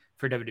money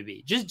for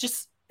WWE?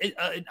 Just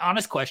an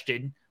honest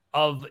question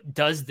of,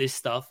 does this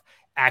stuff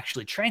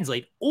actually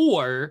translate,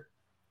 or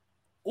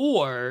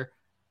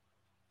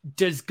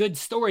does good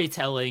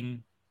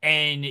storytelling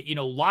and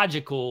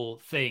logical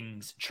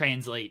things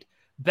translate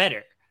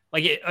better?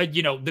 Like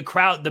the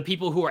crowd, the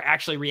people who are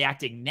actually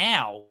reacting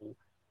now,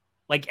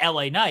 like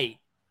LA Knight,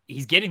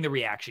 he's getting the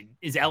reaction.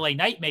 Is LA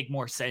Knight make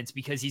more sense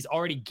because he's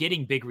already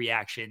getting big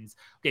reactions?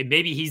 Okay,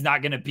 maybe he's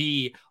not going to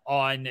be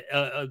on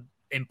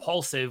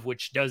Impulsive,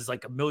 which does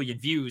like 1 million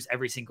views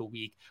every single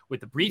week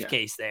with the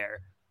briefcase there,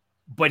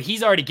 but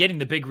he's already getting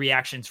the big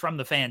reactions from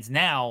the fans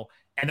now,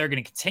 and they're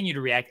going to continue to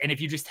react. And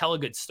if you just tell a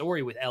good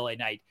story with LA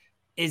Knight,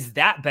 is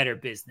that better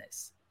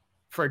business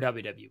for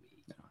WWE?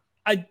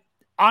 No.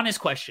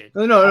 Honest question.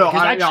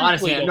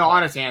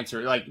 Honest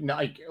answer. Like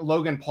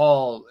Logan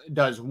Paul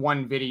does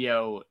one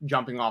video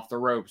jumping off the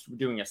ropes,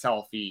 doing a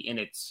selfie, and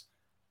it's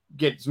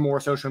gets more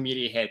social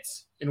media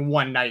hits in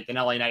one night than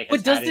LA Knight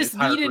has. But does this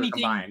need anything?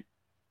 Combined.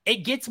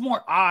 It gets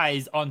more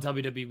eyes on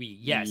WWE.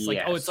 Yes.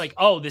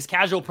 This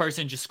casual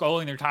person just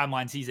scrolling their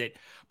timeline sees it.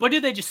 But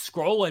do they just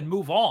scroll and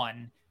move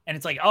on? And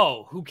it's like,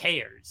 oh, who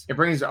cares? It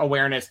brings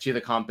awareness to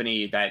the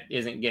company that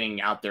isn't getting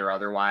out there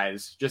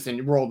otherwise, just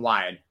in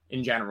worldwide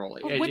in general.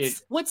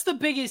 What's the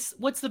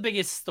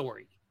biggest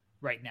story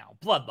right now?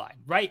 Bloodline,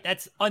 right?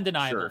 That's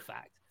undeniable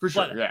fact. For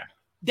sure, yeah.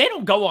 They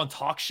don't go on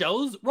talk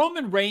shows.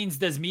 Roman Reigns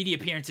does media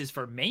appearances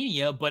for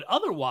Mania, but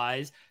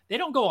otherwise, they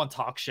don't go on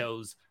talk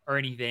shows or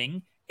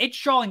anything. It's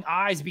drawing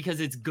eyes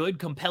because it's good,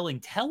 compelling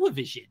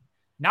television.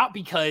 Not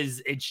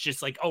because it's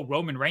just like, oh,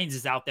 Roman Reigns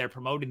is out there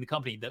promoting the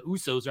company. The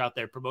Usos are out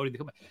there promoting the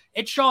company.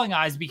 It's drawing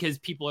eyes because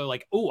people are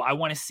like, oh, I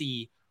want to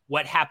see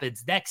what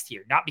happens next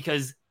here. Not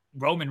because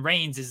Roman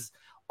Reigns is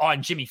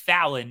on Jimmy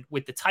Fallon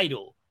with the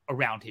title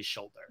around his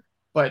shoulder.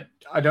 But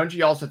don't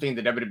you also think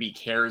that WWE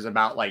cares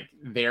about like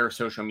their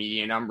social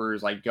media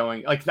numbers, like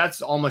going like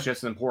that's almost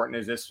just as important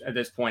as this at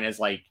this point as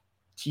like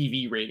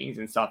TV ratings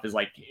and stuff is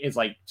like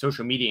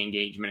social media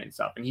engagement and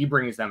stuff. And he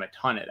brings them a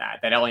ton of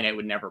that LA Knight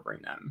would never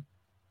bring them.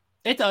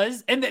 It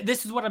does. And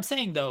this is what I'm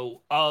saying,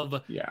 though,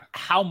 of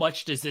how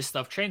much does this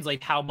stuff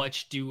translate? How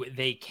much do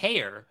they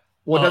care?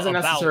 Well, it doesn't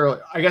necessarily,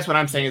 I guess what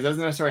I'm saying is it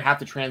doesn't necessarily have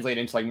to translate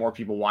into like more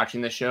people watching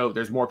the show.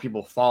 There's more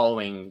people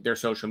following their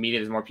social media.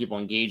 There's more people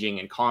engaging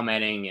and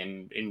commenting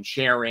and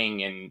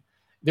sharing. And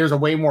there's a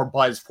way more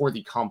buzz for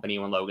the company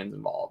when Logan's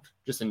involved,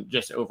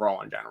 just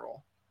overall in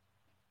general.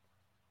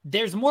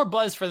 There's more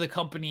buzz for the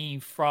company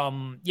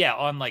from,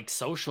 on like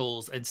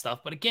socials and stuff.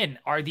 But again,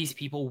 are these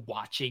people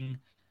watching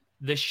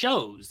the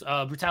shows?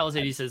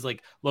 Brutalizity says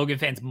like Logan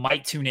fans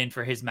might tune in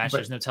for his match.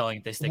 There's no telling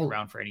if they stick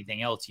around for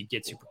anything else. You'd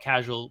get super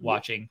casual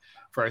watching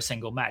for a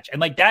single match. And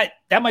like that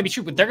might be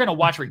true, but they're going to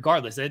watch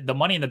regardless. The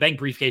Money in the Bank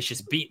briefcase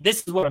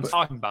this is what I'm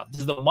talking about.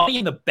 This is the Money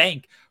in the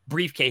Bank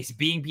briefcase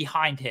being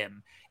behind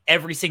him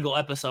every single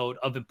episode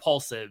of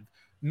Impulsive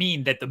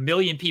mean that the 1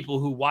 million people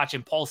who watch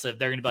Impulsive,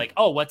 they're going to be like,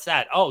 oh, what's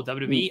that? Oh,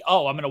 WWE.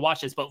 Oh, I'm going to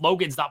watch this. But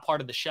Logan's not part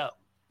of the show.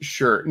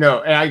 Sure.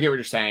 No, and I get what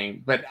you're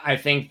saying, but I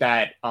think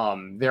that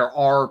there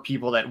are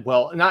people that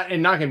not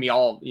going to be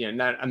all,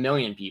 not 1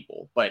 million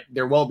people, but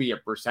there will be a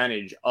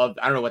percentage of,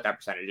 I don't know what that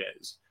percentage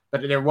is,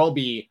 but there will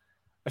be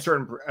a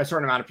certain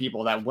amount of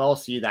people that will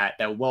see that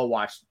will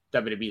watch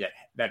WWE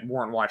that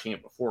weren't watching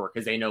it before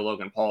because they know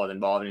Logan Paul is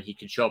involved and he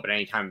could show up at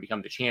any time and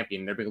become the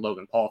champion. They're big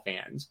Logan Paul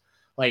fans.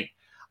 Like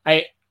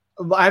I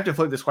have to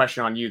flip this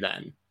question on you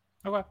then.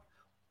 Okay.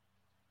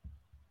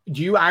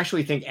 Do you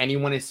actually think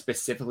anyone is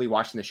specifically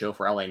watching the show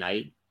for LA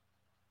Knight?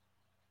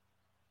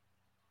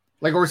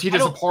 Like, or is he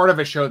just a part of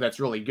a show that's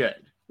really good?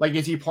 Like,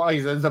 is he part?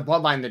 Is the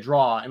Bloodline the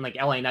draw, and like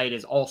LA Knight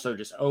is also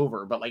just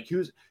over? But like,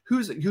 who's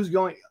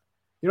going?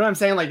 You know what I'm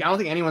saying? Like, I don't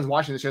think anyone's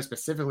watching the show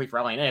specifically for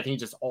LA Knight. I think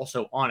he's just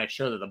also on a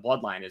show that the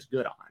Bloodline is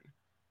good on.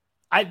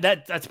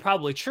 That's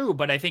probably true,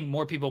 but I think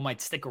more people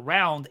might stick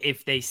around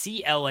if they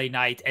see LA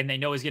Knight and they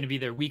know he's going to be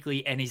there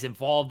weekly and he's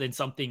involved in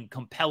something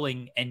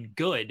compelling and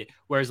good.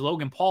 Whereas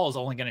Logan Paul is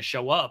only going to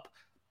show up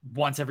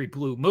once every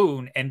blue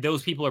moon, and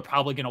those people are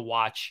probably going to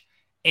watch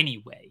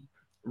anyway.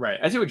 Right.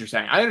 I see what you're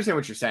saying. I understand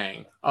what you're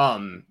saying.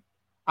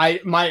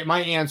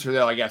 My answer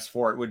though, I guess,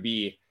 for it would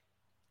be,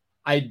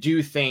 I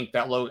do think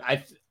that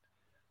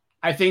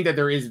I think that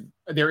there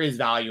is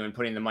value in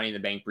putting the Money in the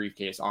Bank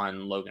briefcase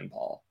on Logan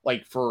Paul,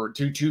 like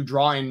to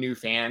draw in new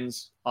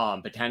fans.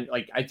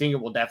 Like I think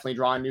it will definitely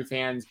draw in new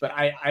fans, but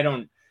I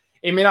don't.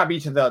 It may not be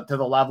to the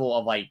level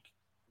of like.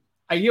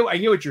 I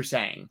get what you're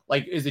saying.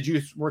 Like, is the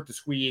juice worth the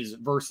squeeze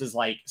versus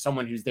like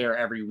someone who's there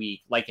every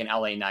week, like an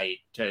LA Knight,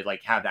 to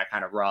like have that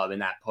kind of rub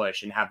and that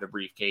push and have the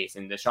briefcase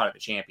and the shot at the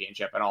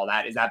championship and all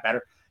that? Is that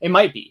better? It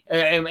might be.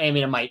 I mean,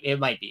 it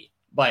might be,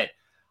 but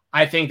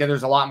I think that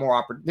there's a lot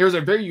more there's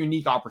a very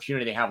unique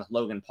opportunity they have with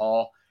Logan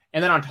Paul.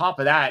 And then on top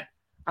of that,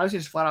 I was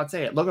just flat out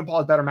say it. Logan Paul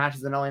has better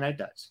matches than LA Knight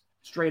does.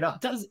 Straight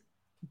up.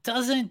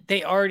 Aren't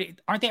they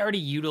already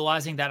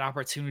utilizing that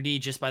opportunity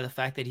just by the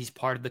fact that he's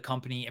part of the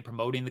company and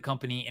promoting the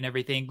company and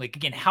everything? Like,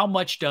 again, how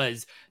much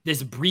does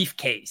this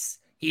briefcase,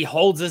 he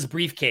holds this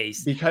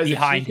briefcase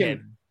behind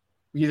him?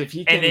 Because if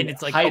he can, and then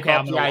it's like, hype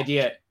up the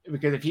idea,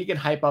 because if he can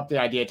hype up the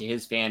idea to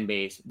his fan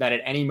base that at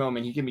any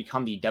moment he can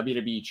become the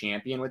WWE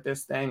champion with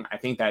this thing, I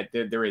think that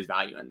there is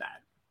value in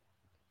that.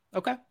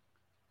 Okay.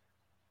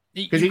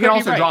 Because he can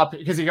also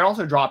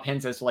drop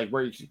hints as to like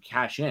where you should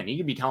cash in. He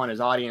could be telling his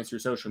audience through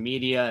social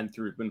media and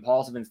through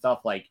Impulsive and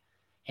stuff like,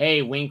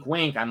 "Hey, wink,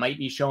 wink, I might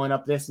be showing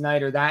up this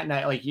night or that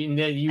night." Like and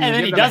then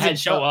he doesn't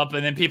show up,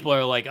 and then people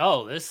are like,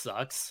 "Oh, this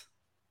sucks."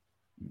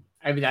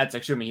 I mean, that's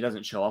assuming he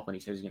doesn't show up when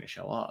he says he's going to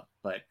show up.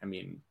 But I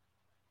mean,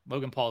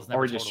 Logan Paul's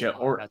never just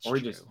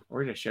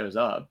shows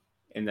up,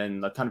 and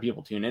then a ton of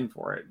people tune in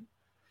for it.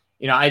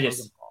 You know,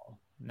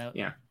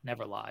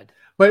 never lied.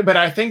 But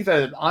I think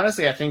that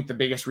honestly, I think the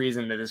biggest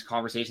reason that this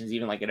conversation is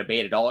even like a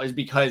debate at all is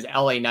because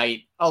LA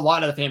Knight, a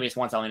lot of the fan base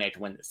wants LA Knight to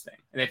win this thing,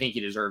 and I think he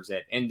deserves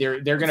it. And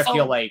they're going to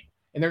feel like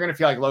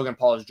Logan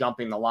Paul is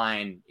jumping the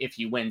line if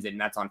he wins it,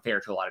 and that's unfair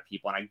to a lot of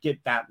people. And I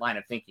get that line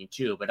of thinking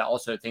too, but I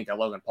also think that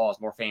Logan Paul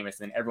is more famous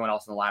than everyone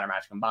else in the ladder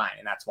match combined,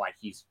 and that's why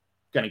he's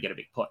going to get a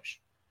big push.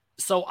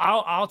 So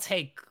I'll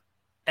take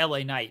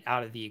LA Knight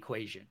out of the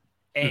equation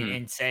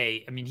and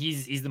say, I mean,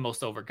 he's the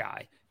most over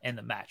guy in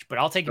the match, but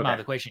I'll take him out of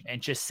the equation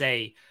and just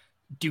say,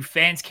 do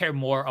fans care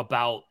more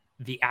about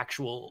the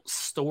actual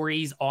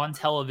stories on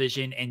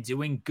television and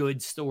doing good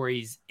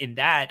stories in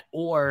that,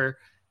 or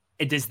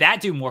does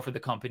that do more for the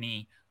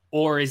company?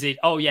 Or is it,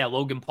 oh yeah,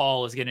 Logan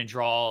Paul is going to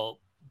draw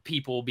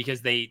people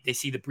because they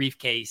see the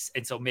briefcase,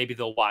 and so maybe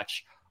they'll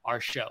watch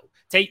our show.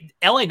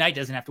 LA Knight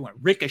doesn't have to win.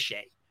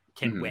 Ricochet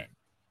can win,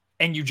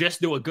 and you just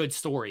do a good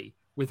story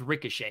with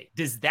Ricochet.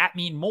 Does that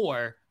mean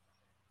more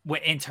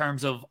in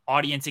terms of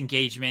audience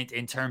engagement,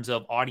 in terms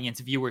of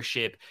audience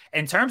viewership,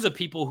 in terms of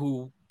people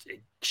who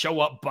show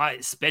up,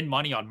 spend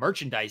money on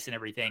merchandise and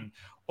everything?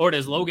 Or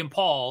does Logan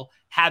Paul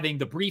having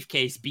the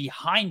briefcase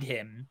behind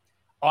him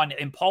on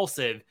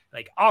Impulsive,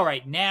 like, all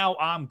right, now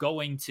I'm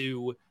going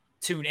to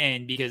tune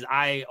in because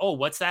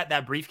what's that?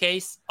 That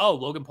briefcase? Oh,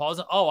 Logan Paul's.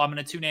 Oh, I'm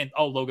going to tune in.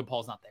 Oh, Logan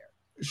Paul's not there.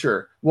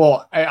 Sure.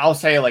 Well, I'll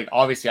say, like,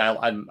 obviously I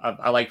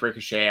like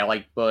Ricochet. I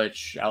like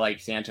Butch. I like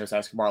Santos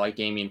Escobar. I like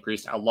Damian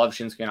Priest. I love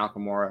Shinsuke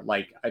Nakamura.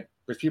 Like,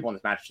 there's people in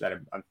this match that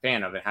I'm a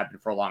fan of and have been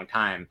for a long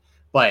time.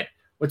 But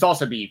let's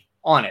also be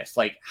honest.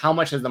 Like, how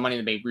much has the Money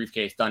in the Bank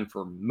briefcase done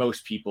for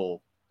most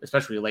people,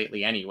 especially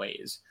lately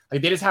anyways?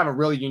 Like, they just have a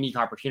really unique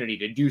opportunity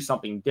to do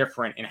something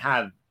different and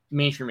have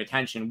mainstream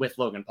attention with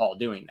Logan Paul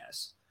doing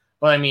this.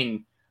 But, I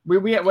mean,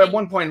 we at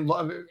one point,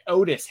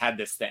 Otis had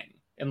this thing.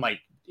 And,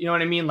 like, you know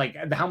what I mean? Like,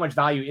 how much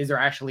value is there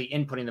actually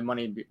in putting the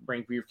Money in the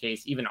Bank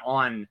briefcase even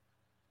on,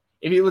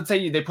 let's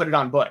say they put it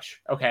on Bush,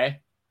 okay?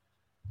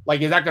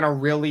 Like, is that going to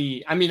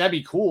really, I mean, that'd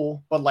be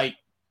cool, but like,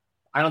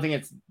 I don't think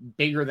it's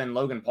bigger than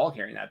Logan Paul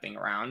carrying that thing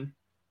around.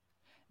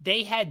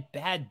 They had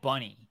Bad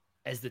Bunny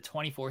as the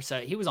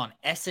 24/7. He was on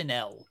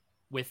SNL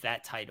with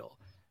that title.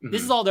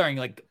 This is all during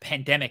like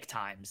pandemic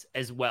times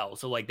as well.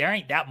 So like, there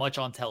ain't that much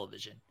on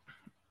television.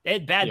 They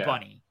had Bad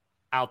Bunny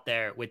out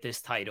there with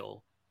this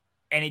title,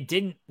 and it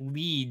didn't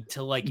lead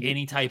to like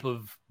any type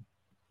of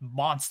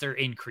monster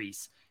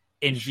increase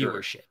in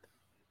viewership.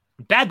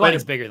 Bad Bunny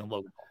is bigger than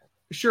Logan Paul.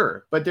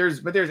 Sure, but there's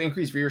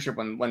increased viewership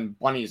when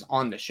Bunny's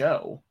on the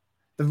show.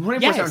 The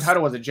 24/7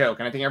 title was a joke,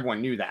 and I think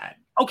everyone knew that.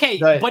 Okay,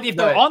 but if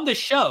they're on the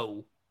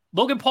show,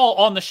 Logan Paul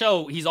on the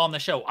show, he's on the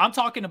show. I'm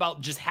talking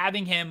about just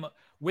having him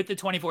with the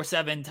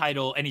 24/7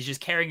 title, and he's just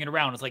carrying it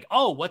around. It's like,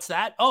 oh, what's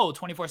that? Oh,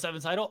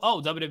 24/7 title.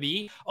 Oh,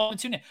 WWE. Oh,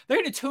 tune in. They're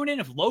going to tune in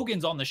if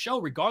Logan's on the show,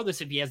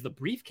 regardless if he has the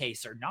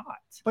briefcase or not.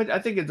 But I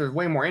think there's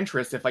way more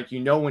interest if, like,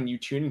 you know, when you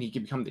tune in, he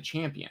can become the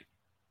champion.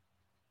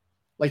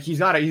 Like, he's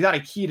got a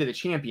key to the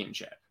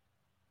championship.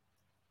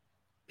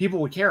 People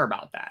would care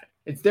about that.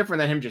 It's different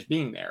than him just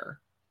being there.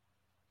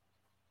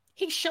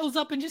 He shows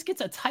up and just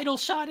gets a title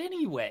shot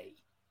anyway.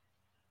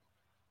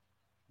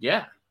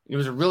 Yeah, it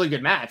was a really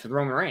good match with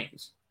Roman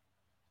Reigns.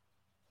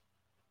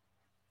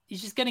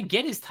 he's just going to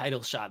get his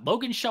title shot.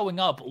 Logan showing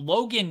up.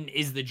 Logan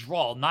is the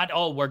draw. Not,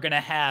 oh, we're going to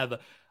have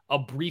a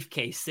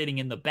briefcase sitting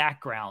in the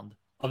background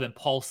of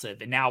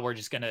Impulsive, and now we're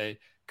just going to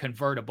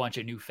convert a bunch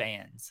of new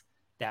fans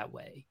that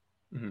way.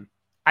 Mm-hmm.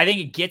 I think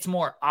it gets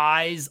more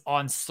eyes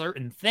on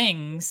certain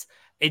things.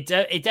 It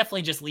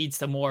definitely just leads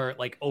to more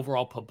like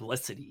overall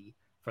publicity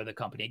for the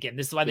company. Again,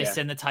 this is why they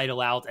send the title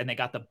out and they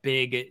got the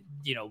big,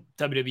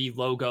 WWE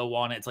logo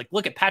on it. It's like,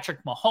 look at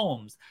Patrick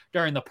Mahomes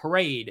during the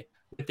parade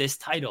with this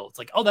title. It's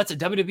like, oh, that's a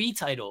WWE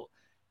title.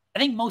 I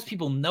think most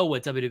people know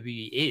what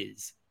WWE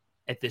is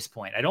at this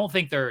point. I don't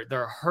think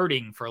they're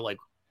hurting for like,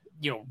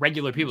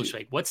 regular people. Just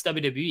like, what's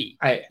WWE?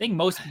 I think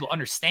most people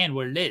understand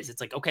what it is.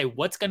 It's like, okay,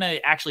 what's going to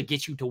actually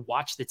get you to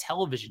watch the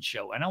television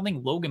show? I don't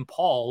think Logan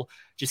Paul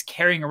just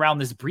carrying around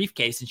this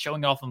briefcase and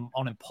showing off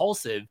on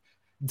Impulsive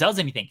does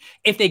anything.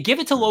 If they give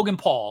it to Logan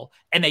Paul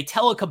and they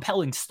tell a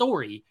compelling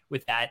story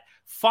with that,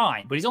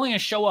 fine. But he's only going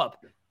to show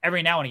up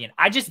every now and again.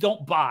 I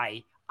don't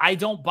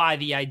buy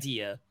the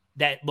idea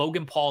that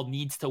Logan Paul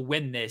needs to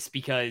win this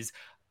because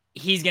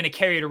he's going to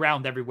carry it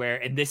around everywhere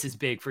and this is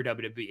big for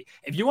WWE.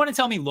 If you want to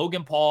tell me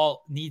Logan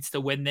Paul needs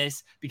to win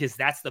this because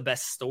that's the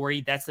best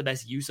story, that's the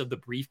best use of the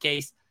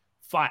briefcase,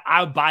 fine.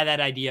 I would buy that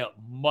idea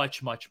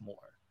much, much more.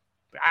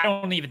 But I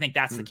don't even think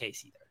that's the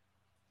case either.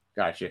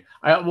 Gotcha.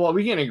 Well,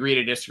 we can agree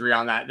to disagree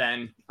on that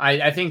then.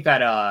 I think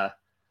that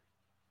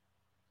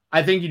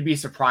I think you'd be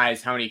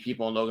surprised how many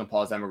people in Logan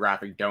Paul's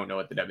demographic don't know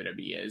what the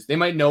WWE is. They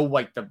might know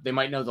they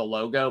might know the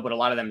logo, but a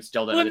lot of them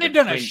still don't. Well, they've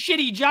done a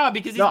shitty job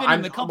because he's been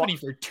in the company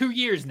for 2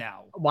 years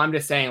now. Well, I'm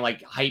just saying,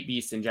 like, hype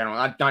beasts in general,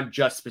 not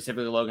just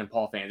specifically Logan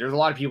Paul fans. There's a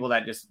lot of people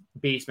that just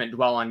basement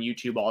dwell on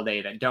YouTube all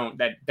day that don't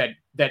that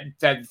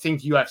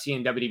think UFC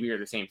and WWE are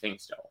the same thing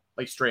still,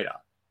 like straight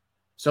up.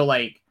 So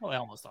like, well, they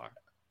almost are.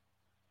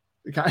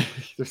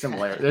 There's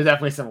similarities. There's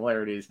definitely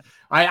similarities.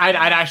 I'd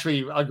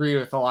actually agree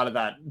with a lot of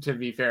that, to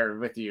be fair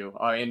with you,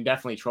 and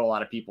definitely troll a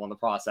lot of people in the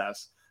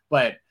process.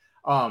 But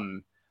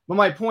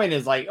my point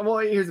is, like, well,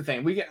 here's the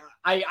thing.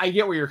 I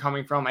get where you're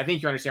coming from. I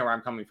think you understand where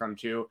I'm coming from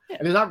too. Yeah.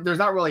 And there's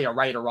not really a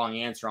right or wrong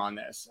answer on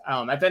this.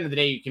 At the end of the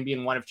day, you can be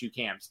in one of two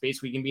camps.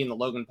 Basically, you can be in the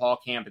Logan Paul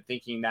camp and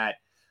thinking that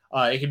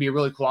it could be a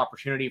really cool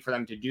opportunity for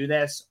them to do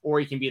this, or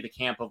you can be the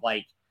camp of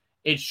like,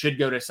 it should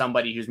go to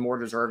somebody who's more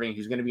deserving,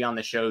 who's going to be on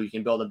the show. You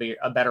can build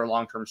a better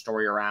long-term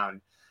story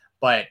around.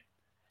 But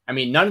I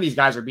mean, none of these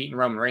guys are beating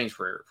Roman Reigns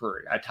for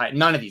a title.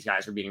 None of these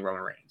guys are beating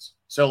Roman Reigns.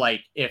 So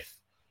like, if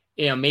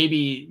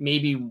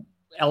maybe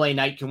LA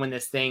Knight can win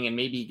this thing and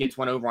maybe he gets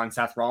one over on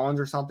Seth Rollins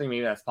or something,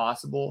 maybe that's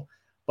possible.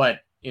 But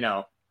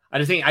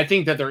I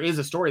think that there is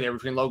a story there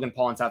between Logan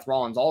Paul and Seth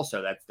Rollins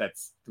also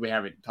that's we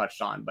haven't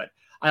touched on. But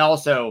I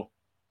also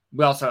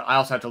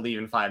have to leave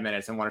in 5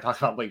 minutes and want to talk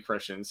about Blake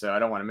Christian, so I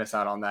don't want to miss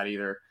out on that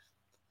either.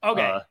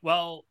 Okay,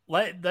 well,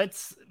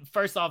 let's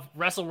first off,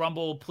 Wrestle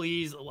Rumble,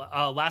 please.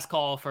 Last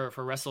call for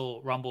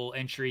Wrestle Rumble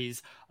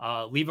entries.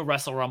 Leave a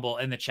Wrestle Rumble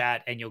in the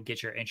chat and you'll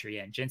get your entry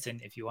in.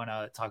 Jensen, if you want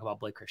to talk about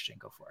Blake Christian,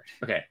 go for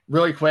it. Okay,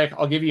 really quick,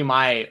 I'll give you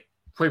my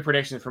quick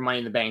predictions for Money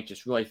in the Bank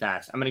just really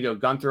fast. I'm going to go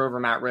Gunther over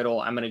Matt Riddle.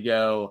 I'm going to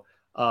go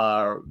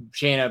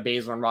Shayna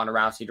Baszler and Ronda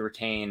Rousey to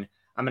retain.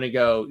 I'm going to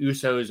go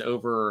Usos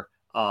over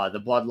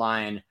the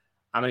Bloodline.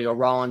 I'm going to go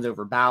Rollins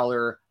over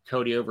Balor,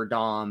 Cody over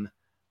Dom.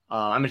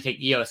 I'm going to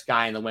take Io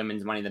Sky in the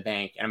women's Money in the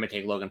Bank, and I'm going to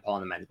take Logan Paul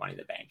in the men's Money in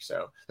the Bank.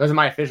 So those are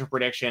my official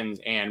predictions,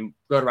 and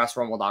go to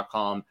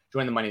WrestleRumble.com,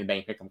 join the Money in the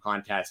Bank Pick'em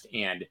contest,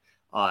 and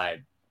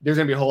there's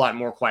going to be a whole lot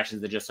more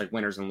questions than just like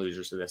winners and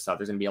losers to this stuff.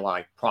 There's going to be a lot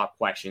of prop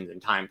questions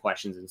and time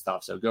questions and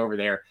stuff. So go over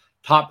there.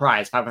 Top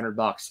prize,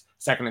 $500.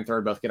 Second and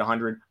third both get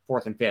 100.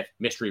 Fourth and fifth,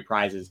 mystery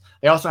prizes.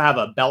 They also have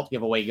a belt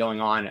giveaway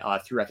going on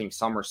through, I think,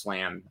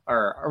 SummerSlam,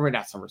 or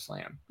not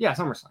SummerSlam. Yeah,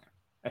 SummerSlam.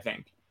 I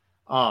think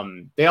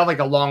they have like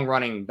a long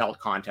running belt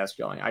contest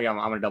going. I'm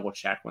going to double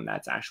check when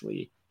that's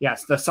actually,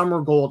 yes, the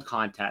Summer Gold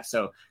contest.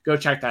 So go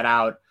check that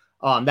out.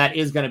 That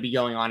is going to be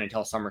going on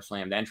until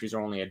SummerSlam. The entries are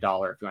only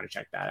 $1 if you want to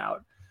check that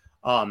out.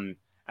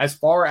 As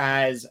far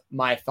as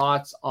my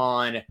thoughts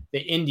on the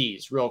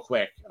indies real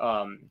quick,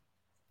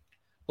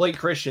 Blake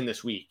Christian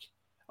this week,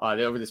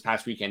 over this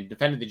past weekend,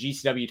 defended the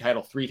GCW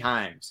title 3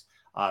 times.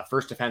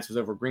 First defense was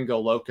over Gringo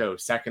Loco.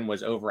 Second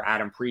was over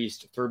Adam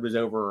Priest. Third was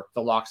over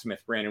the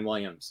Locksmith, Brandon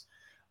Williams.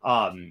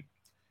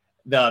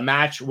 The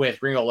match with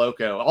Gringo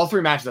Loco, all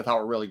 3 matches I thought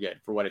were really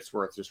good for what it's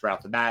worth just right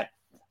off the bat.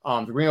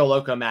 The Gringo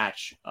Loco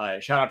match,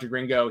 shout out to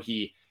Gringo.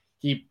 He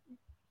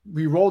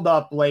rolled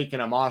up Blake in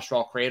a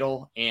monstral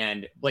cradle,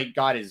 and Blake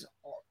got his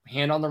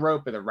hand on the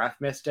rope, but the ref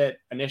missed it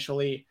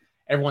initially.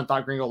 Everyone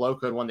thought Gringo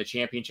Loco had won the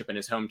championship in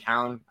his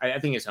hometown. I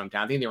think his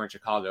hometown. I think they were in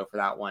Chicago for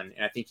that one,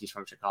 and I think he's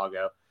from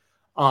Chicago.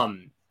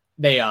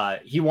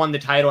 He won the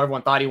title.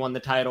 Everyone thought he won the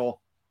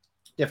title.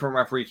 Different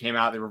referee came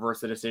out. They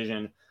reversed the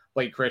decision.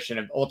 Blake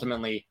Christian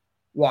ultimately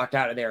walked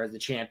out of there as the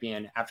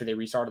champion after they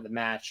restarted the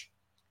match.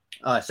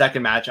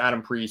 Second match,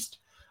 Adam Priest,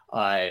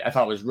 I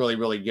thought was really,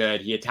 really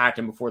good. He attacked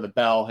him before the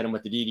bell, hit him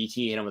with the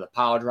DDT, hit him with a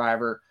power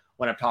driver,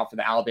 went up top for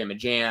the Alabama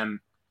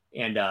Jam,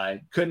 and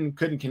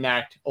couldn't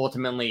connect.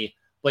 Ultimately,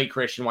 Blake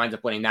Christian winds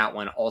up winning that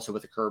one also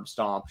with a curb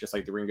stomp, just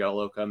like the Gringo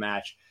Loco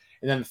match.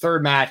 And then the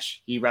third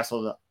match, he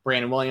wrestled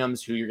Brandon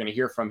Williams, who you're going to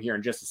hear from here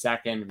in just a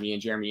second. Me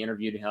and Jeremy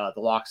interviewed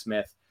the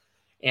locksmith.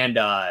 And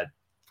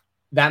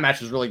that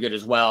match was really good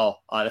as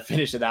well. The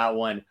finish of that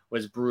one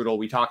was brutal.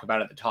 We talked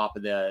about it at the top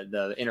of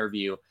the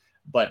interview,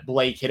 but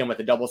Blake hit him with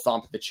a double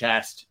stomp to the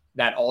chest.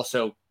 That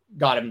also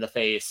got him in the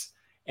face.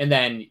 And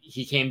then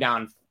he came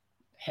down.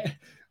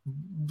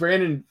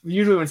 Brandon,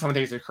 usually when someone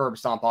takes a curb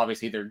stomp,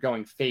 obviously they're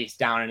going face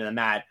down into the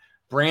mat.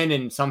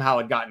 Brandon somehow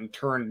had gotten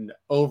turned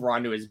over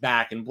onto his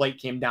back, and Blake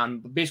came down,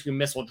 basically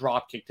missile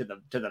drop kick to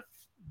the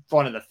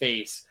front of the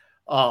face.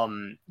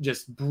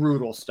 Just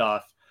brutal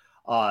stuff.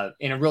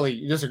 And a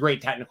really just a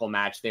great technical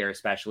match there,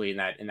 especially in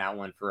that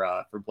one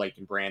for Blake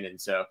and Brandon.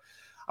 So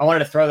I wanted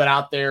to throw that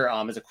out there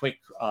as a quick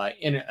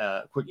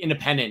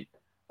independent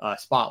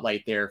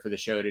spotlight there for the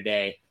show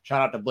today.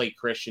 Shout out to Blake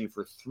Christian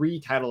for 3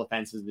 title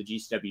defenses of the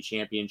GCW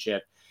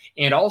championship.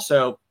 And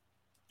also,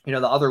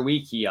 the other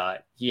week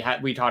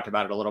we talked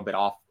about it a little bit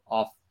off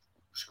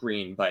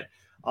screen, but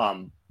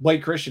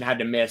Blake Christian had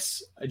to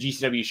miss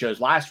GCW shows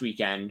last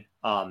weekend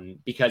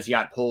because he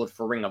got pulled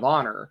for Ring of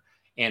Honor.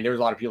 And there was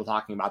a lot of people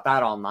talking about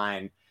that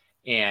online.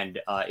 And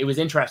it was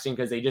interesting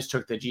because they just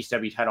took the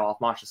GCW title off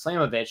Masha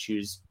Slamovich,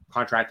 who's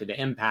contracted to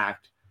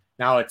Impact.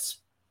 Now it's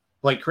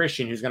Blake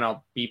Christian, who's going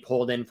to be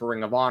pulled in for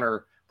Ring of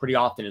Honor pretty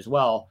often as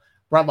well.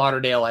 Brett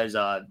Lauderdale has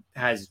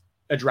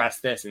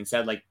addressed this and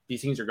said, like,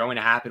 these things are going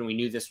to happen. We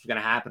knew this was going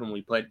to happen when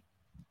we put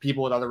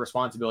people with other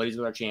responsibilities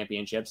with our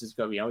championships. It's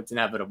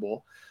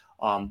inevitable.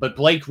 But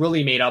Blake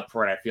really made up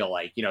for it. I feel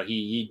like,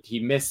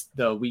 he missed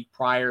the week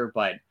prior,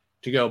 but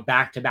to go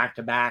back to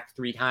back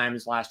 3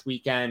 times last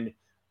weekend,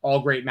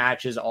 all great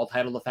matches, all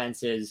title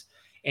defenses,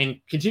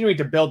 and continuing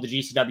to build the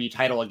GCW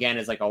title again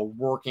as like a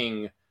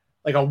worker's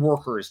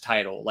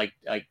title.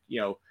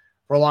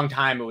 For a long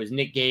time, it was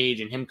Nick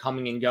Gage and him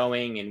coming and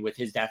going and with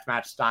his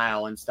deathmatch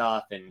style and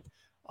stuff. And,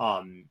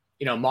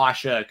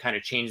 Masha kind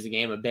of changed the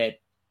game a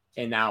bit.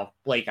 And now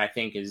Blake, I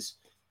think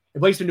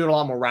Blake's been doing a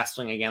lot more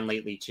wrestling again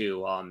lately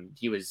too.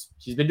 He's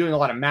been doing a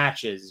lot of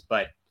matches,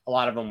 but a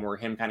lot of them were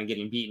him kind of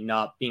getting beaten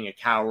up, being a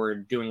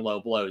coward, doing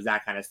low blows,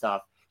 that kind of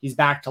stuff. He's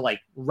back to like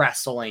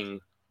wrestling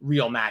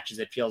real matches,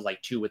 it feels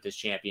like, too, with this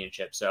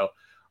championship. So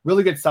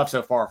really good stuff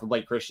so far for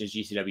Blake Christian as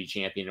GCW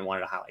champion, and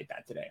wanted to highlight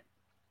that today.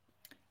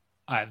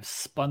 I've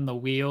spun the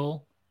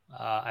wheel.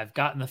 I've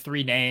gotten the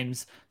 3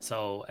 names.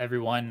 So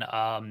everyone,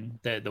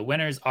 the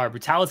winners are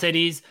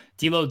Brutalities,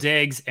 D'Lo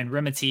Diggs, and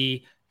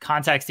Rimity.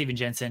 Contact Steven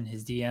Jensen.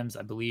 His DMs,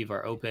 I believe,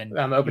 are open.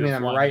 I'm opening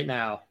them right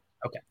now.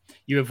 Okay.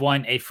 You have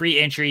won a free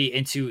entry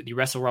into the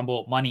Wrestle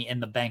Rumble Money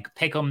in the Bank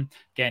Pick'em.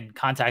 Again,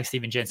 contact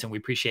Steven Jensen. We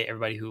appreciate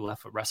everybody who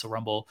left with Wrestle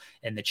Rumble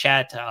in the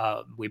chat.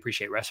 We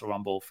appreciate Wrestle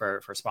Rumble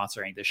for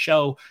sponsoring the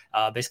show.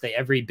 Basically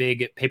every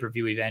big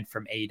pay-per-view event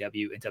from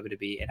AEW and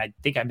WWE. And I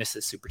think I missed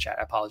this super chat.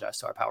 I apologize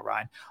to our pal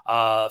Ryan.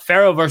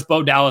 Pharaoh versus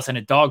Bo Dallas in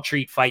a dog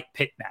treat fight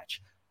pit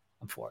match.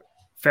 I'm for it.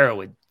 Pharaoh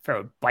would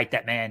bite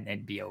that man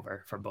and be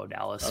over for Bo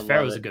Dallas.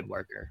 Pharaoh's a good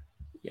worker.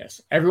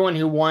 Yes. Everyone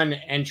who won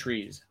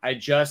entries, I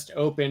just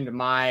opened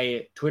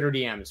my Twitter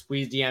DMs.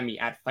 Please DM me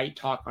at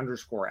FightTalk_,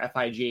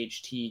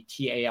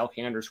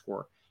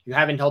 FIGHTTALK_. You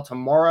have until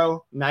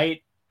tomorrow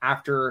night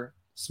after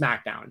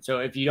SmackDown. So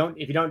if you don't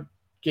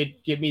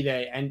give me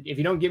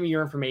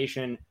your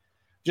information,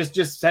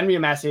 just send me a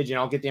message and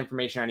I'll get the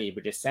information I need.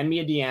 But just send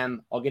me a DM.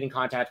 I'll get in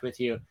contact with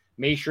you.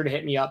 Make sure to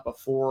hit me up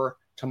before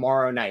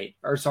tomorrow night,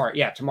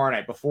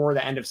 before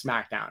the end of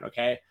SmackDown.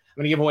 Okay. I'm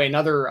going to give away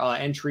another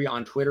entry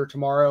on Twitter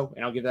tomorrow,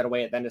 and I'll give that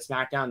away at the end of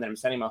SmackDown. Then I'm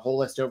sending my whole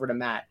list over to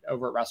Matt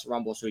over at Wrestle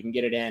Rumble so we can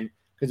get it in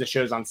because the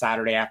show's on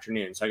Saturday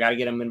afternoon. So I got to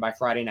get them in by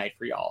Friday night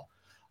for y'all.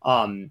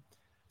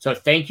 So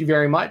thank you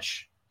very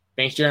much.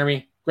 Thanks,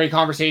 Jeremy. Great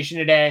conversation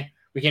today.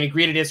 We can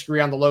agree to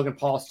disagree on the Logan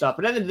Paul stuff,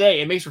 but at the end of the day,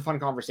 it makes for fun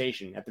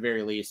conversation at the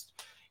very least.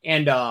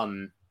 And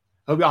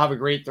hope y'all have a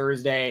great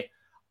Thursday.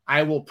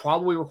 I will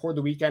probably record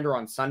the Weekender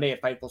on Sunday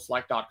at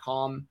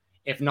FightfulSelect.com.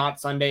 If not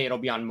Sunday, it'll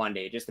be on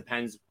Monday. It just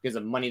depends because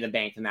of Money in the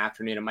Bank in the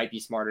afternoon. It might be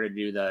smarter to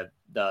do the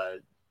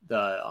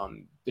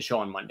show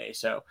on Monday.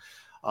 So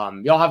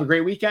y'all have a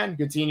great weekend.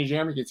 Good seeing you,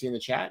 Jeremy. Good seeing the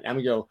chat. And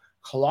we go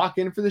clock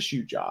in for the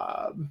shoot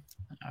job.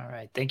 All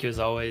right. Thank you as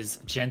always,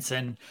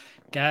 Jensen.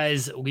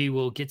 Guys, we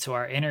will get to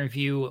our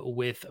interview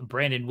with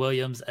Brandon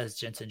Williams, as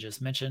Jensen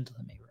just mentioned.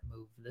 Let me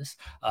remove this.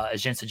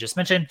 As Jensen just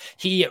mentioned,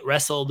 he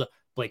wrestled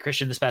Blake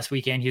Christian this past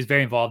weekend. He was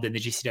very involved in the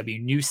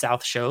GCW New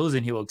South shows,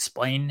 and he will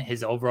explain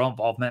his overall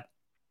involvement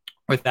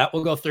with that.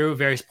 We'll go through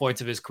various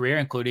points of his career,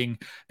 including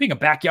being a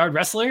backyard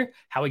wrestler,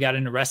 how he got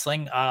into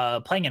wrestling,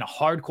 playing in a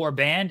hardcore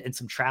band, and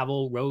some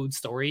travel road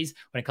stories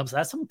when it comes to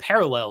that. Some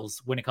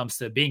parallels when it comes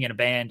to being in a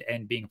band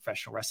and being a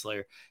professional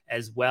wrestler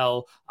as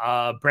well.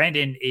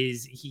 Brandon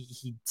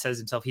he says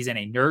himself, he's in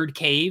a nerd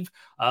cave.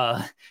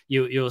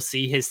 You'll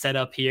see his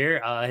setup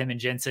here. Him and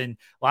Jensen,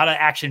 a lot of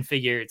action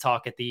figure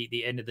talk at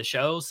the end of the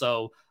show.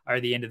 Or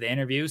the end of the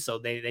interview. So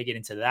they get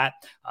into that.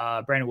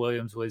 Brandon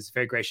Williams was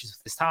very gracious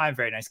with his time.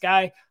 Very nice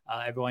guy.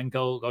 Everyone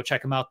go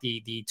check him out.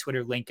 The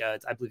Twitter link, I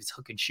believe it's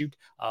Hook and Shoot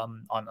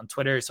on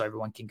Twitter. So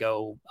everyone can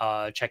go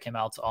check him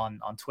out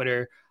on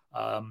Twitter.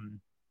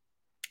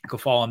 go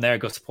follow him there,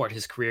 go support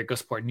his career, go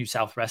support New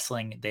South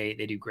Wrestling. They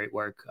do great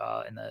work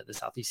in the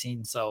Southeast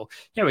scene. So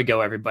here we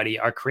go, everybody.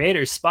 Our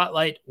creators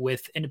spotlight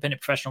with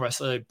independent professional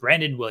wrestler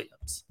Brandon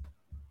Williams.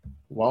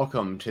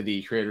 Welcome to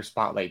the Creator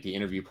Spotlight, the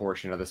interview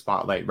portion of the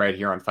Spotlight right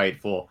here on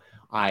Fightful.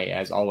 I,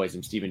 as always,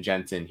 am Steven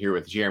Jensen here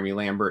with Jeremy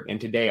Lambert. And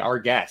today our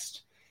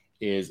guest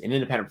is an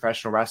independent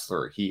professional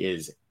wrestler. He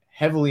is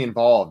heavily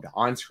involved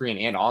on screen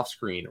and off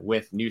screen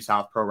with New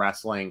South Pro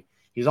Wrestling.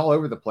 He's all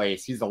over the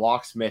place. He's the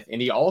locksmith.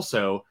 And he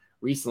also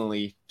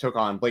recently took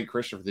on Blake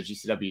Christian for the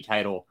GCW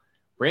title.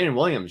 Brandon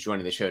Williams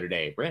joining the show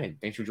today. Brandon,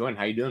 thanks for joining.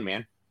 How you doing,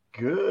 man?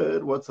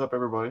 Good. What's up,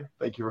 everybody?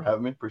 Thank you for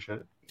having me. Appreciate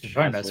it.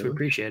 Joining us. We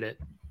appreciate it.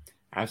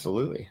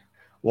 Absolutely.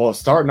 Well,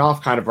 starting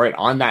off kind of right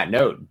on that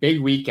note, big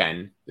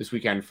weekend this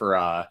weekend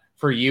for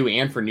you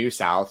and for New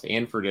South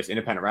and for just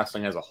independent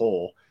wrestling as a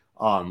whole.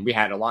 We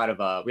had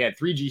we had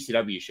 3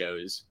 GCW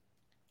shows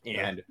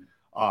and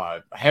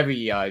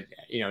heavy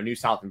New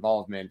South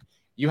involvement.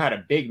 You had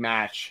a big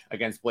match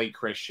against Blake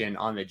Christian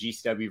on the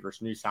GCW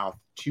versus New South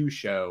 2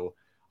 show.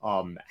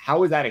 How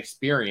was that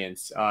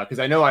experience? Because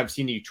I know I've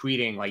seen you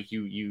tweeting like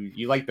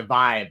you like the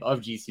vibe of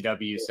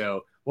GCW.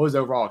 So what was the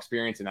overall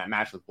experience in that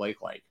match with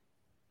Blake like?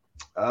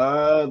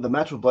 The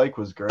match with Blake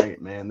was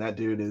great, man. That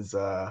dude is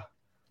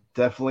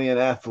definitely an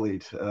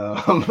athlete.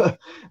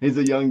 He's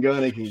a young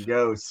gun. He can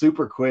go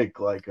super quick.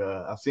 Like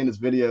I've seen his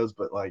videos,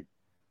 but like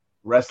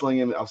wrestling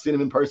him, I've seen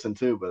him in person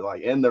too. But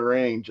like in the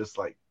ring, just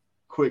like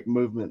quick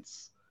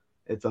movements.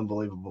 It's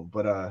unbelievable.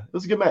 But it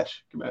was a good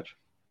match. Good match.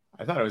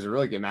 I thought it was a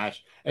really good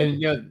match,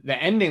 and the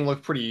ending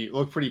looked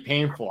pretty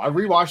painful. I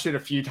rewatched it a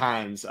few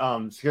times.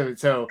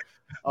 So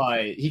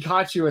he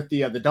caught you with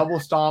the double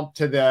stomp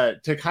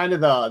to kind of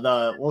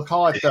the we'll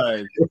call it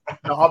the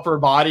upper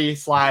body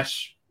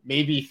 /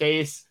 maybe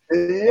face,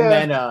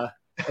 and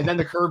then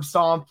the curb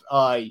stomp.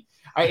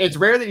 It's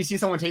rare that you see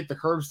someone take the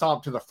curb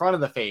stomp to the front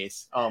of the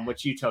face,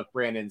 which you took,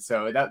 Brandon.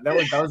 So that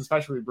was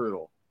especially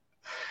brutal.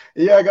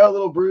 Yeah, I got a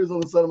little bruise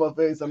on the side of my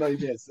face. I know you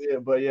can't see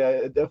it, but yeah,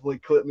 it definitely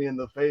clipped me in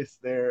the face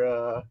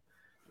there.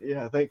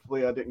 Yeah,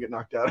 thankfully I didn't get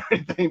knocked out or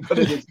anything, but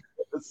it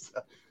is.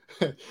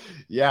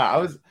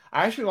 Yeah,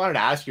 I actually wanted to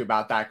ask you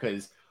about that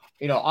because,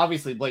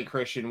 obviously Blake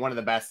Christian, one of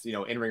the best,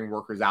 in-ring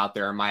workers out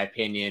there, in my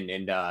opinion,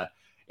 and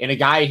a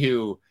guy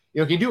who,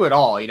 can do it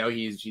all.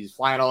 He's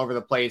flying all over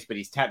the place, but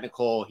he's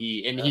technical.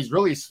 He's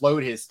really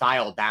slowed his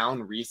style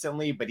down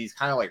recently, but he's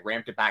kind of like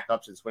ramped it back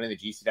up since winning the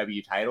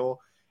GCW title.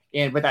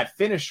 And with that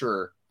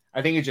finisher,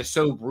 I think it's just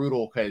so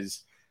brutal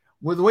because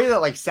with the way that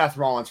like Seth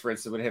Rollins, for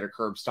instance, would hit a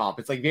curb stomp,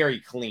 it's like very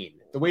clean.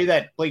 The way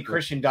that Blake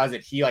Christian does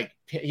it, he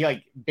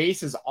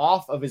bases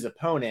off of his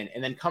opponent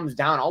and then comes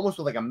down almost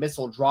with like a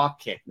missile drop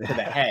kick to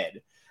the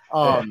head.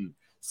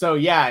 So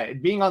yeah,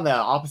 being on the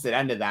opposite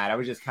end of that, I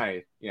was just kind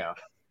of,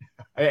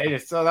 it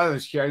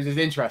was just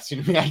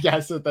interesting to me, I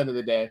guess, at the end of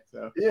the day.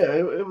 So yeah,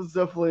 it was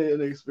definitely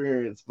an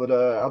experience, but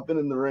I've been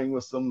in the ring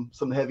with some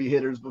heavy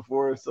hitters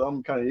before, so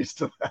I'm kind of used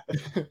to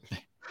that.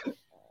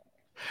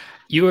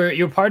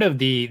 You're part of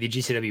the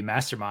GCW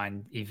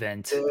Mastermind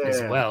event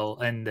as well,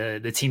 and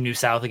the Team New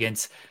South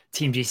against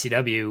Team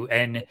GCW,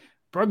 and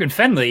Brogan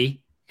Fenley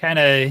kind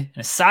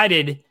of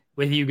sided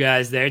with you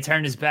guys there,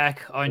 turned his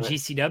back on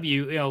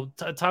GCW.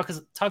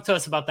 Talk to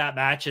us about that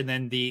match, and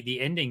then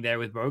the ending there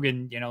with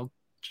Brogan,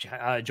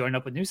 joining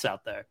up with New South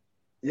there.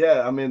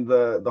 Yeah, I mean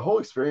the whole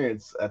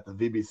experience at the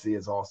VBC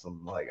is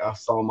awesome. Like I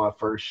saw my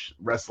first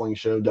wrestling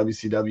show,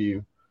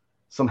 WCW,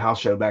 some house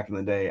show back in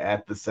the day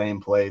at the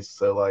same place.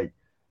 So like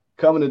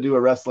coming to do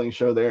a wrestling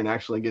show there and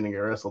actually getting to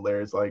wrestle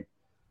there is like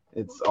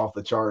it's off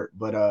the chart.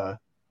 But a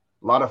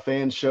lot of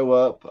fans show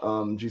up.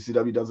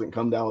 GCW doesn't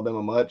come down with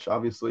them much.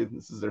 Obviously,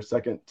 this is their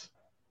second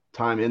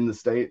time in the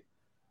state.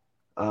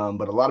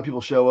 But a lot of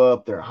people show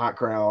up. They're a hot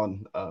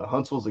crowd.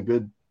 Huntsville's a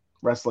good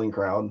wrestling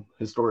crowd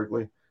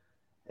historically.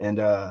 And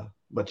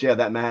but yeah,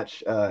 that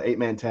match,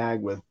 8-man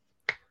tag with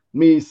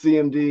me,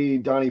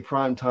 CMD, Donnie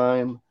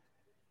Primetime,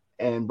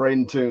 and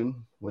Braden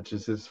Toon, which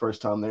is his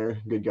first time there.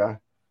 Good guy.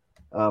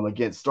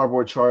 Against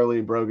Starboard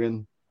Charlie,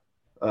 Brogan,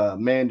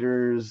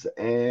 Manders,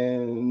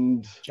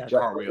 and Jack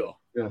Cartwheel.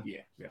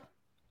 Yeah.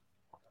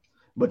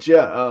 But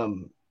yeah,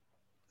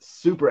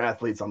 super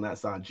athletes on that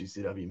side,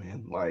 GCW,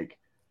 man. Like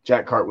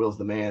Jack Cartwheel's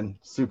the man.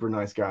 Super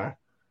nice guy.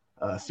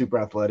 Super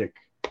athletic.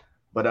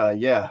 But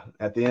yeah,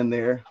 at the end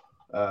there,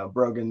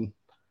 Brogan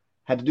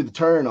had to do the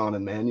turn on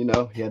him, man.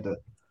 He had to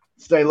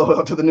stay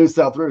loyal to the New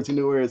South roots. He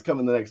knew where he was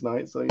coming the next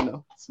night. So,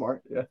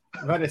 smart. Yeah.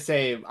 I'm going to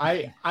say,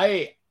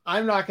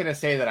 I'm not going to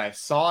say that I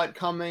saw it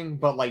coming,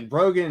 but like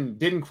Brogan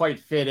didn't quite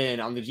fit in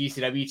on the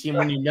GCW team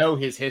when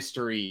his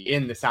history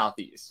in the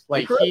Southeast.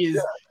 Like he's,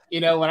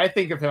 when I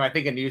think of him, I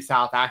think of New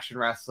South action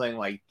wrestling,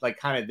 like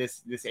kind of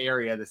this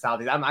area, the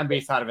Southeast. I'm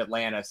based out of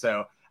Atlanta,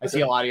 so I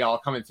see a lot of y'all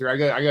coming through. I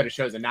go to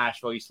shows in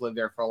Nashville. I used to live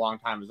there for a long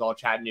time. It was all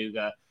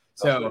Chattanooga.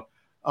 So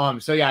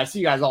yeah, I see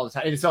you guys all the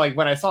time. And so like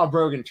when I saw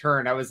Brogan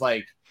turn, I was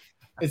like,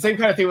 the same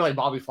kind of thing with like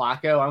Bobby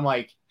Flacco. I'm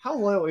like, how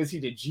low is he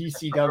to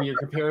GCW in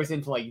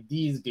comparison to like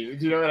these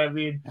dudes? You know what I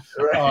mean?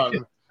 Right.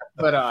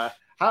 But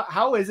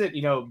how is it,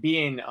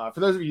 being for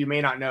those of you who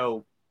may not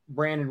know,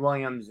 Brandon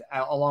Williams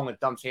along with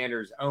Dump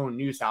Sanders own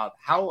New South.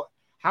 How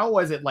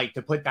was it like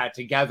to put that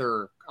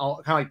together, kind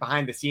of like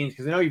behind the scenes?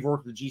 Because I know you've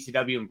worked with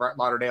GCW and Brett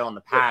Lauderdale in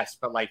the past,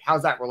 but like,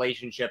 how's that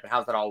relationship and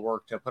how's that all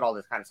work to put all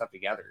this kind of stuff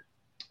together?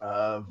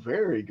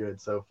 Very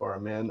good so far,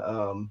 man.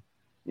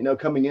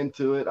 Coming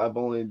into it, I've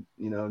only,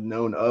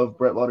 known of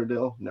Brett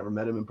Lauderdale, never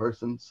met him in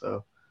person.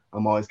 So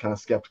I'm always kind of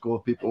skeptical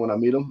of people when I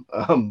meet them.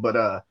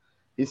 But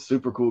he's a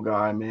super cool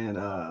guy,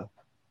 man.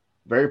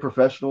 Very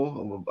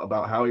professional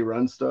about how he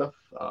runs stuff.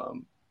 Yeah,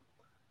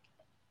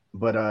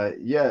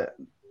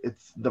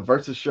 it's the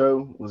Versus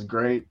show was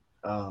great.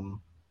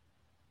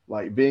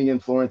 Like being in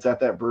Florence at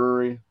that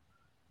brewery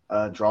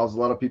draws a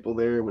lot of people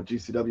there with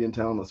GCW in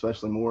town,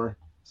 especially more.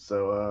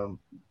 So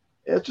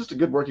yeah, it's just a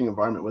good working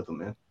environment with them,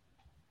 man.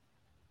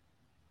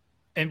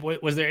 And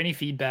was there any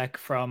feedback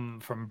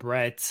from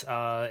Brett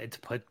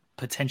to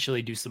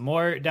potentially do some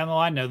more down the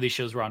line? I know these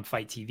shows were on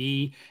Fight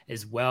TV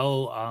as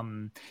well.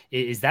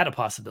 Is that a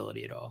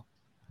possibility at all?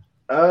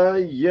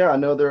 Yeah, I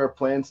know there are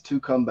plans to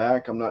come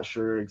back. I'm not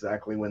sure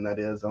exactly when that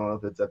is. I don't know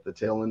if it's at the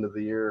tail end of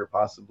the year or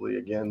possibly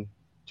again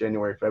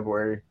January,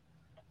 February.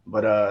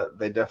 But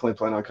they definitely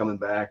plan on coming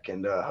back,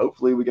 and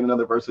hopefully we get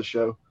another Versus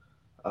show.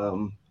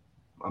 I'm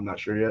not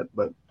sure yet,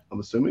 but I'm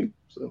assuming.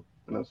 So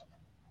who knows?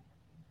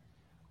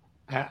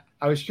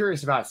 I was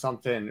curious about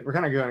something. We're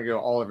kind of going to go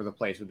all over the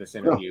place with this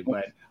interview,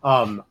 but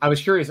I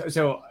was curious.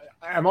 So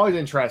I'm always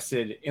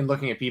interested in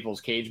looking at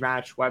people's Cage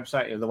Match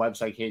website, the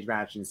website Cage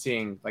Match, and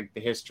seeing like the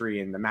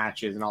history and the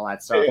matches and all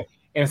that stuff. Yeah.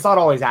 And it's not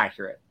always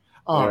accurate.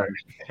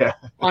 Yeah.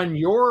 On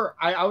your,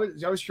 I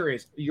was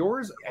curious.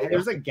 Yours,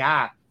 there's a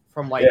gap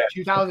from like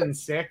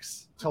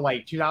 2006 to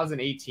like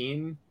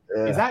 2018.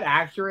 Yeah. Is that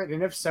accurate?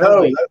 And if so,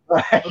 no,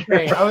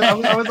 okay. I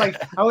was like,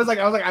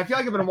 I feel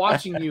like I've been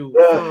watching you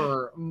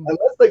for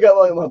unless they got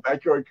like my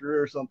backyard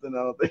career or something.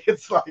 I don't think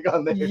it's like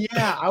on there.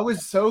 Yeah, I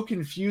was so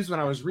confused when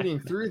I was reading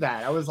through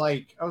that. I was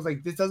like,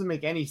 this doesn't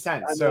make any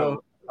sense.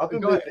 So I've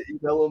been meaning to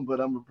email them, but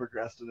I'm a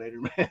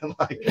procrastinator, man.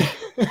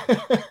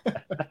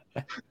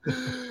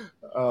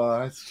 Oh,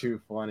 that's too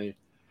funny.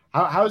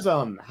 How did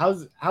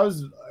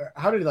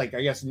like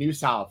I guess New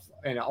South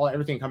and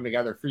everything come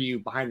together for you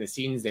behind the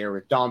scenes there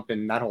with Dump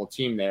and that whole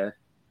team there?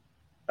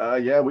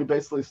 Yeah, we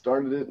basically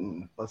started it,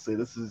 and let's see,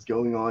 this is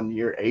going on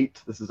year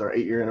 8. This is our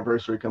 8-year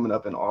anniversary coming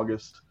up in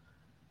August.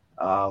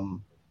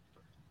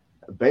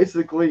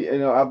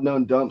 Basically, I've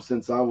known Dump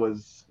since I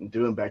was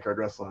doing backyard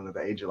wrestling at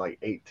the age of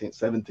like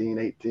 17,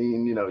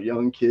 18,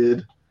 young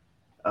kid.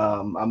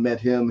 I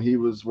met him. He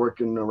was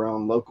working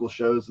around local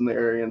shows in the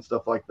area and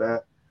stuff like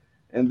that.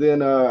 And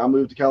then I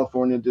moved to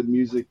California, did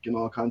music and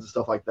all kinds of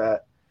stuff like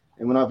that.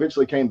 And when I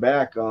eventually came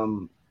back,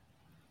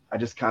 I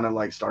just kind of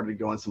like started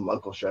going some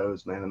local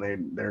shows, man,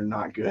 and they're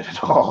not good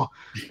at all.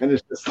 And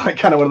it's just like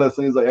kind of one of those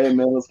things like, hey,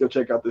 man, let's go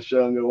check out the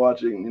show and go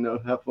watch it and,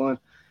 have fun.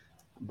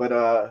 But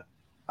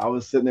I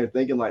was sitting there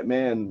thinking like,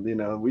 man,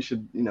 we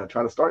should,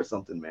 try to start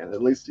something, man.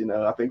 At least,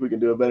 I think we can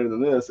do it better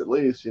than this. At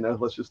least,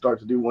 let's just start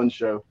to do one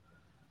show.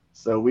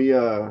 So we,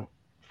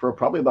 for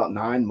probably about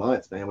 9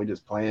 months, man, we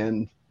just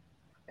planned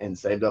and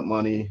saved up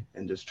money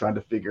and just tried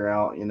to figure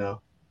out,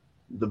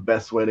 the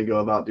best way to go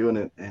about doing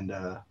it. And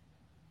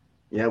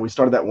yeah, we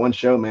started that one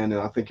show, man,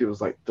 and I think it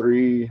was like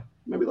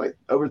maybe like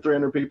over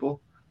 300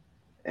 people.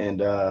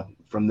 And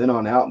from then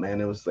on out,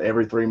 man, it was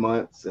every 3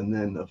 months, and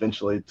then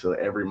eventually to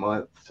every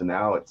month to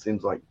now. It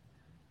seems like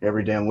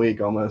every damn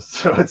week almost.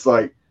 So it's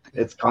like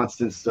it's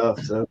constant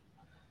stuff. So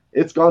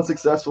it's gone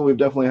successful. We've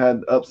definitely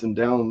had ups and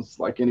downs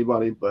like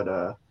anybody,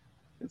 but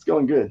it's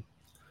going good.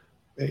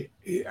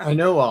 I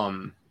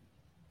know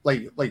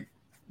like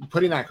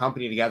putting that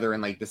company together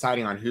and like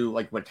deciding on who,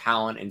 like what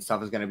talent and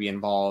stuff is going to be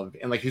involved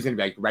and like who's going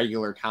to be like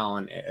regular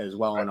talent as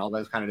well, and all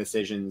those kind of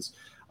decisions.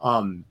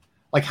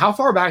 Like how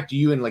far back do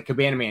you and like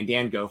Cabana Man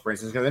Dan go, for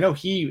instance? Because I know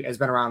he has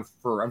been around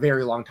for a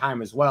very long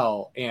time as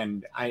well,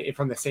 and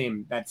from that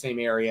same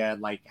area.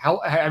 Like how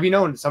have you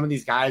known some of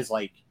these guys?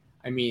 Like,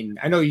 I mean,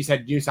 I know you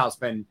said New South's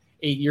been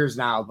 8 years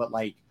now, but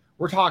like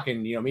we're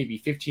talking, maybe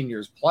 15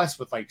 years plus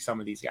with like some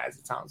of these guys.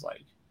 It sounds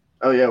like.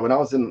 Oh yeah, when I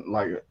was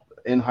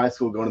in high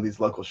school going to these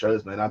local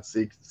shows, man, I'd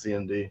see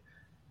CMD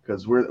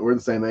because we're the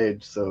same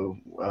age. So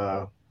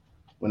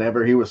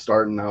whenever he was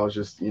starting, I was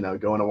just,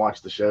 going to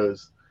watch the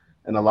shows.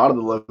 And a lot of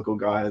the local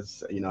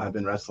guys, have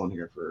been wrestling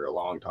here for a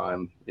long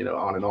time,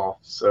 on and off.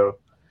 So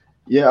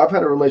yeah, I've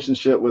had a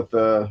relationship with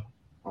a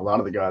lot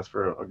of the guys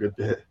for a good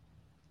bit.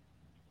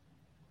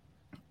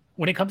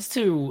 When it comes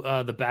to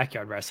the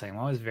backyard wrestling, I'm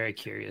always very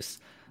curious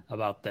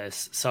about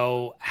this.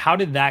 So how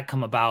did that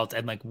come about,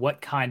 and like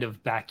what kind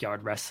of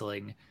backyard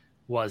wrestling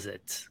was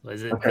it?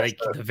 Was it okay, like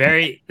so the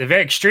very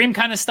extreme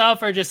kind of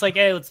stuff, or just like,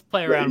 hey, let's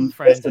play around with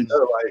friends?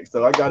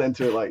 So I got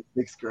into it like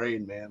 6th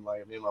grade, man.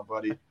 Like me and my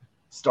buddy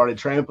started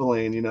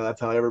trampoline.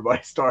 That's how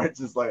everybody starts.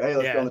 It's like, hey,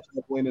 let's go on the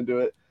trampoline and do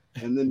it.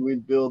 And then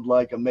we'd build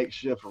like a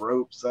makeshift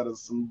ropes out of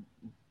some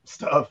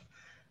stuff.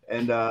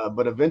 And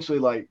but eventually,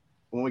 like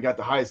when we got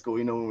to high school,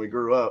 when we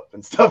grew up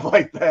and stuff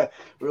like that,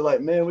 we were like,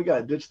 man, we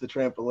gotta ditch the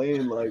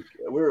trampoline. Like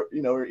we're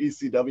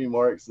ECW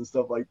marks and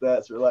stuff like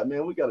that. So we're like,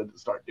 man, we gotta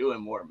start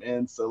doing more,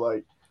 man. So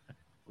like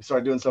we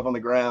started doing stuff on the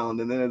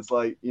ground, and then it's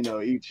like,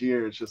 each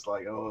year it's just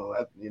like, oh,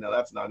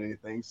 that's not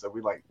anything. So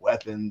we like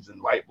weapons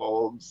and light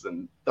bulbs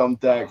and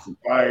thumbtacks and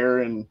fire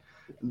and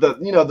the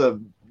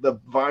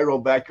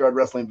viral backyard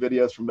wrestling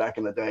videos from back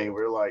in the day.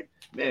 We're like,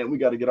 man, we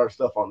got to get our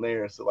stuff on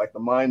there. So like the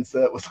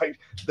mindset was like,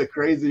 the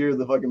crazier,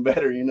 the fucking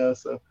better,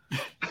 So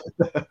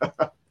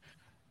that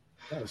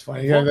was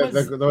funny. Yeah,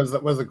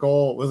 was the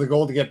goal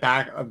to get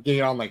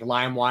on like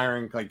LimeWire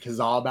and like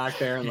Kazaa back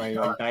there and like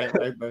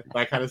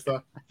that kind of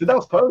stuff. Dude, that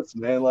was post,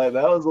 man. Like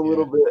that was a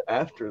little bit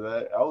after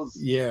that.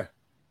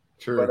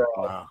 True. But,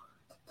 wow.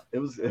 It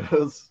was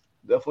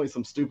definitely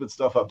some stupid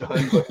stuff I've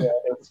done, but yeah,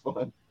 it was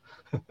fun.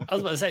 I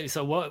was about to say,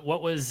 so what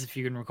was, if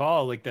you can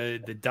recall, like the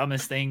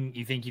dumbest thing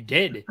you think you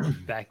did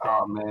back then?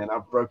 Oh man,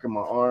 I've broken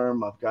my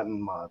arm. I've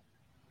gotten my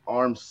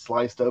arm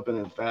sliced open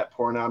and fat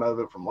pouring out of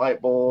it from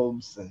light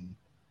bulbs and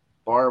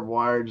barbed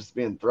wire just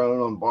being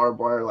thrown on barbed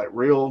wire, like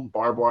real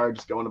barbed wire,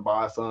 just going to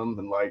buy some.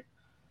 And like,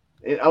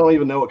 I don't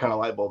even know what kind of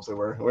light bulbs they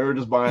were. We were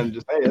just buying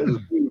hey,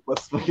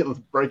 let's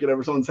break it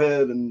over someone's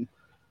head and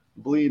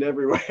bleed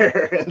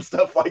everywhere and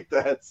stuff like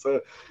that.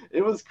 So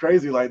it was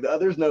crazy. Like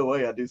there's no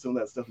way I do some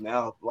of that stuff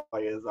now,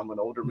 like as I'm an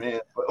older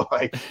man, but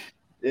like,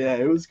 yeah,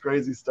 it was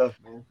crazy stuff,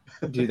 man.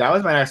 Dude, that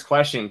was my next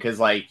question. Cause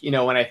like,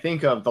 when I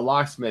think of the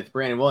locksmith,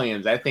 Brandon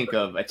Williams, I think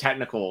of a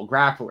technical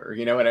grappler,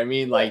 you know what I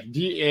mean? Like,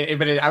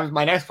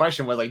 my next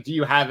question was like, do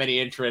you have any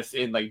interest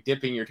in like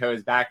dipping your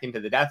toes back into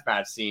the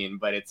deathmatch scene?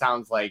 But it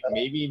sounds like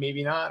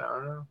maybe not. I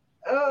don't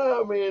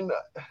know. I mean,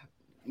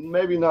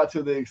 maybe not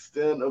to the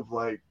extent of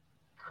like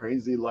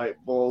crazy light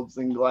bulbs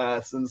and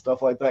glass and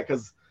stuff like that.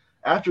 Cause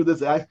after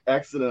this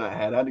accident I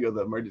had to go to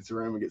the emergency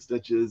room and get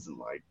stitches, and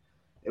like,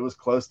 it was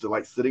close to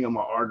like sitting on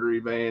my artery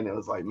vein. It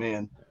was like,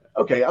 man,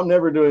 okay, I'm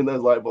never doing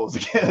those light bulbs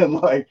again.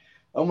 Like,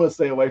 I'm going to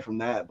stay away from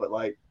that. But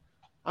like,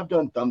 I've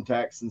done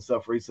thumbtacks and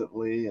stuff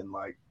recently. And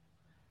like,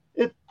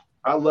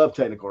 I love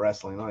technical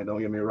wrestling. Like, don't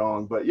get me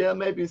wrong. But yeah,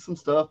 maybe some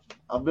stuff.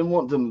 I've been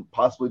wanting to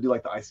possibly do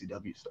like the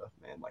ICW stuff,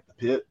 man. Like the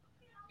Pit.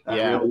 That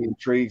really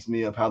intrigues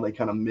me of how they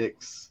kind of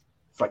mix.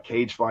 It's like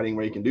cage fighting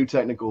where you can do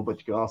technical, but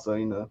you can also,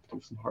 do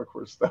some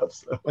hardcore stuff.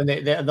 So when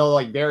they'll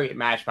like vary it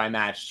match by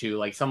match too.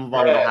 Like some of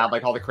them will have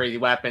like all the crazy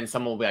weapons.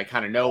 Some will be like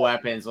kind of no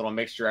weapons, little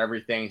mixture,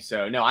 everything.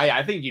 So no,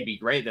 I think you'd be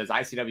great. Those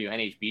ICW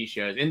NHB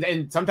shows,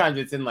 and sometimes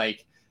it's in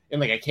like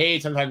a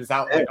cage. Sometimes it's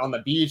out like on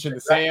the beach in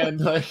the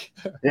sand. Like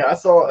yeah, I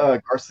saw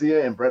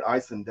Garcia and Brett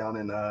Eisen down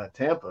in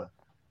Tampa,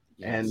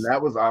 and I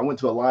went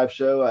to a live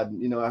show. I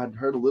had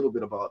heard a little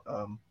bit about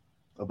them,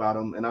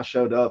 and I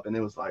showed up, and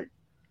it was like,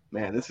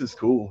 man, this is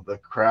cool. The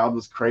crowd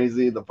was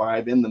crazy. The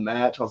vibe in the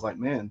match. I was like,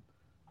 man,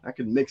 I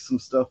could mix some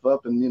stuff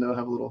up and,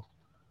 have a little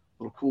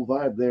cool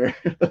vibe there.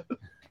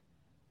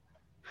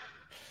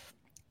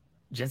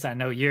 Jensen, I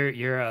know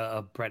you're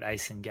a Brett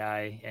Eisen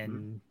guy,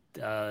 and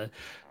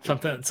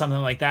something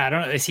like that. I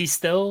don't know. Is he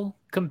still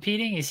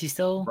competing? Is he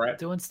still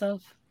doing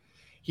stuff?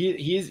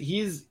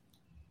 He's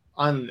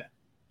on.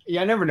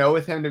 Yeah, I never know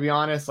with him, to be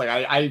honest. Like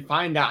I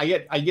find out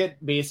I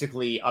get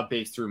basically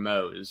updates through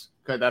Moe's,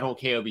 because that whole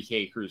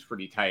KOBK crew is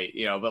pretty tight,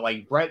 but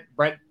like Brett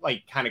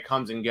like kind of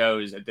comes and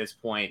goes at this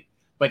point.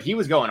 But he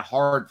was going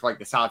hard for like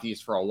the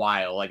Southeast for a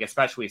while, like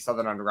especially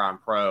Southern Underground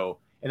Pro.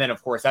 And then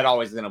of course that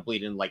always is gonna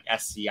bleed in like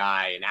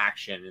SCI and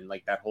Action and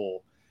like that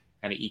whole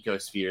kind of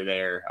ecosphere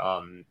there.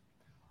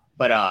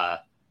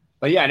 But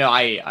yeah, no,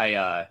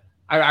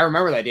 I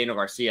remember that Daniel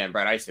Garcia and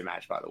Brett Eisen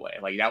match, by the way.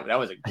 Like that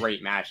was a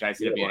great match at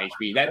ICW and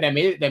HB.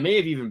 That may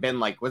have even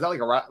been like, was that like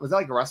a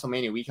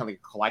WrestleMania weekend, like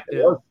a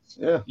collective?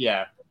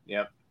 Yeah.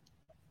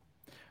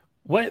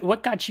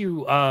 What got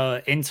you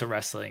into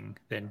wrestling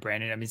then,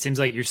 Brandon? I mean, it seems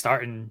like you're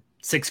starting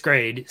 6th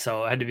grade,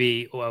 so it had to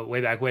be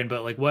way back when.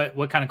 But like,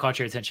 what kind of caught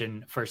your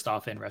attention first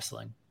off in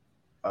wrestling?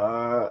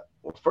 Well,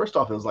 first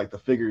off, it was like the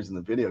figures in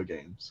the video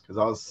games, because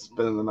I was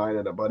spending the night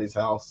at a buddy's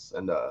house,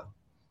 and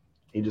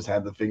he just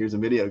had the figures in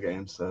video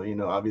games. So,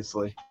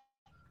 obviously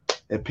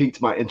it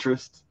piqued my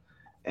interest.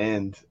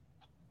 And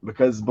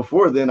because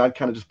before then I'd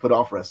kind of just put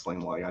off wrestling.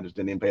 Like I just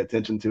didn't even pay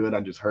attention to it.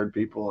 I just heard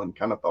people and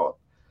kind of thought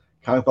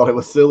it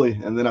was silly.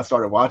 And then I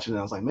started watching it.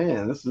 I was like,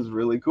 man, this is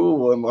really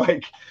cool. And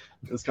like,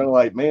 it's kind of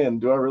like, man,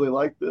 do I really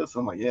like this?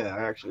 I'm like, yeah,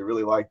 I actually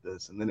really like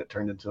this. And then it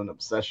turned into an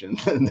obsession.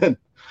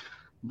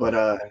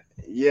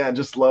 Yeah,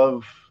 just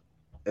love,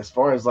 as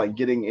far as like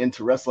getting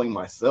into wrestling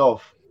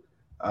myself,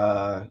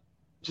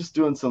 just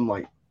doing some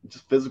like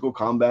just physical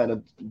combat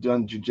and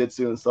doing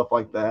jiu-jitsu and stuff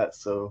like that.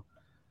 So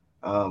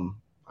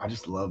I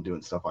just love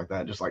doing stuff like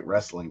that, just like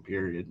wrestling,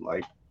 period,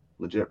 like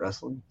legit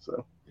wrestling.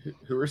 So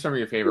who were some of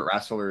your favorite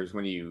wrestlers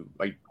when you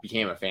like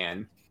became a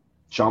fan?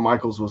 Shawn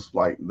Michaels was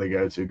like the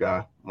go-to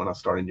guy when I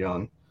started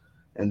young.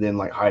 And then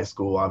like high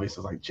school,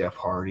 obviously like Jeff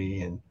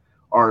Hardy and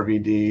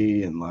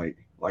RVD, and like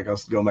I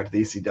was going back to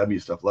the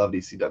ECW stuff, loved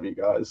ECW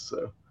guys.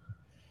 So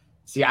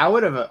see, I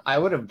would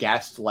have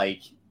guessed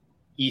like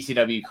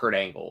ECW Kurt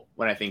Angle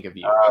when I think of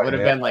you. It would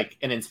have been like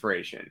an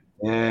inspiration.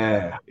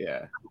 Yeah.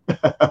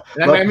 I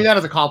mean that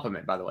as a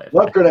compliment, by the way.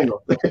 Love Kurt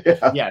Angle.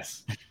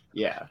 Yes.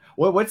 Yeah.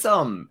 What's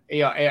I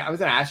was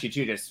gonna ask you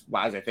too, just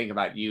as I think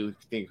about you,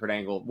 think Kurt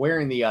Angle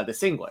wearing the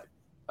singlet.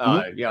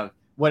 I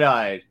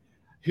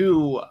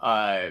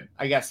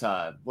guess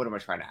what am I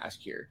trying to ask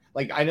here?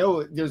 Like, I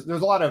know there's a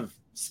lot of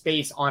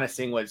space on a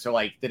singlet, so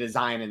like the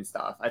design and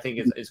stuff I think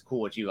is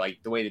cool with you, like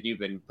the way that you've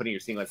been putting your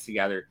singlets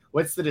together.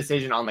 What's the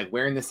decision on like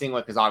wearing the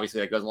singlet, because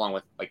obviously that goes along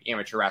with like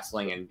amateur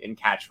wrestling and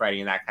catch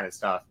fighting and that kind of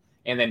stuff,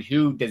 and then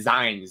who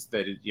designs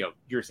the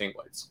your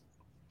singlets?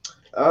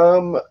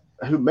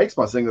 Who makes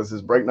my singlets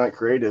is Break Night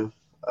Creative.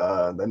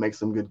 They make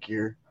some good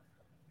gear,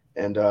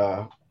 and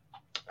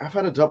I've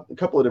had a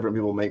couple of different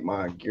people make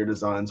my gear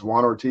designs.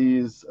 Juan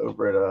Ortiz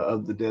over at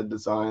Of the Dead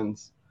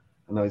Designs.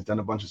 I know he's done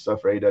a bunch of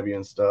stuff for AEW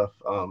and stuff.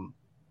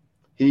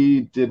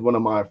 He did one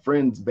of my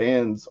friend's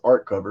band's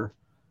art cover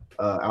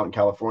out in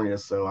California.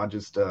 So I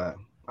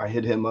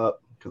hit him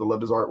up because I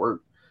loved his artwork,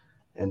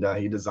 and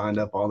he designed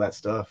up all that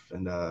stuff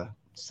and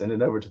sent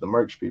it over to the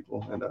merch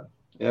people. And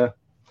yeah,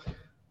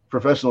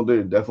 professional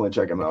dude. Definitely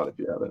check him out if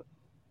you haven't.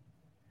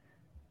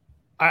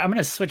 I'm going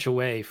to switch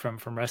away from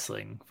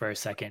wrestling for a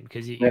second,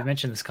 because you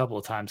mentioned this a couple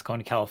of times, going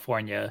to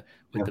California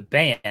with the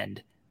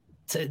band.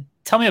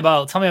 Tell me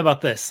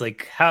about this.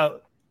 Like,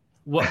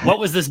 what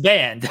was this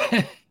band?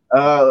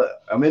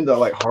 I'm into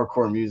like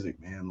hardcore music,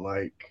 man,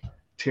 like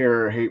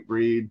Terror, Hate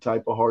Breed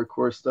type of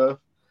hardcore stuff.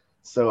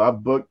 So I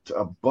booked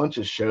a bunch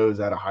of shows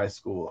out of high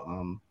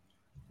school.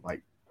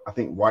 Like I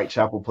think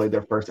Whitechapel played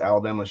their first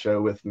Alabama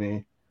show with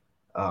me.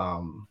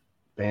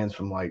 Bands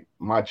from like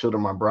My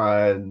Children, My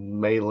Bride,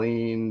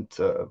 Maylene,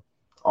 to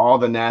all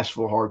the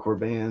Nashville hardcore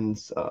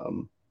bands.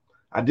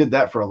 I did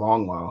that for a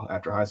long while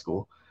after high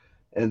school.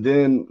 And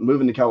then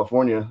moving to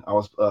California, I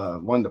was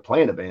wanting to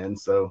play in a band.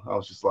 So I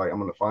was just like, I'm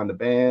going to find a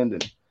band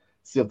and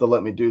see if they'll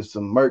let me do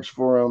some merch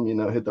for them,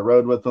 hit the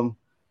road with them.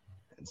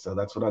 And so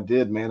that's what I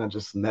did, man. I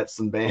just met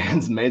some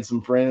bands, made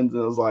some friends,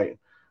 and I was like,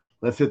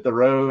 let's hit the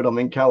road. I'm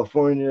in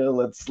California.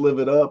 Let's live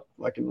it up.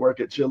 I can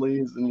work at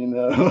Chili's and,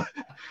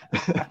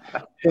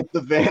 hit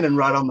the van and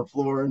ride on the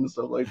floor and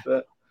stuff like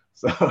that.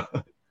 So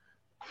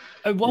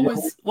what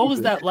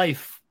was that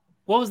life?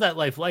 What was that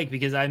life like?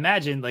 Because I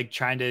imagine like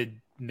trying to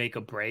make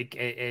a break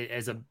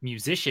as a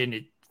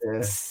musician,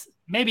 it's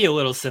maybe a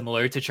little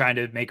similar to trying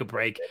to make a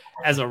break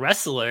as a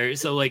wrestler.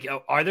 So like,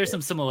 are there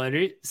some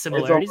similarities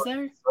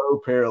there?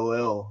 So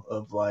parallel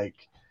of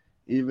like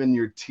even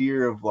your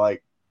tier of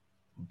like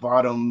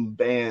bottom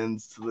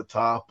bands to the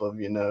top of,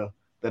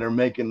 that are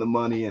making the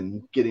money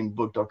and getting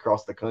booked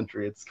across the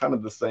country. It's kind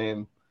of the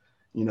same,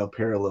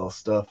 parallel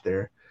stuff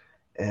there.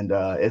 And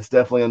it's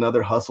definitely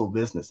another hustle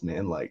business,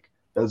 man. Like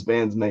those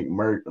bands make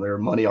their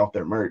money off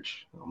their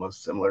merch,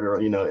 almost similar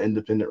to,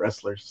 independent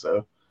wrestlers.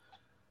 So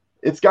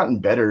it's gotten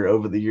better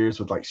over the years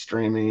with like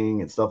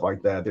streaming and stuff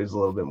like that. There's a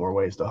little bit more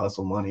ways to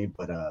hustle money,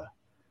 but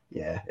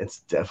yeah, it's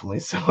definitely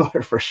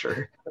similar for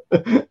sure.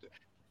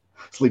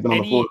 Sleeping on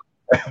the floor.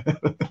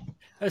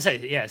 I would say,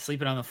 yeah,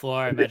 sleeping on the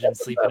floor. I imagine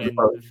sleeping in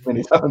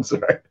many times,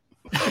 right?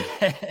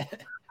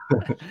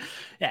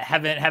 Yeah,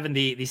 having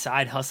the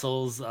side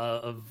hustles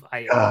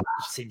it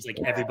seems like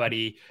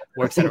everybody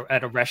works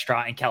at a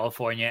restaurant in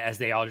California as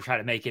they all try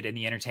to make it in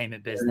the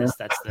entertainment business.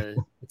 That's the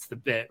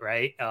bit,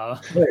 right? You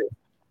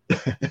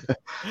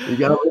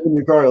gotta live in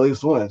your car at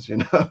least once,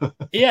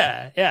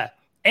 Yeah.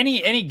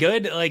 Any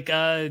good like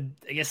I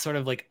guess sort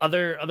of like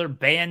other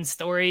band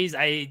stories?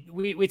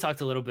 We talked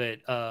a little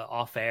bit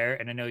off air,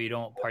 and I know you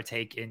don't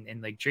partake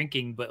in like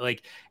drinking, but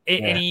like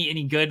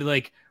any good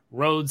like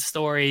road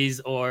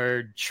stories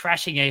or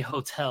trashing a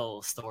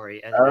hotel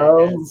story as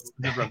a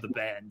member of the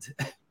band?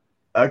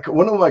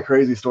 One of my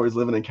crazy stories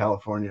living in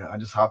California, I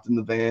just hopped in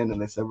the van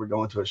and they said we're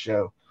going to a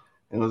show,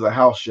 and it was a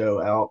house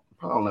show out,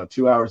 I don't know,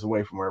 2 hours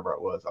away from wherever I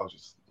was. I was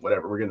just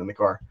whatever, we're getting in the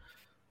car.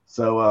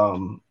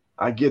 So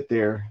I get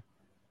there.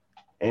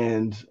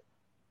 And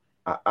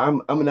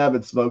I'm an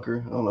avid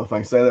smoker. I don't know if I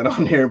can say that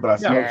on here, but I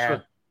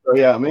smoke. So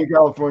yeah, I'm in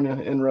California,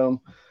 in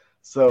Rome.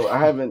 So I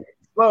haven't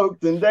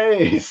smoked in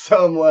days.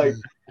 So I'm like,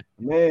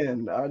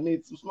 man, I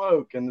need some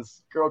smoke. And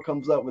this girl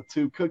comes up with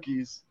 2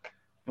 cookies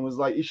and was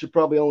like, you should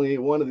probably only eat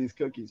one of these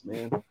cookies,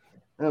 man.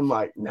 And I'm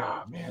like,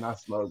 nah, man, I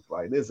smoked.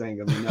 Like, this ain't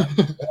gonna be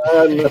nothing. I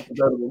had enough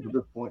edibles at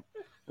this point.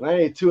 And I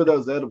ate 2 of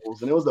those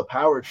edibles, and it was the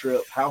Power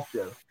Trip house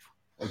show.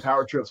 And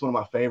Power Trip's one of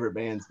my favorite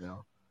bands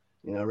now.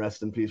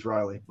 Rest in peace,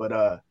 Riley.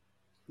 But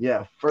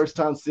yeah, first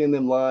time seeing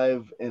them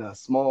live in a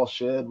small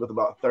shed with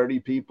about 30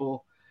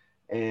 people,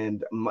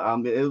 and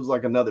it was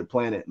like another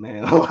planet,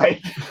 man.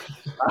 Like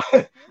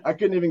I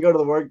couldn't even go to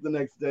the work the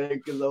next day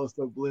because I was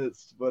so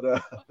blitzed. But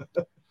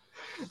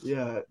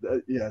yeah,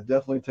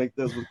 definitely take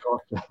those with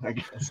caution, I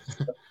guess.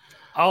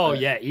 Oh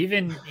yeah,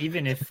 even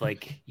if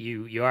like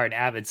you are an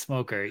avid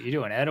smoker, you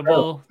do an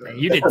edible, and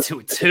you did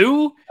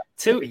two,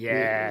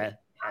 yeah.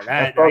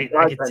 I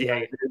can see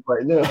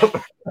right now.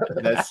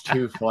 That's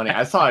too funny.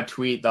 I saw a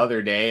tweet the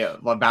other day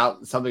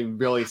about something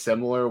really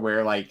similar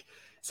where like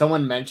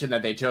someone mentioned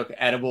that they took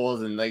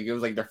edibles and like it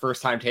was like their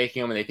first time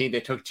taking them and they think they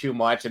took too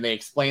much, and they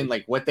explained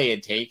like what they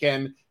had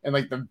taken, and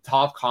like the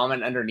top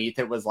comment underneath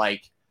it was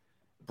like,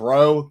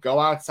 bro, go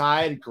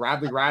outside, grab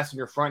the grass in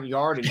your front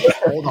yard and just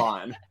hold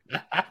on.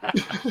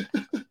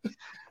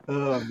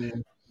 Oh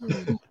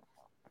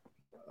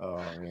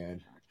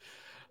man.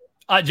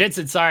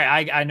 Jensen, sorry,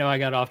 I know I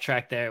got off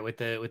track there with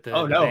the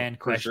band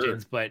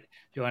questions, sure. but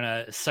if you want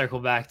to circle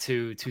back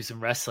to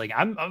some wrestling,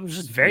 I'm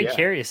just very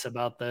curious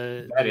about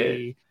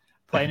the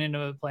playing in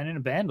a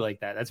band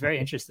like that. That's very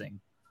interesting.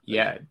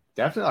 Yeah,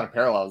 definitely a lot of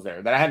parallels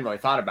there that I hadn't really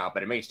thought about,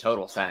 but it makes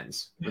total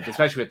sense,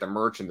 especially with the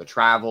merch and the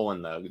travel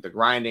and the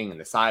grinding and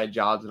the side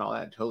jobs and all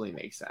that. It totally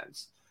makes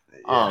sense. Yeah.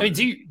 I mean,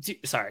 do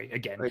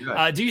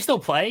you still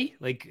play?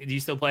 Like, do you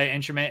still play an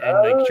instrument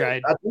and like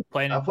try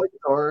playing? I play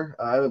guitar.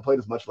 I haven't played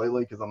as much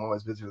lately because I'm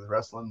always busy with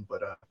wrestling.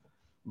 But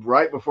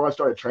right before I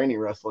started training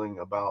wrestling,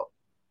 about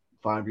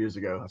 5 years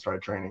ago, I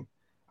started training.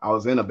 I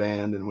was in a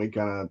band and we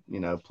kind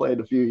of, played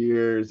a few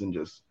years and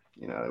just,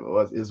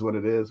 it is what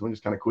it is. We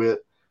just kind of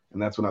quit, and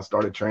that's when I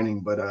started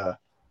training. But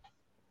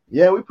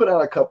yeah, we put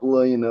out a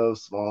couple of,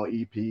 small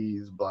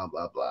EPs, blah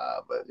blah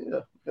blah. But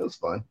yeah, it was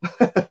fun.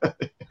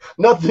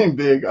 Nothing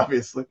big,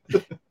 obviously.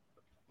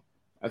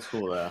 That's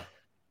cool though.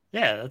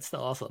 Yeah, that's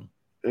still awesome.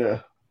 Yeah.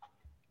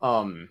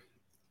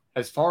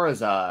 As far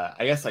as I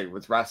guess like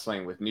with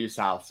wrestling with New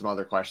South, some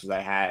other questions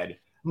I had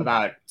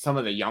about some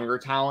of the younger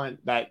talent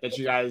that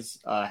you guys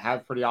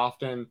have pretty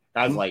often.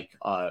 Guys like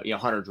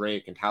Hunter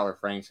Drake and Tyler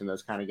Franks and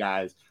those kind of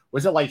guys.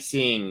 What's it like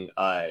seeing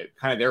kind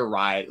of their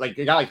ride? Like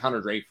a guy like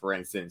Hunter Drake, for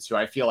instance, who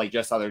I feel like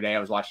just the other day I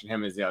was watching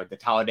him as the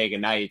Talladega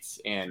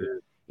Nights, and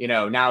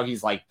now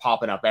he's like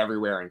popping up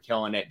everywhere and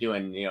killing it,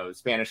 doing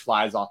Spanish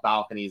flies off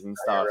balconies and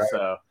stuff. Right.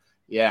 So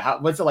yeah,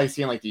 what's it like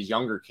seeing like these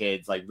younger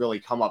kids like really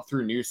come up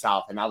through New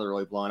South and now they're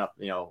really blowing up,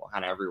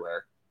 kind of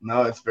everywhere?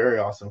 No, it's very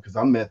awesome because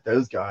I met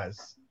those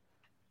guys.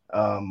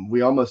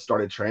 We almost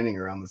started training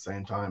around the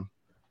same time.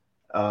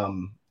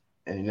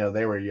 And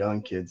they were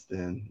young kids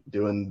then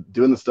doing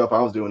the stuff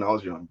I was doing. I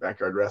was young,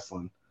 backyard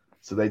wrestling.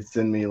 So they'd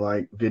send me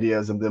like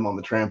videos of them on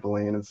the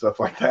trampoline and stuff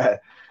like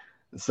that.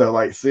 And so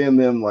like seeing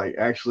them like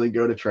actually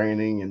go to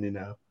training, and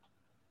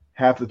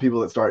half the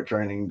people that start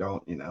training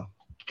don't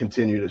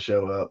continue to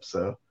show up.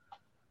 So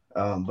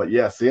but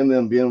yeah, seeing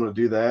them being able to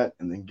do that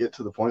and then get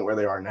to the point where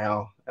they are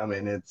now, I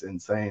mean, it's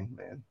insane,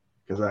 man.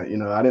 Because I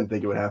didn't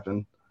think it would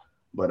happen,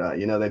 but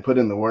they put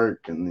in the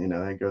work, and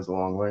it goes a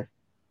long way.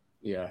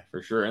 Yeah,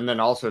 for sure. And then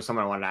also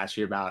someone I wanted to ask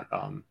you about,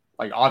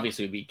 like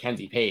obviously it'd be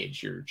Kenzie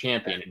Page, your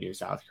champion in New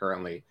South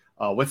currently.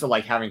 What's it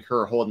like having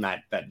her holding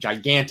that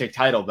gigantic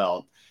title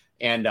belt?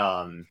 And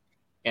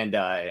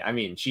I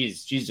mean,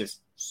 she's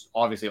just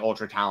obviously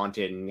ultra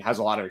talented and has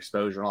a lot of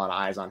exposure, a lot of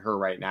eyes on her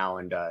right now,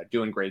 and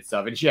doing great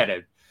stuff. And she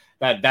had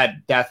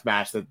that death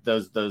match that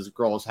those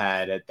girls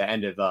had at the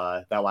end of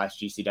that last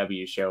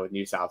GCW show with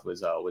New South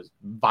was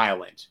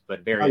violent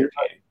but very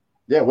entertaining.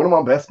 Yeah, one of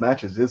my best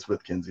matches is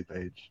with Kenzie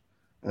Page.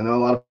 I know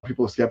a lot of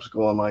people are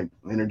skeptical on like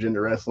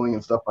intergender wrestling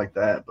and stuff like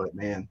that, but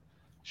man,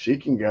 she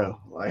can go.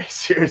 Like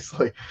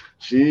seriously,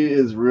 she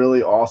is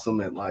really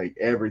awesome at like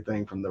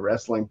everything from the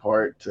wrestling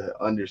part to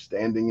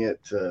understanding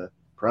it to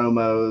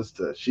promos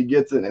to she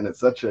gets it, and at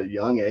such a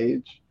young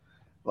age.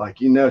 Like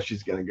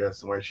she's gonna go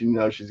somewhere. She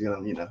knows she's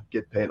gonna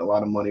get paid a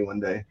lot of money one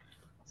day.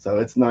 So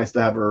it's nice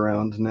to have her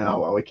around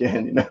now while we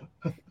can.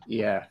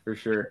 Yeah, for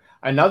sure.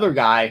 Another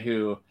guy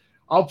who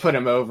I'll put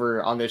him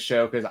over on this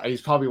show because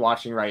he's probably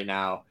watching right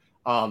now.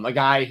 A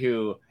guy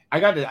who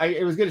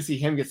it was good to see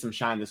him get some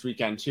shine this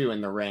weekend too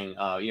in the ring.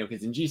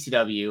 Because in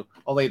GCW,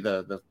 I'll lay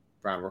the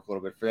groundwork a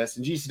little bit for this.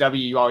 In GCW,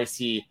 you always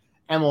see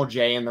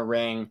MLJ in the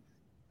ring,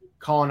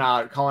 calling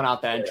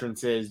out the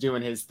entrances,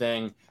 doing his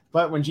thing.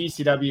 But when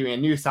GCW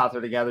and New South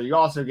are together, you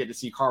also get to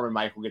see Carmen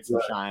Michael get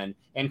some shine.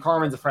 And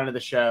Carmen's a friend of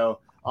the show.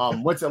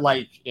 What's it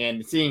like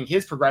in seeing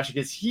his progression?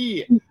 Because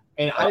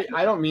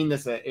I don't mean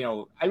this, I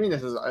mean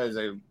this as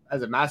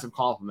a massive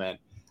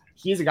compliment.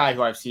 He's a guy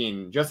who I've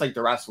seen, just like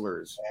the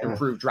wrestlers,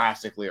 improve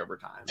drastically over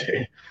time.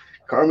 Dude,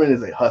 Carmen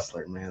is a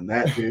hustler, man.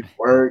 That dude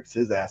works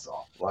his ass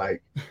off.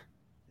 Like,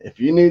 if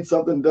you need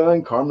something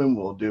done, Carmen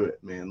will do it,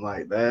 man.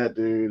 Like, that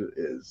dude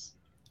is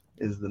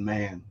the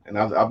man. And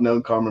I've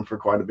known Carmen for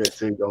quite a bit,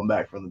 too, going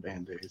back from the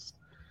band days.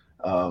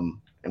 And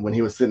when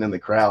he was sitting in the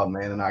crowd,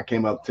 man, and I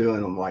came up to him,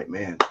 and I'm like,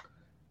 man,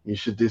 you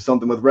should do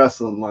something with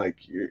wrestling. Like,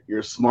 you're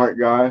a smart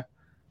guy.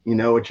 You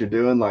know what you're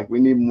doing. Like, we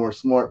need more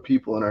smart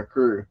people in our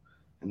crew.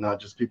 And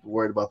not just people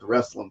worried about the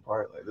wrestling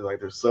part.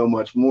 Like there's so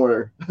much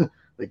more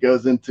that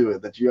goes into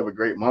it that you have a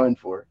great mind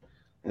for.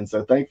 And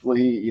so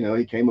thankfully,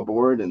 he came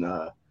aboard, and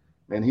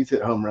man, he's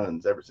hit home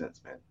runs ever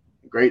since, man.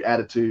 Great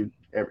attitude,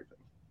 everything.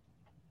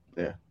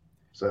 Yeah.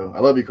 So I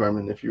love you,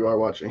 Carmen, if you are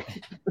watching.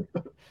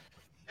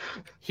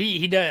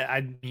 He does.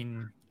 I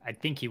mean, I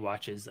think he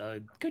watches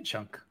a good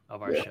chunk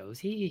of our shows.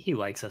 He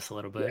likes us a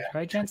little bit,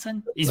 right,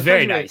 Jensen? He's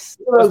very nice.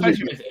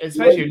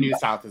 Especially if New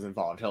South is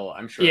involved. He'll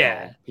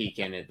peek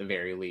in at the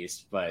very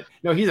least. But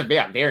no, he's a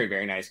very,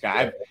 very nice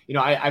guy.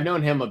 I've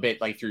known him a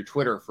bit like through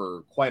Twitter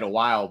for quite a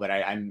while, but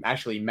I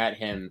actually met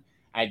him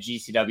at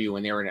GCW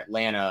when they were in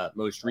Atlanta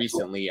most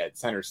recently at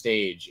Center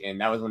Stage,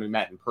 and that was when we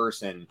met in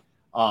person.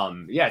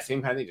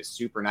 Same kind of thing, just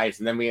super nice.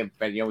 And then we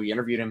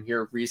interviewed him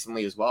here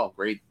recently as well.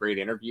 Great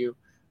interview.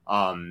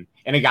 And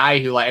a guy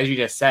who, like, as you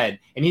just said,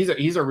 and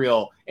he's a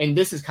real, and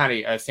this is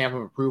kind of a stamp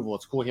of approval.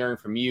 It's cool hearing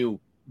from you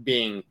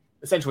being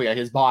essentially like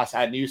his boss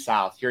at New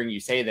South, hearing you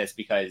say this,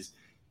 because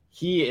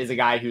he is a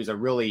guy who's a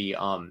really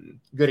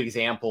good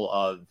example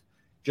of,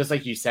 just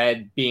like you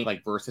said, being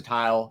like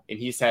versatile. And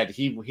he said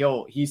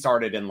he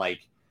started in like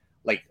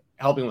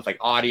helping with like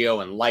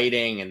audio and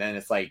lighting, and then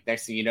it's like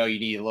next thing you know, you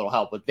need a little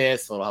help with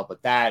this, a little help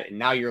with that, and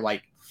now you're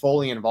like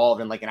fully involved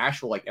in like an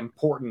actual like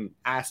important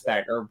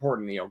aspect or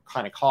important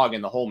kind of cog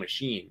in the whole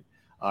machine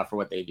for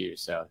what they do.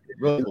 So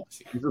really cool to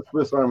see. He's a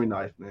Swiss Army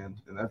knife, man,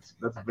 and that's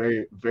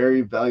very,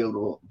 very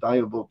valuable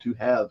to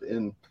have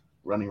in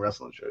running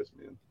wrestling shows,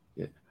 man.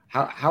 Yeah.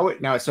 How it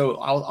now? So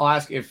I'll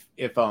ask if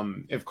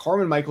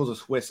Carmen Michaels a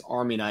Swiss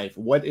Army knife,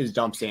 what is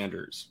Dump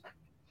Sanders?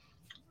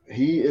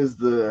 He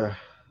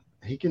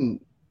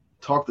can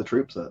talk the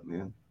troops up,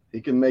 man.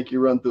 He can make you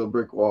run through a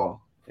brick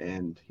wall,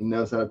 and he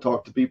knows how to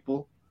talk to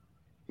people.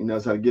 He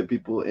knows how to get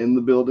people in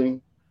the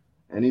building,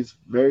 and he's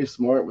very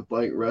smart with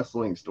like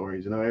wrestling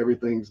stories.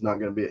 Everything's not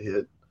going to be a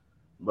hit,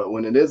 but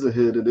when it is a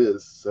hit, it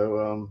is.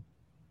 So,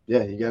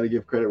 yeah, you got to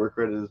give credit where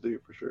credit is due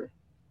for sure.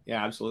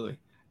 Yeah, absolutely.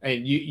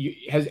 And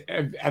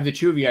have the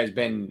two of you guys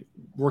been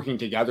working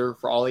together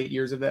for all 8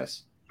 years of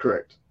this?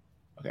 Correct.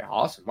 Okay,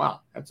 awesome.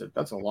 Wow, that's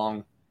a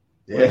long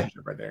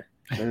relationship right there.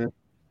 Yeah.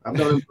 I've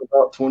known him for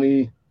about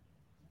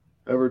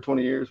over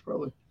 20 years,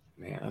 probably.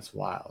 Man, that's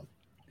wild.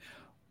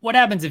 What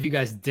happens if you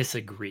guys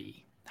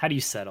disagree? How do you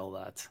settle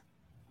that?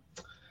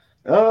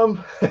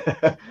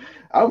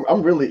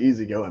 I'm really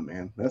easygoing,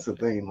 man. That's the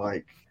thing.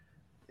 Like,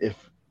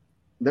 if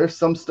there's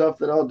some stuff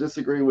that I'll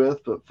disagree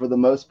with, but for the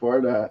most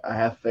part, I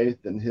have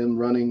faith in him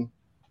running,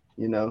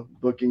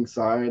 booking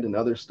side and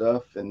other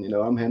stuff. And,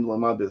 I'm handling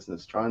my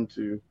business, trying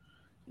to,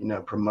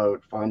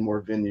 promote, find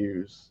more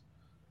venues,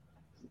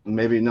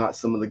 maybe not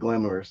some of the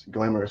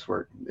glamorous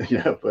work,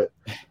 but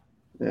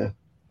yeah.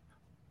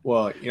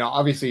 Well,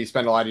 obviously you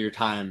spend a lot of your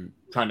time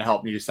trying to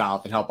help New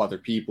South and help other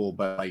people,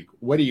 but like,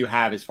 what do you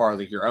have as far as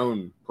like your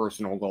own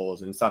personal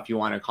goals and stuff you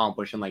want to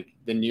accomplish in like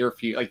the near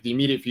future, like the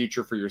immediate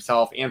future for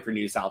yourself and for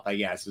New South, I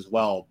guess, as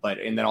well.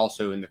 And then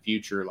also in the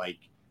future, like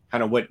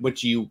kind of what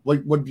do you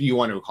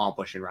want to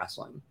accomplish in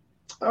wrestling?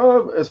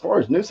 As far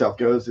as New South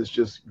goes, it's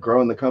just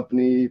growing the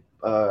company.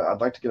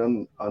 I'd like to get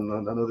on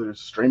another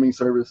streaming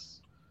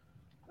service,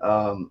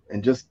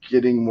 and just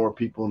getting more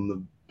people in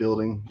the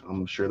building.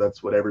 I'm sure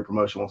that's what every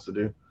promotion wants to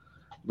do.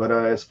 But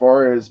as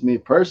far as me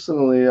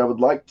personally, I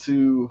would like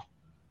to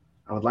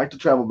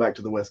travel back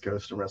to the West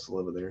Coast and wrestle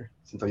over there,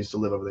 since I used to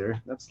live over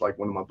there. That's like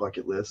one of my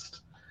bucket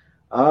lists.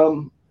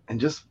 And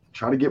just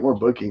try to get more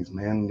bookings,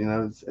 man.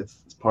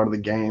 It's part of the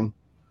game.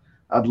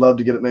 I'd love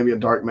to get maybe a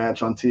dark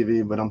match on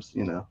TV, but I'm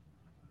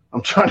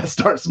trying to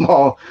start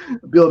small,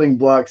 building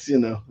blocks,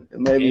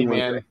 maybe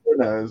who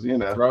knows,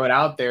 Throw it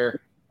out there.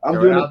 I'm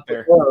doing it out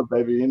there,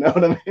 baby. You know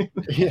what I mean?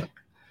 Yeah,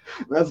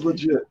 that's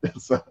legit.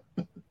 So.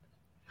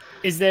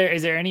 Is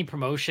there any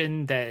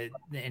promotion that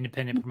the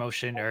independent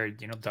promotion or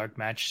dark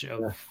match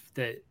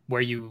that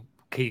where you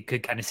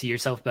could kind of see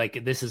yourself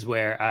like, this is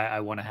where I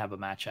want to have a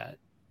match at?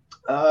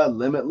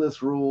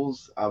 Limitless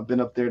Rules. I've been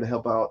up there to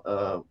help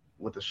out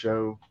with the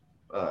show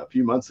a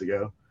few months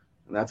ago,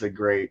 and that's a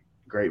great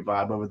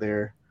vibe over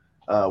there.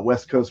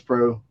 West Coast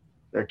Pro,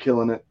 they're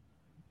killing it.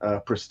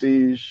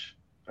 Prestige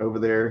over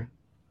there.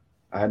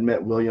 I had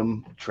met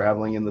William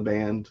traveling in the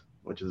band,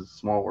 which is a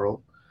small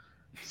world.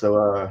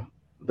 So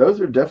those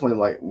are definitely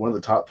like one of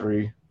the top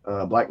three.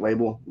 Black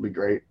Label would be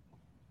great.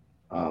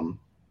 I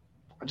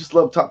just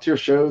love top tier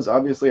shows.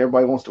 Obviously,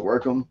 everybody wants to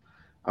work them.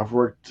 I've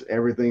worked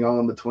everything all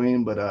in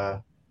between,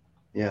 but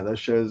yeah, those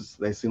shows,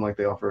 they seem like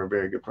they offer a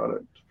very good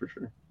product for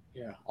sure.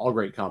 Yeah, all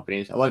great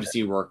companies. I love to see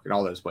you work in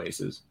all those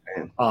places.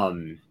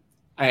 Man.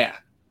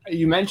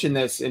 You mentioned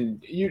this,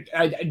 and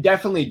I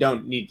definitely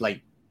don't need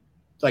like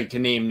to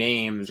name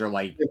names or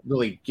like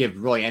really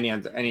give any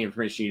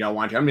information you don't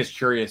want to. I'm just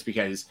curious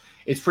because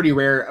it's pretty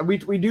rare.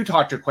 We do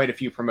talk to quite a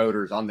few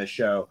promoters on this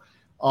show,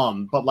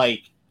 but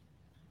like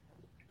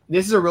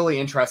this is a really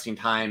interesting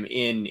time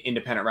in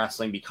independent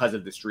wrestling because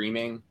of the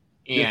streaming,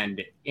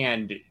 and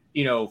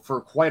for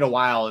quite a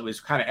while it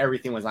was kind of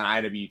everything was on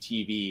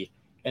IWTV.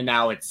 And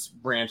now it's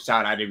branched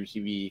out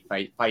IWTV,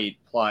 Fight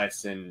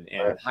Plus, and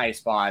High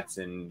Spots,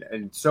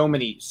 and so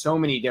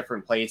many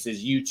different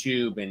places,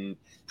 YouTube and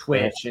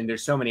Twitch, and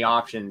there's so many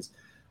options.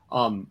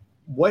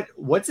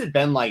 What's it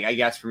been like, I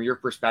guess, from your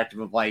perspective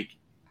of like,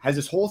 has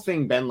this whole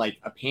thing been like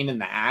a pain in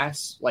the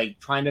ass, like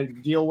trying to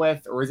deal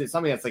with, or is it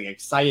something that's like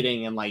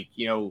exciting and like,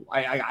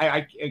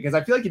 I because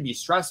I feel like it'd be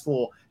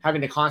stressful having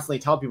to constantly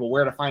tell people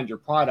where to find your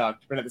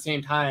product, but at the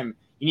same time,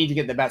 you need to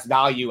get the best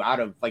value out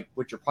of like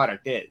what your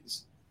product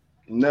is.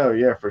 No,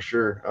 yeah, for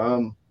sure.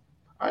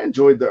 I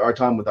enjoyed our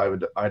time with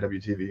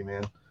IWTV,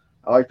 man.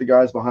 I like the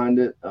guys behind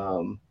it.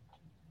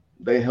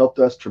 They helped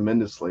us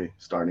tremendously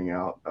starting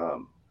out,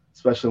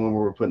 especially when we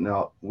were putting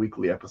out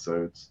weekly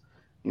episodes.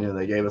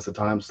 They gave us a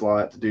time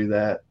slot to do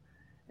that,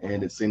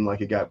 and it seemed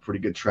like it got pretty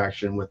good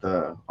traction with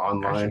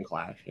online.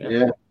 Clash,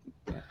 yeah,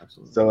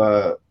 absolutely.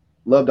 So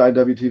loved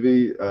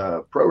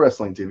IWTV. Pro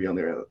Wrestling TV, on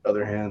the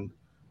other hand,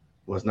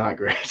 was not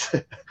great.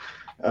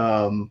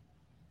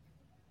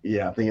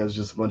 Yeah, I think it was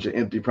just a bunch of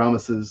empty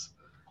promises.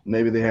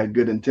 maybe they had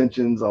good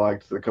intentions. I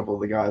liked a couple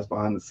of the guys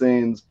behind the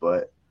scenes,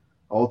 but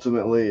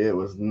ultimately it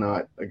was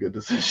not a good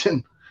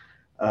decision.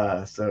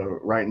 So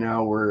right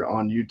now we're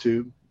on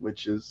YouTube,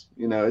 which is,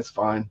 it's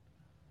fine.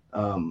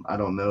 I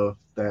don't know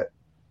if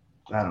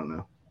I don't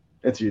know.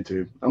 It's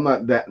YouTube. I'm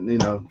not that,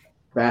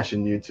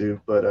 bashing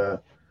YouTube,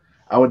 but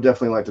I would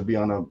definitely like to be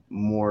on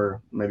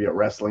maybe a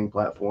wrestling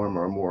platform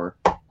or more,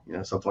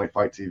 something like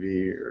Fight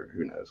TV or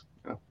who knows.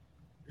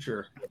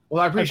 Sure.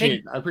 Well, I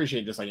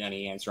appreciate just like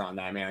any answer on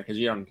that, man, because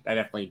I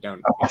definitely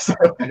don't.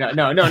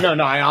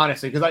 No. I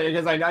honestly,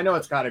 because I know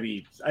it's got to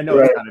be. I know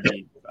it's got to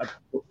be.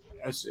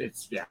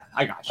 It's yeah.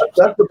 I got you.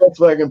 That's the best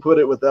way I can put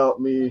it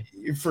without me.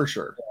 For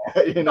sure.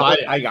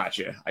 I got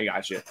you.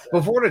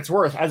 But for what it's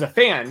worth, as a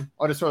fan,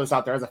 I'll just throw this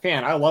out there. As a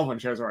fan, I love when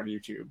shows are on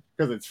YouTube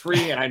because it's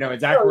free and I know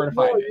exactly where to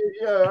find it.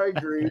 Yeah, I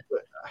agree. But,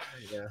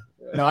 yeah.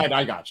 No,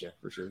 I got you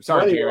for sure.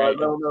 Sorry, anyway, I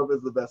don't know if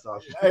it's the best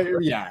option.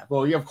 Yeah,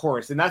 well, of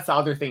course, and that's the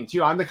other thing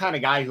too. I'm the kind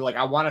of guy who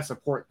I want to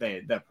support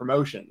the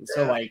promotion.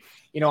 So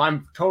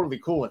I'm totally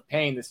cool with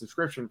paying the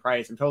subscription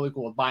price. I'm totally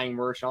cool with buying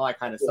merch and all that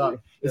kind of stuff.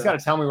 It's got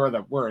to tell me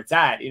where it's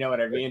at. You know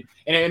what I mean?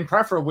 And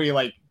preferably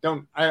I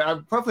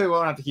preferably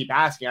won't have to keep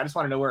asking. I just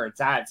want to know where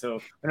it's at. So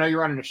I know you're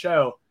running a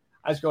show.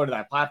 I just go to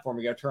that platform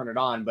and go turn it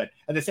on. But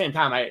at the same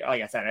time,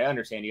 like I said, I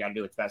understand you got to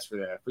do what's best for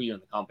you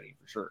and the company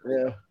for sure.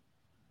 Yeah.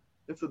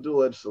 It's a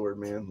dual-edged sword,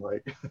 man.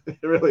 It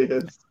really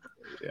is.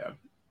 Yeah.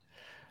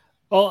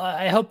 Well,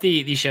 I hope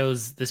the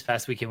shows this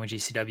past weekend with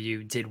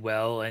GCW did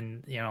well,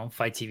 and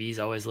Fight TV is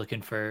always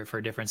looking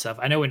for different stuff.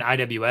 I know when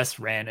IWS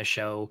ran a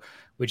show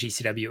with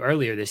GCW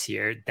earlier this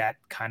year, that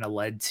kind of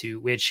led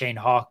to we had Shane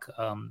Hawk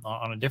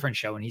on a different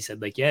show, and he said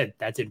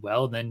that did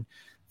well. And then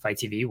Fight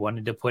TV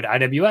wanted to put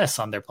IWS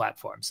on their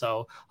platform,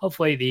 so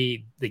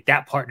hopefully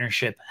that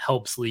partnership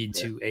helps lead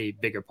to a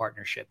bigger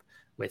partnership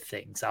with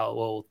things.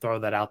 We'll throw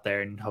that out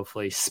there and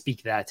hopefully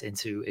speak that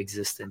into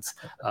existence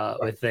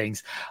with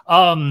things.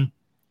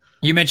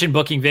 You mentioned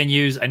booking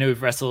venues. I know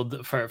you've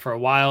wrestled for a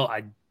while.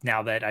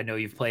 Now that I know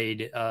you've played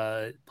in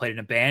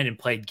a band and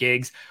played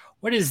gigs,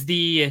 what is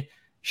the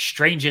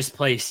strangest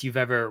place you've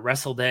ever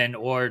wrestled in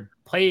or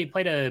played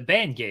a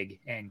band gig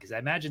in? Because I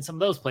imagine some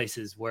of those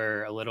places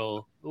were a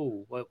little,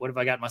 what have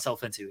I got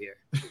myself into here?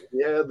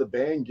 Yeah, the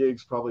band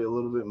gig's probably a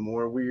little bit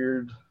more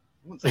weird. I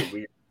wouldn't say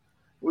weird.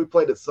 We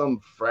played at some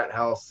frat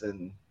house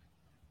in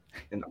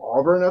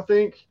Auburn, I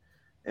think,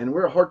 and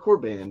we're a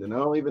hardcore band, and I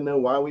don't even know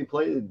why we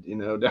played,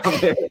 down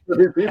there for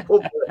these people.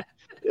 But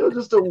it was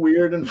just a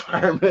weird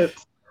environment.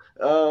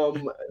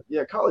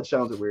 College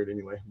towns are weird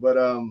anyway. But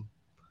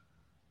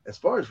as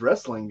far as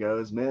wrestling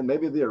goes, man,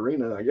 maybe the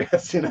arena, I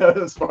guess.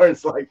 As far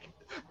as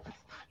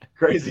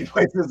crazy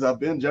places I've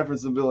been,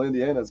 Jeffersonville,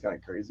 Indiana is kind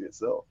of crazy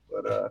itself.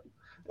 But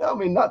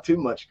not too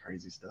much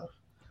crazy stuff.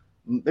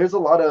 There's a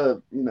lot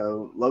of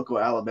local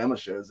Alabama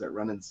shows that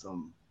run in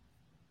some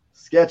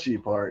sketchy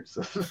parts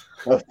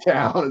of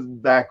town,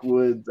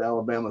 backwoods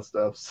Alabama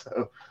stuff.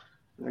 So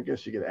I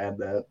guess you could add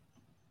that.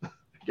 I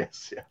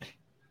guess, yeah.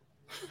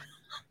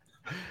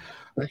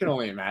 I can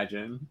only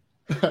imagine.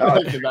 In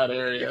that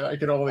area, I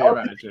can only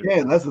imagine.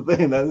 Man, that's the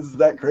thing. This is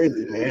that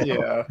crazy, man.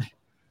 Yeah.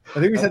 I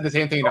think we said the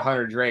same thing to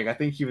Hunter Drake. I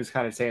think he was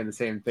kind of saying the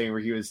same thing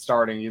where he was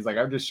starting. He's like,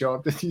 I'm just showing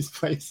up to these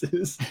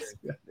places.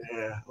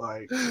 Yeah,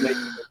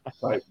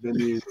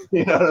 venues.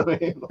 You know what I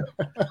mean?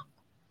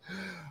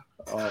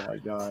 Oh my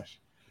gosh.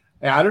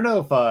 Yeah, I don't know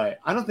if I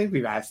don't think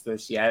we've asked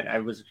this yet. I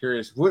was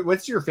curious.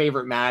 What's your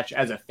favorite match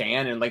as a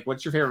fan, and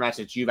what's your favorite match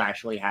that you've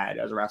actually had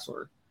as a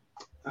wrestler?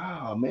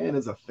 Oh man,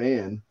 as a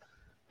fan,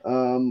 I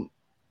don't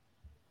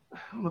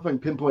know if I can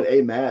pinpoint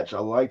a match. I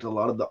liked a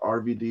lot of the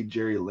RVD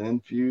Jerry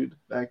Lynn feud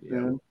back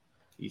then.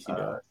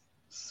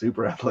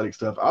 Super athletic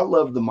stuff. I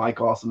loved the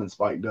Mike Awesome and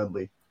Spike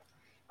Dudley.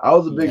 I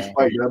was a big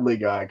Spike Dudley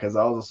guy because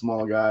I was a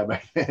small guy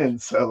back then.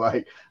 So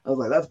I was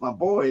like, that's my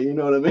boy. You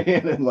know what I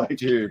mean? And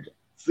dude,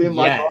 seeing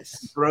Mike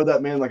Awesome throw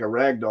that man like a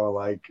rag doll.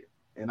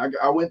 And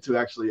I went to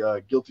actually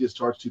Guilty as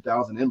Charged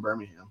 2000 in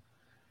Birmingham,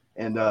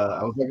 and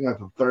I was looking at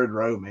the third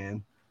row,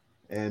 man,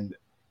 and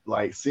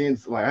seeing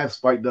I have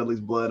Spike Dudley's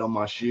blood on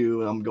my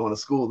shoe, and I'm going to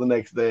school the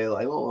next day.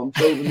 I'm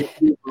saving this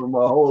shoe for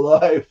my whole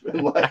life,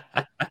 and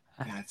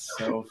that's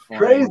so funny.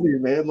 Crazy,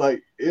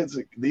 man. It's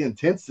the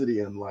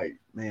intensity, and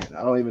man,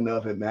 I don't even know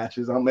if it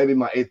matches. Maybe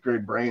my 8th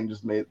grade brain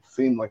just made it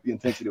seem like the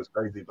intensity was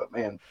crazy, but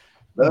man,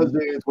 those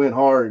dudes went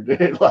hard.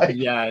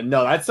 Yeah,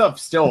 no, that stuff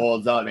still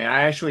holds up, man.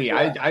 I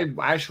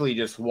actually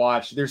just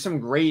watched. There's some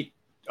great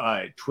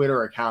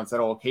Twitter accounts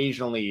that'll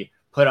occasionally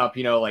put up,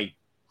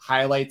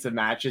 highlights of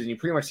matches, and you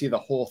pretty much see the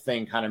whole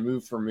thing kind of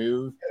move for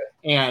move.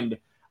 And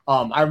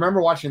I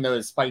remember watching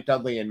those Spike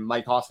Dudley and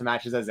Mike Awesome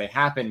matches as they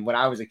happened when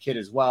I was a kid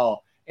as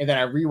well. And then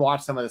I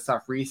rewatched some of the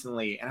stuff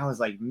recently, and I was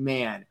like,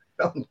 man,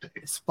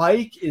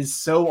 Spike is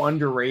so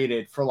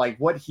underrated for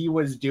what he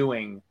was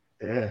doing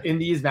in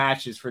these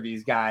matches for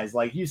these guys.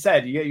 Like you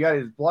said, you got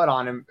his blood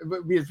on him.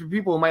 But for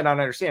people who might not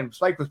understand,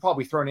 Spike was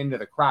probably thrown into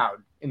the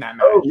crowd in that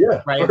match. Oh,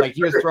 yeah. Right?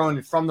 He was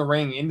thrown from the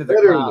ring into the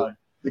crowd.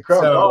 The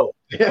crowd. So,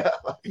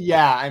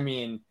 yeah, I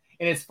mean,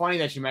 and it's funny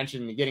that you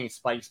mentioned getting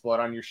Spike's blood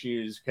on your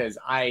shoes, because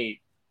I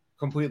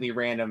completely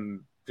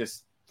random,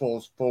 just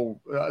full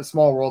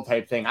small world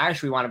type thing. I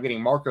actually wound up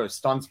getting Marco's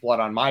stunts blood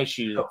on my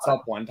shoes at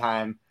Sup one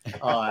time.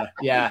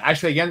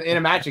 Actually again in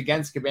a match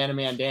against Cabana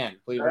Man Dan.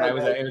 Believe it or not,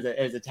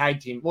 it was a tag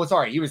team. Well,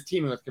 sorry, he was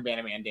teaming with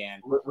Cabana Man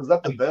Dan. Was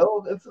that the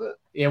Bell incident?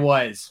 It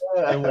was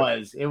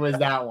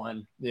that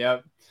one.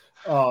 Yep.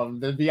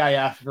 The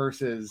VIF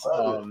versus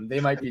They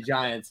Might Be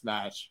Giants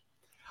match.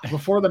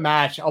 Before the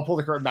match, I'll pull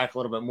the curtain back a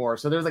little bit more.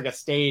 So there's like a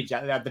stage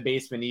at the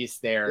Basement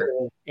East there,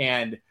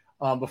 and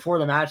before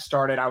the match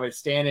started, I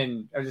was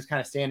just kind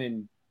of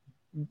standing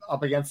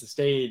up against the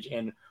stage,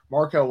 and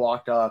Marco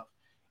walked up,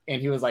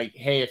 and he was like,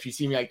 "Hey, if you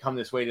see me like come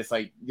this way, just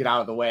like get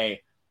out of the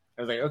way."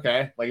 I was like,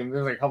 "Okay." Like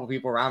there's like a couple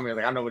people around me. I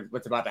was like, "I don't know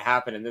what's about to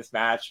happen in this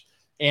match,"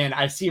 and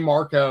I see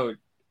Marco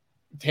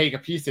take a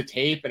piece of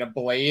tape and a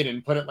blade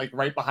and put it like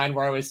right behind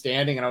where I was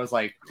standing, and I was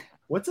like,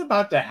 what's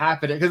about to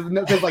happen?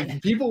 Because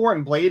like people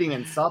weren't blading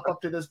and stuff up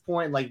to this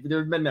point. Like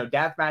there'd been no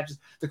death matches.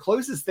 The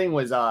closest thing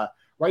was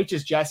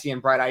Righteous Jesse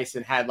and Brett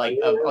Ison had like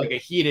a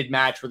heated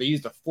match where they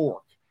used a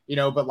fork,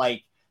 but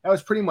like that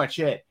was pretty much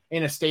it,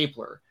 and a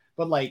stapler.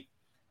 But like,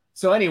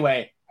 so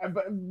anyway,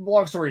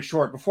 long story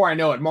short, before I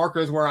know it,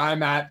 Marco's where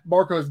I'm at.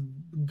 Marco's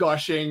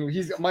gushing.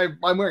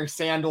 I'm wearing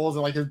sandals,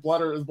 and like his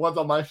blood's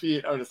on my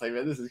feet. I was just like,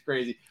 man, this is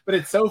crazy. But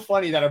it's so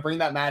funny that I bring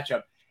that match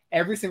up.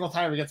 Every single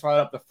time it gets brought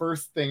up, the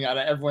first thing out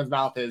of everyone's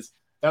mouth is,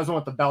 that was the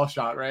one with the bell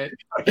shot, right?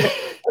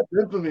 That's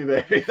good for me,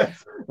 baby.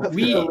 That's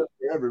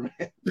forever,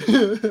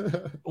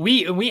 man.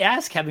 we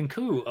asked Kevin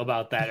Koo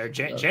about that, or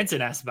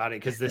Jensen asked about it,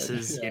 because this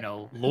is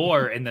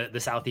lore in the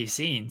Southeast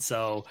scene.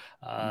 So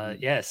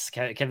yes,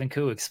 Kevin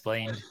Koo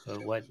explained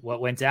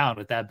what went down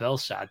with that bell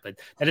shot. But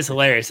that is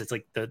hilarious. It's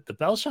like the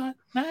bell shot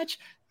match.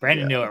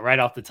 Brandon knew it right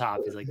off the top.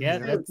 He's like, yeah,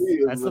 that's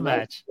the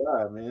match.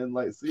 Guy, man.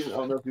 Like, I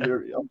don't know if you've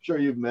ever, I'm sure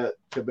you've met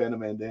Cabana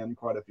Man Dan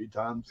quite a few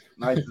times.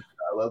 Nice guy.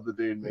 I love the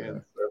dude,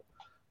 man. So,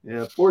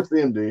 yeah, poor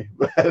CMD.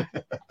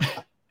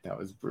 That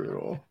was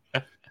brutal.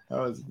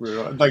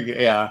 Like,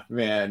 yeah,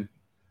 man.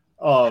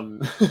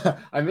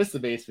 I miss the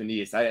Basement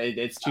East.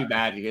 It's too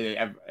bad.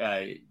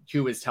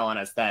 Q was telling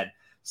us that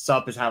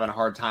Sup is having a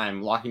hard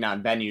time locking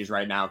down venues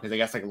right now, because I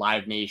guess like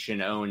Live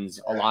Nation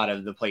owns a lot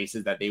of the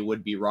places that they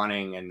would be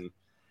running, and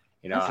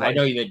I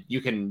know that you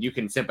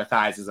can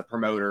sympathize as a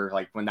promoter,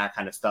 like when that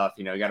kind of stuff,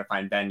 you got to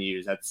find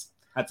venues. That's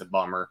a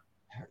bummer.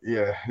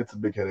 Yeah, it's a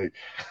big headache.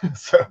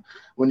 So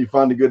when you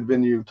find a good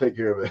venue, take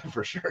care of it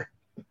for sure.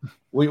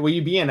 Will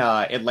you be in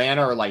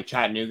Atlanta or like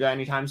Chattanooga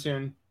anytime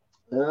soon?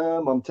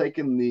 I'm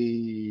taking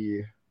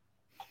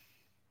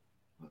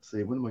let's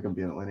see, when am I going to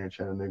be in Atlanta or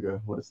Chattanooga?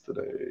 What is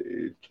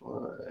today?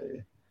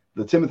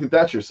 The Timothy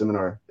Thatcher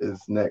seminar is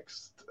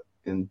next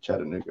in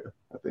Chattanooga,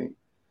 I think.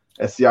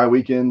 SCI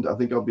weekend, I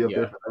think I'll be up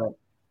there for that.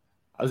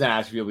 I was going to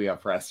ask if you'll be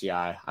up for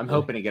SCI. I'm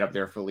hoping to get up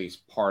there for at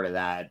least part of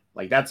that.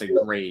 Like, that's a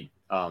great,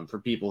 for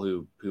people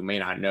who may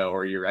not know,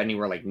 or you're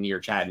anywhere like near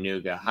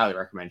Chattanooga, highly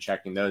recommend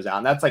checking those out.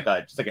 And that's like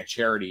just like a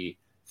charity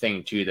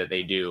thing too that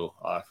they do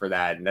for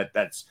that. And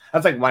that's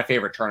like my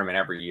favorite tournament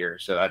every year.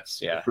 So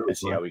that's,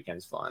 SCI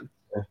weekend's fun.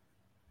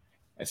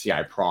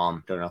 SCI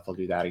prom. Don't know if I'll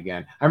do that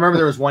again. I remember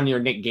there was one year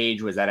Nick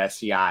Gage was at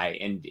SCI,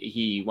 and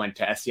he went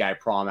to SCI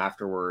prom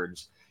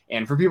afterwards.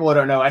 And for people who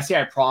don't know,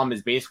 SCI prom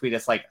is basically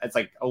just like, it's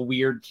like a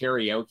weird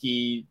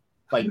karaoke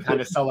like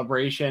kind of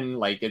celebration.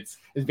 Like it's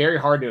very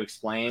hard to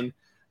explain.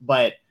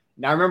 But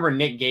now I remember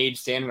Nick Gage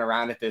standing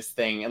around at this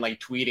thing and like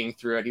tweeting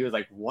through it. He was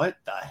like, what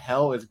the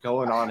hell is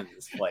going on in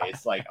this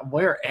place? Like,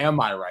 where am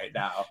I right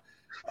now?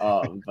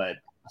 But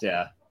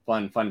yeah,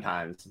 fun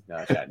times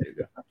in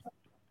Chattanooga.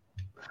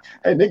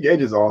 Hey, Nick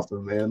Gage is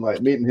awesome, man.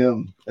 Like meeting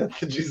him at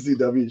the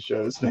GCW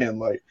shows, man.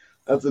 Like,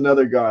 that's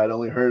another guy I'd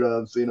only heard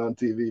of, seen on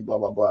TV, blah,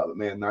 blah, blah. But,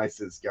 man,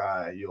 nicest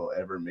guy you'll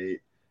ever meet.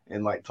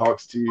 And, like,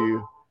 talks to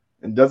you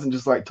and doesn't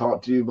just, like,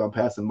 talk to you by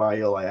passing by.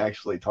 He'll, like,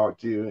 actually talk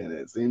to you. And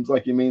it seems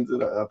like he means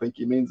it. I think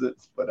he means it.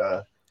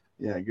 But,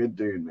 yeah, good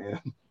dude, man.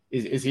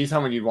 Is he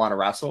someone you'd want to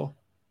wrestle?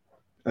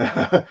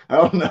 I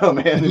don't know,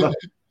 man.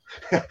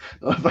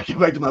 If I get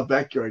back to my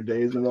backyard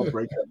days, then I'll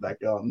break that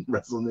back out and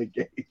wrestle Nick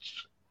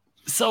Gage.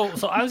 So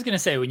I was gonna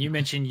say, when you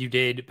mentioned you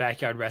did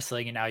backyard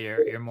wrestling and now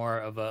you're more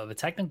of a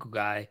technical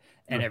guy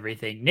and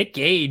everything, Nick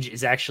Gage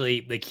is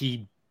actually like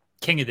king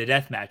of the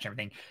death match and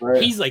everything.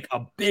 Right. He's like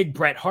a big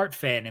Bret Hart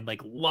fan and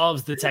like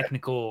loves the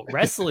technical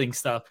wrestling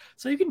stuff.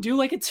 So you can do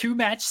like a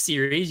 2-match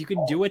series. You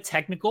can do a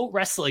technical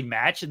wrestling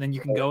match, and then you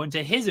can go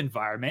into his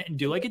environment and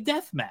do like a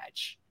death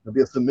match. It'll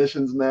be a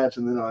submissions match,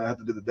 and then I have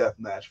to do the death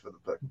match for the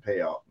fucking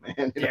payout,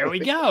 man. There we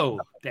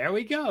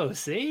go.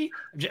 See,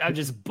 I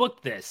just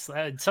booked this.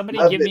 Somebody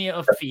give me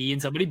a fee,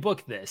 and somebody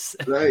book this.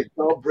 Right,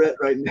 call Brett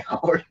right now.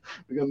 We're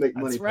gonna make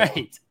money. That's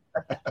right.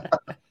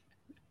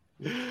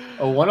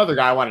 One other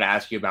guy I wanted to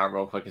ask you about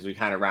real quick as we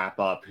kind of wrap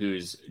up,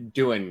 who's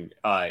doing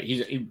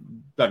he's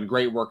done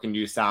great work in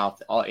New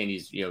South, and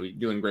he's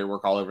doing great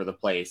work all over the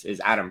place,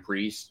 is Adam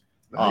Priest.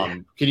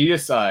 Could you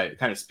just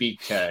kind of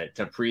speak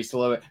to Priest a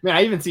little bit? I mean,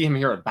 I even see him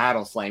here at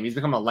Battle Slam. He's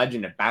become a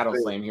legend at Battle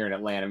Slam here in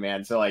Atlanta,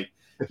 man. So like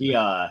he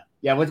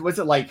what's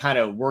it like kind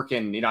of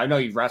working? I know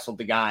you've wrestled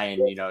the guy,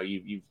 and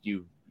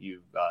you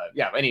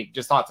any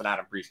just thoughts on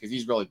Adam Priest, because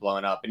he's really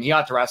blowing up, and he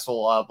got to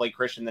wrestle Blake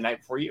Christian the night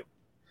before you.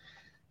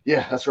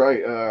 Yeah, that's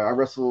right. I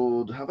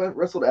wrestled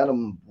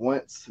Adam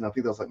once, and I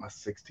think that was like my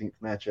 16th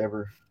match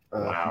ever.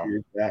 A few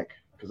years back,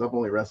 because I've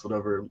only wrestled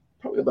over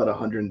probably about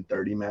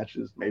 130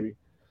 matches, maybe.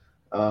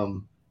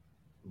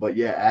 But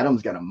yeah,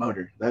 Adam's got a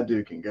motor. That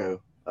dude can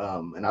go.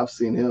 And I've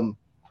seen him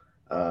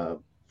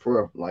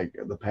for like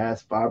the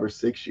past 5 or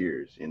 6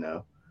 years,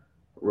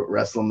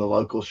 wrestling the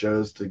local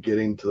shows to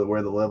getting to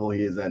where the level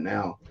he is at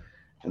now.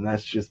 And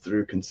that's just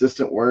through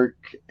consistent work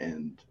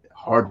and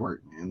hard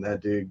work. And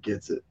that dude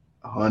gets it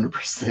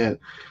 100%.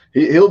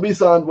 He'll be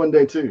signed one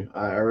day too.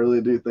 I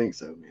really do think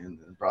so, man.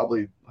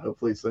 Probably,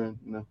 hopefully soon,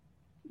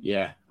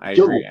 Yeah, I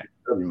agree.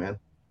 GCW, man.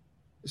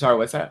 Sorry,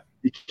 what's that?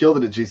 He killed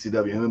it at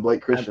GCW. Him and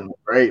Blake Christian,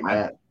 great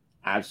match.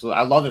 Absolutely,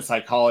 I love the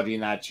psychology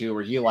in that too,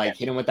 where he hit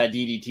him with that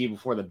DDT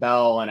before the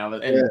bell, and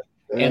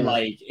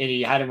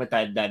he had him with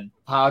that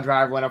pile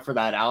drive, went up for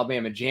that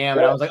Alabama Jam,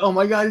 and I was like, oh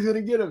my god, he's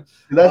gonna get him.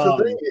 That's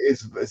the thing.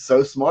 It's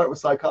so smart with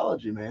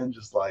psychology, man.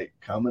 Just like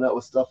coming up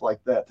with stuff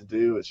like that to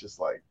do. It's just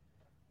like,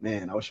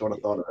 man, I wish I would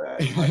have thought of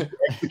that.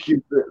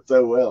 Execute it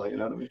so well, you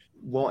know what I mean?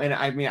 Well, and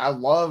I mean, I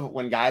love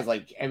when guys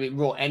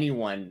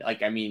anyone,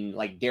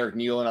 like Derek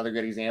Neal, another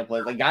good example,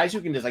 is like guys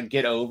who can just like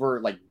get over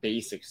like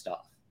basic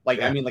stuff.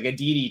 Like, I mean, like a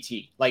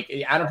DDT. Like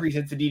Adam Priest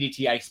hits the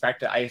DDT, I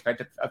expect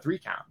a 3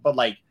 count. But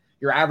like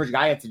your average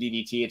guy hits a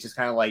DDT, it's just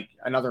kind of like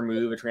another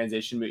move, a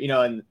transition move,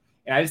 and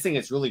I just think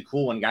it's really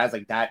cool when guys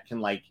like that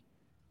can like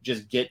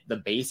just get the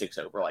basics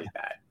over like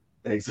that.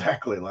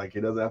 Exactly. Like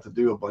he doesn't have to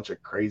do a bunch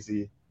of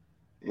crazy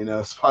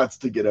spots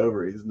to get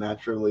over. He's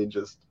naturally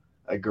just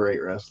a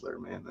great wrestler,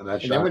 man. And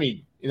then when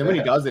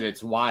he does it,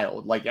 it's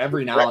wild. Like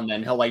every now and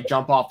then he'll like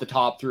jump off the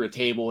top through a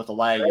table with a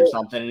leg or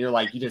something, and you're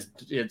like,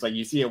 it's like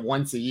you see it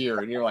once a year,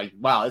 and you're like,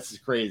 wow, this is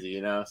crazy,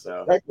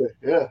 So exactly,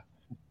 yeah.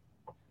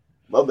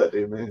 Love that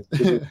dude, man.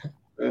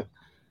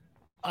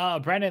 Yeah.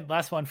 Brandon,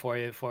 last one for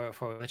you before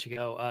we let you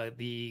go.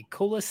 The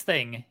coolest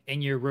thing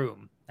in your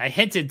room. I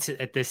hinted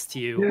at this to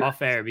you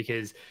off air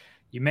because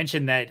you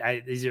mentioned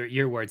that these are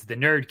your words, the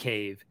nerd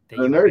cave. The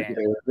nerd cave.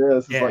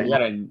 Yeah, like,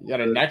 you got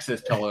a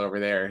Nexus pillow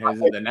over there.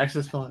 Is it the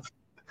Nexus pillow?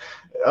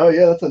 Oh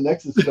yeah, that's a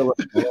Nexus pillow.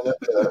 Man.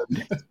 That's a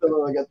Nexus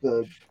pillow. I got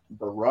the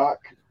Rock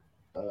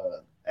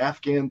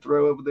Afghan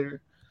throw over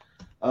there.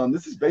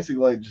 This is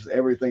basically like just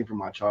everything from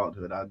my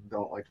childhood. I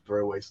don't like to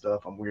throw away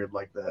stuff. I'm weird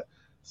like that.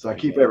 So I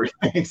keep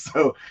everything.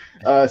 So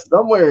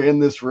somewhere in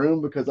this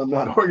room, because I'm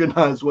not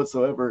organized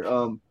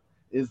whatsoever,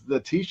 is the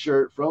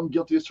T-shirt from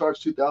Guilty as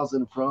Charged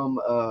 2000 from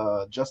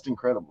Just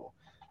Incredible.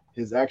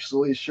 His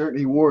actually shirt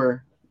he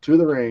wore to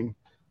the ring.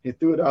 He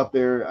threw it out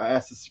there. I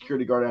asked the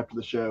security guard after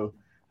the show.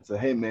 I said,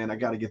 "Hey man, I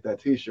got to get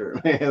that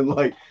T-shirt, man."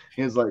 Like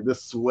he was like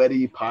this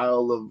sweaty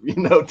pile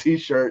of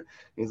T-shirt.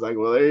 He's like,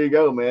 "Well, there you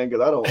go, man,"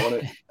 because I don't want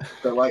it.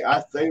 So like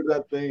I saved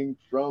that thing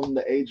from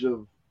the age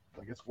of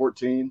I guess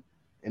 14,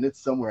 and it's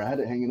somewhere. I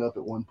had it hanging up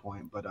at one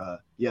point, but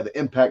yeah, the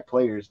Impact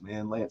players,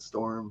 man, Lance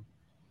Storm,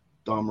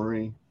 Dawn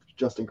Marie.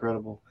 Just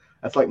Incredible.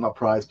 That's like my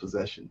prized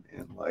possession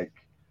and like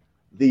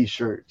the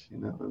shirt, you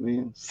know what I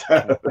mean?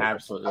 So I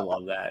absolutely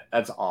love that.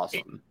 That's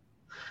awesome.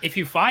 If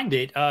you find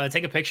it,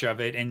 take a picture of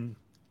it and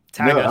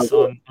tag us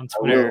on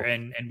Twitter,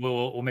 and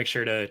we'll make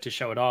sure to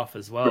show it off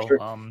as well. Sure.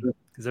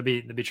 Because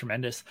that'd be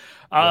tremendous.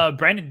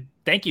 Brandon,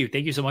 thank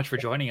you so much for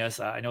joining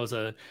us. I know it was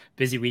a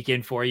busy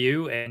weekend for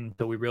you, and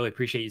but we really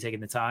appreciate you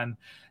taking the time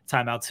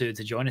out to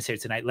join us here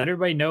tonight. Let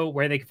everybody know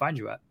where they can find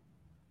you at.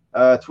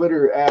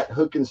 Twitter at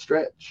Hook and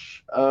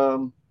Stretch.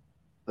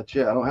 But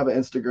yeah, I don't have an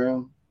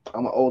Instagram.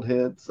 I'm an old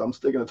head, so I'm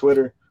sticking to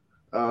Twitter.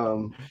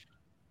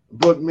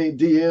 Book me,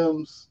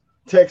 DMs,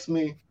 text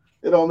me.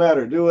 It don't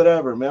matter. Do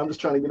whatever, man. I'm just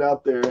trying to get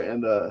out there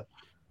and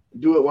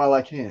do it while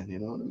I can. You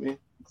know what I mean?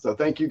 So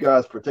thank you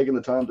guys for taking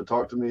the time to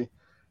talk to me.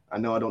 I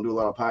know I don't do a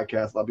lot of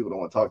podcasts. A lot of people don't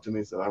want to talk to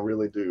me, so I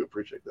really do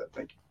appreciate that.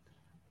 Thank you.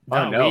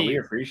 We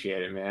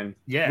appreciate it, man.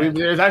 Yeah,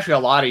 there's actually a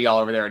lot of y'all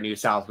over there at New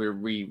South.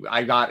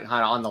 I got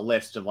kind of on the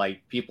list of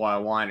like people I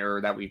want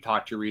or that we've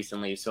talked to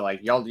recently. So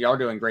like y'all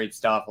doing great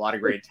stuff, a lot of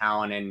great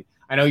talent, and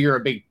I know you're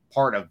a big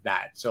part of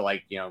that. So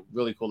like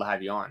really cool to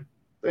have you on.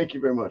 Thank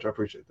you very much. I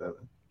appreciate that,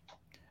 man.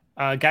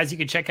 Guys, you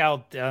can check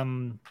out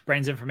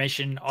Brandon's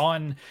information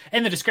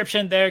in the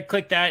description there.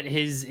 Click that.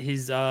 His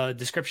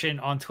description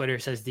on Twitter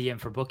says DM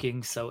for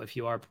bookings. So if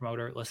you are a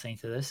promoter listening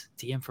to this,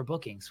 DM for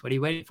bookings. What are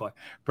you waiting for?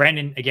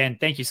 Brandon, again,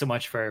 thank you so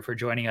much for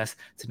joining us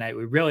tonight.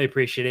 We really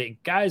appreciate it.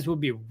 And guys, we'll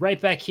be right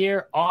back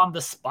here on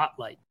the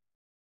Spotlight.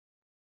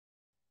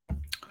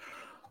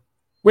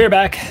 We're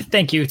back.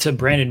 Thank you to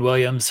Brandon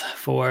Williams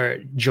for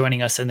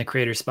joining us in the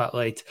Creator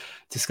Spotlight,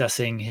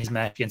 discussing his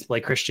match against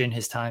Blake Christian,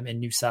 his time in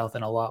New South,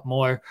 and a lot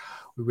more.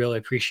 We really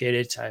appreciate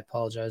it. I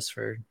apologize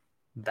for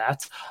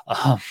that.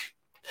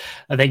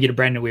 Thank you to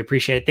Brandon. We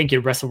appreciate it. Thank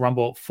you to Wrestle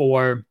Rumble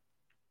for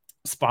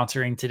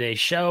sponsoring today's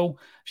show.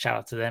 Shout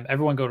out to them.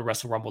 Everyone go to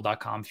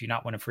WrestleRumble.com. If you're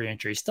not winning free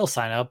entry, still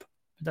sign up.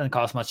 It doesn't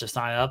cost much to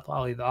sign up.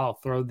 I'll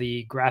throw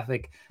the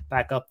graphic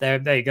back up there.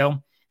 There you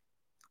go.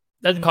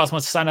 Doesn't cost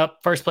much to sign up.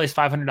 First place,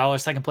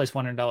 $500. Second place,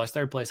 $100.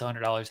 Third place,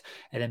 $100.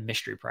 And then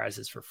mystery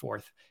prizes for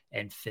fourth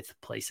and fifth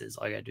places.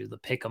 All you got to do is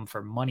pick them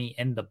for Money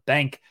in the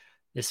Bank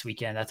this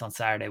weekend. That's on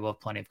Saturday. We'll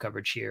have plenty of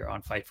coverage here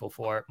on Fightful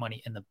for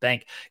Money in the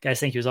Bank. Guys,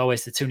 thank you as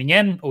always for tuning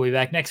in. We'll be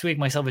back next week.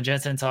 Myself and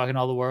Jensen talking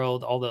all the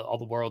world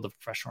of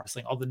professional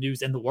wrestling, all the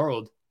news in the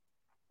world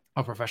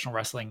of professional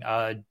wrestling.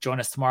 Join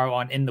us tomorrow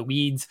on In the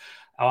Weeds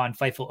on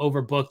Fightful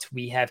Overbooked.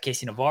 We have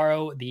Casey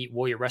Navarro, the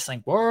Warrior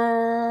Wrestling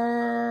World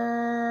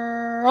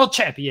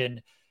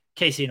Champion.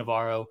 Casey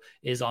Navarro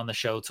is on the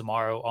show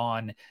tomorrow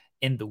on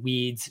In the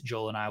Weeds.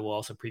 Joel and I will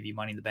also preview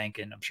Money in the Bank,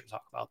 and I'm sure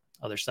talk about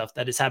other stuff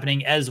that is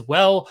happening as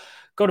well.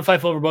 Go to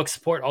Fightful Overbooked,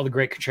 support all the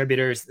great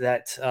contributors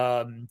that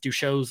do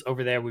shows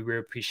over there. We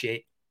really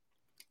appreciate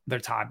their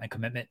time and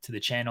commitment to the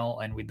channel,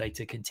 and we'd like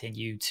to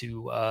continue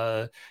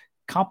to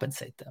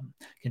compensate them,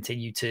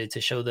 continue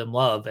to show them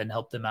love and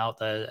help them out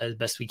as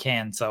best we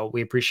can. So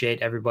we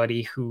appreciate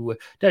everybody who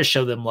does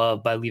show them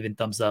love by leaving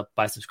thumbs up,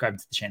 by subscribing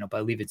to the channel,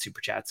 by leaving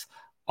super chats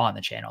on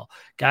the channel.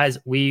 Guys,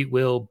 we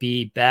will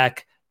be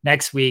back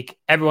next week.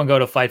 Everyone go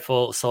to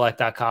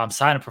FightfulSelect.com,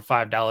 sign up for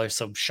 $5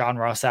 so Sean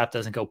Ross Sapp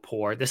doesn't go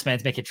poor. This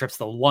man's making trips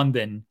to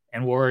London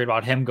and worried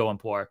about him going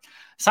poor.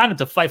 Sign up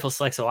to Fightful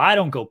Select so I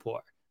don't go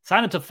poor.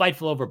 Sign up to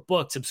Fightful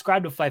Overbooked.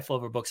 Subscribe to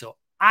Fightful Overbooked so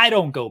I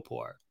don't go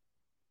poor.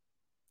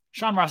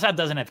 Sean Ross Sapp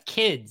doesn't have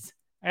kids.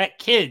 I got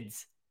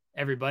kids,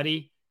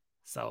 everybody.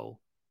 So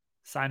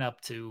sign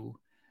up to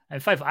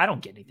Fightful. I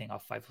don't get anything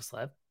off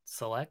Fightful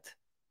Select,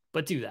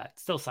 but do that.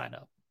 Still sign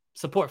up.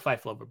 Support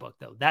Fightful Overbooked,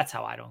 though. That's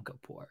how I don't go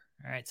poor.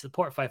 All right,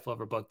 support Fightful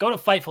Overbooked. Go to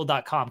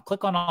Fightful.com.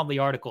 Click on all the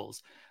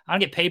articles. I don't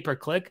get paid per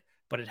click,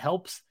 but it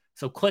helps.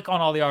 So click on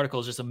all the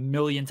articles just a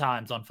million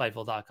times on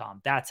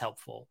Fightful.com. That's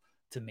helpful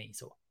to me.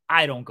 So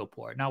I don't go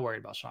poor. Not worried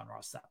about Sean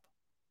Ross Sapp.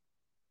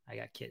 I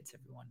got kids,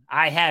 everyone.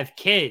 I have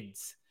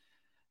kids.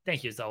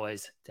 Thank you, as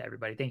always, to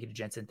everybody. Thank you to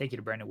Jensen. Thank you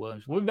to Brandon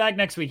Williams. We'll be back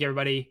next week,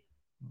 everybody.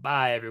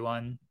 Bye,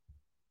 everyone.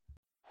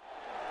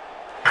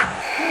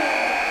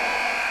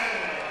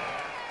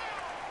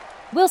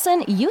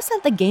 Wilson, you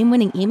sent the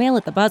game-winning email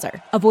at the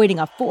buzzer, avoiding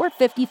a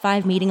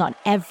 4:55 meeting on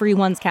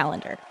everyone's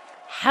calendar.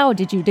 How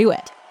did you do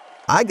it?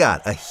 I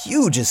got a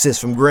huge assist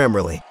from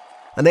Grammarly,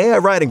 an AI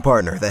writing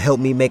partner that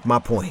helped me make my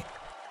point.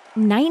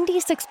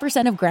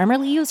 96% of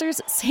Grammarly users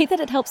say that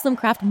it helps them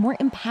craft more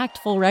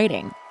impactful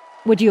writing.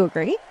 Would you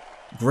agree?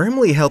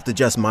 Grammarly helped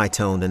adjust my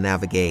tone to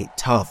navigate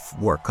tough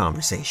work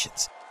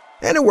conversations.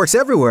 And it works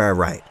everywhere I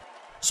write,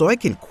 so I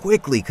can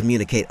quickly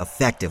communicate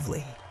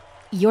effectively.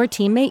 Your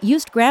teammate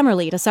used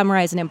Grammarly to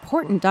summarize an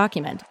important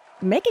document,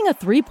 making a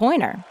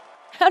 3-pointer.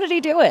 How did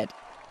he do it?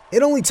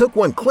 It only took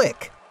one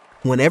click.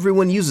 When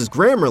everyone uses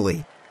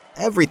Grammarly,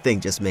 everything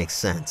just makes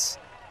sense.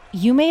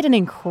 You made an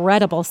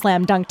incredible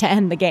slam dunk to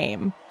end the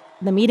game.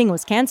 The meeting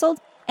was canceled,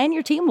 and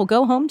your team will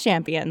go home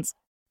champions.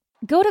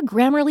 Go to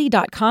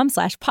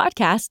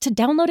Grammarly.com/podcast to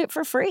download it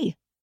for free.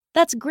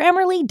 That's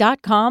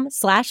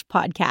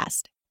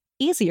Grammarly.com/podcast.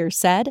 Easier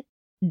said,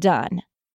 done.